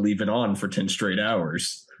I had to leave it on for 10 straight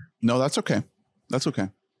hours. No, that's okay. That's okay.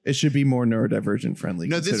 It should be more neurodivergent friendly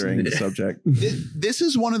considering the subject. This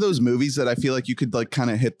is one of those movies that I feel like you could like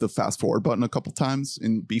kind of hit the fast forward button a couple times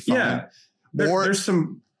and be fine. Yeah. There's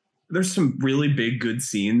some really big good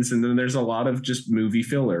scenes, and then there's a lot of just movie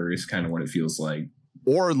filler is kind of what it feels like.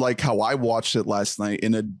 Or like how I watched it last night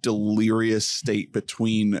in a delirious state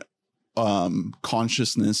between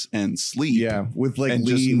consciousness and sleep. Yeah, with like and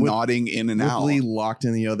Lee just nodding in and out. Lee locked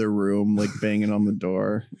in the other room, like banging on the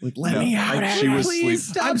door. Like, let me out. She was asleep.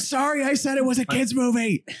 Stop. I'm sorry, I said it was a kids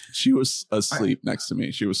movie. She was asleep next to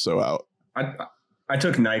me. She was so out. I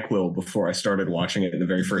took NyQuil before I started watching it the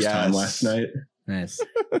very first time last night. Nice.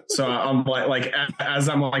 So I'm like as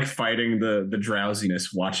I'm like fighting the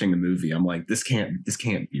drowsiness watching the movie, I'm like, this can't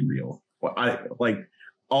be real. I like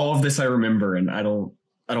all of this I remember, and I don't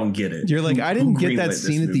get it. You're like, I didn't get that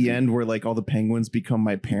scene at the end where like all the penguins become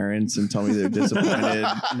my parents and tell me they're disappointed.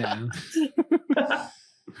 No.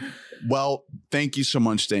 Well, thank you so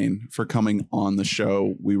much, Dane, for coming on the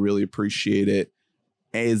show. We really appreciate it.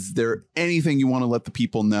 Is there anything you want to let the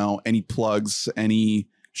people know? Any plugs, any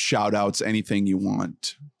shout outs, anything you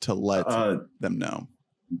want to let them know?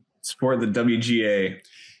 Support the WGA.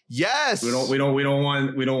 Yes. We don't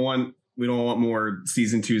want more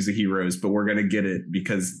season 2s of Heroes, but we're gonna get it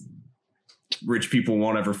because rich people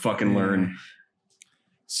won't ever fucking learn.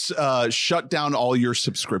 Shut down all your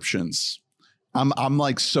subscriptions. I'm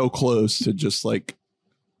like so close to just like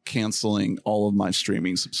canceling all of my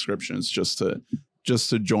streaming subscriptions just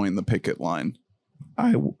to join the picket line.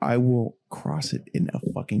 I will cross it in a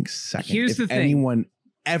fucking second. Here's the thing. Anyone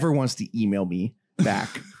ever wants to email me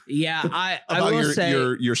back. Yeah, I About will say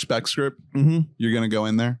your spec script. You're gonna go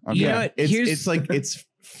in there. Okay. You know what? It's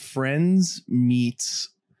Friends meets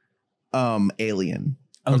Alien.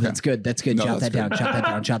 Oh, Okay. that's good. That's good. No, Jot that's that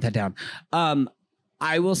down. Jot that down.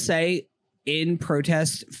 I will say, in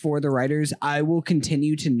protest for the writers, I will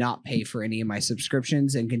continue to not pay for any of my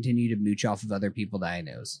subscriptions and continue to mooch off of other people that I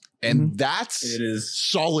know. And that's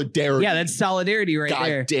solidarity. Yeah, that's solidarity right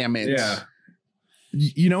there. God damn it. Yeah.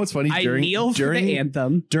 You know what's funny? I kneel for the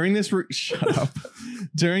anthem. During this, shut up.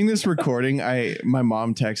 During this recording, my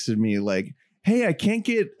mom texted me like, "Hey, I can't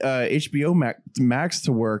get HBO Max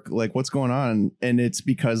to work. Like, what's going on?" And it's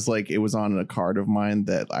because like it was on a card of mine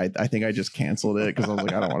that I think I just canceled it because I was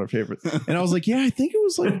like, I don't want to pay for it. And I was like, yeah, I think it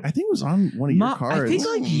was on one of your cards. I think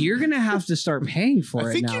like you're gonna have to start paying for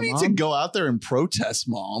it. I think now, you need Mom. to go out there and protest,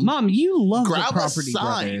 Mom. Mom, you love Grab the Property a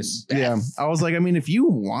sign. Brothers. Yeah, I was like, I mean, if you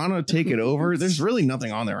want to take it over, there's really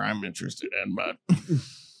nothing on there I'm interested in. But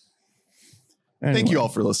anyway. Thank you all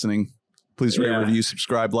for listening. Please rate, review,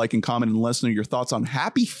 subscribe, like, and comment, and let us know your thoughts on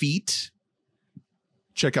Happy Feet.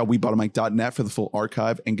 Check out weboughtamike.net for the full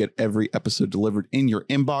archive and get every episode delivered in your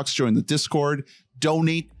inbox. Join the Discord.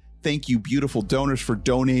 Donate. Thank you, beautiful donors, for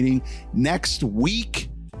donating. Next week,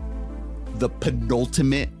 the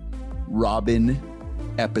penultimate Robin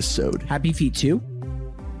episode. Happy Feet 2.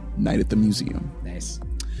 Night at the Museum. Nice.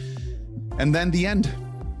 And then the end.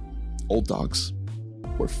 Old Dogs.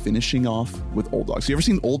 We're finishing off with Old Dogs. You ever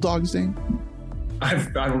seen Old Dogs, Dane?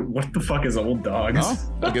 What the fuck is Old Dogs?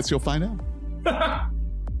 Oh, I guess you'll find out.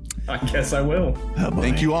 I guess I will.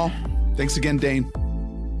 Thank you all. Thanks again, Dane.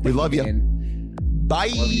 We love you. Bye.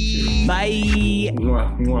 Bye.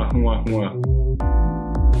 Mwah, mwah, mwah, mwah.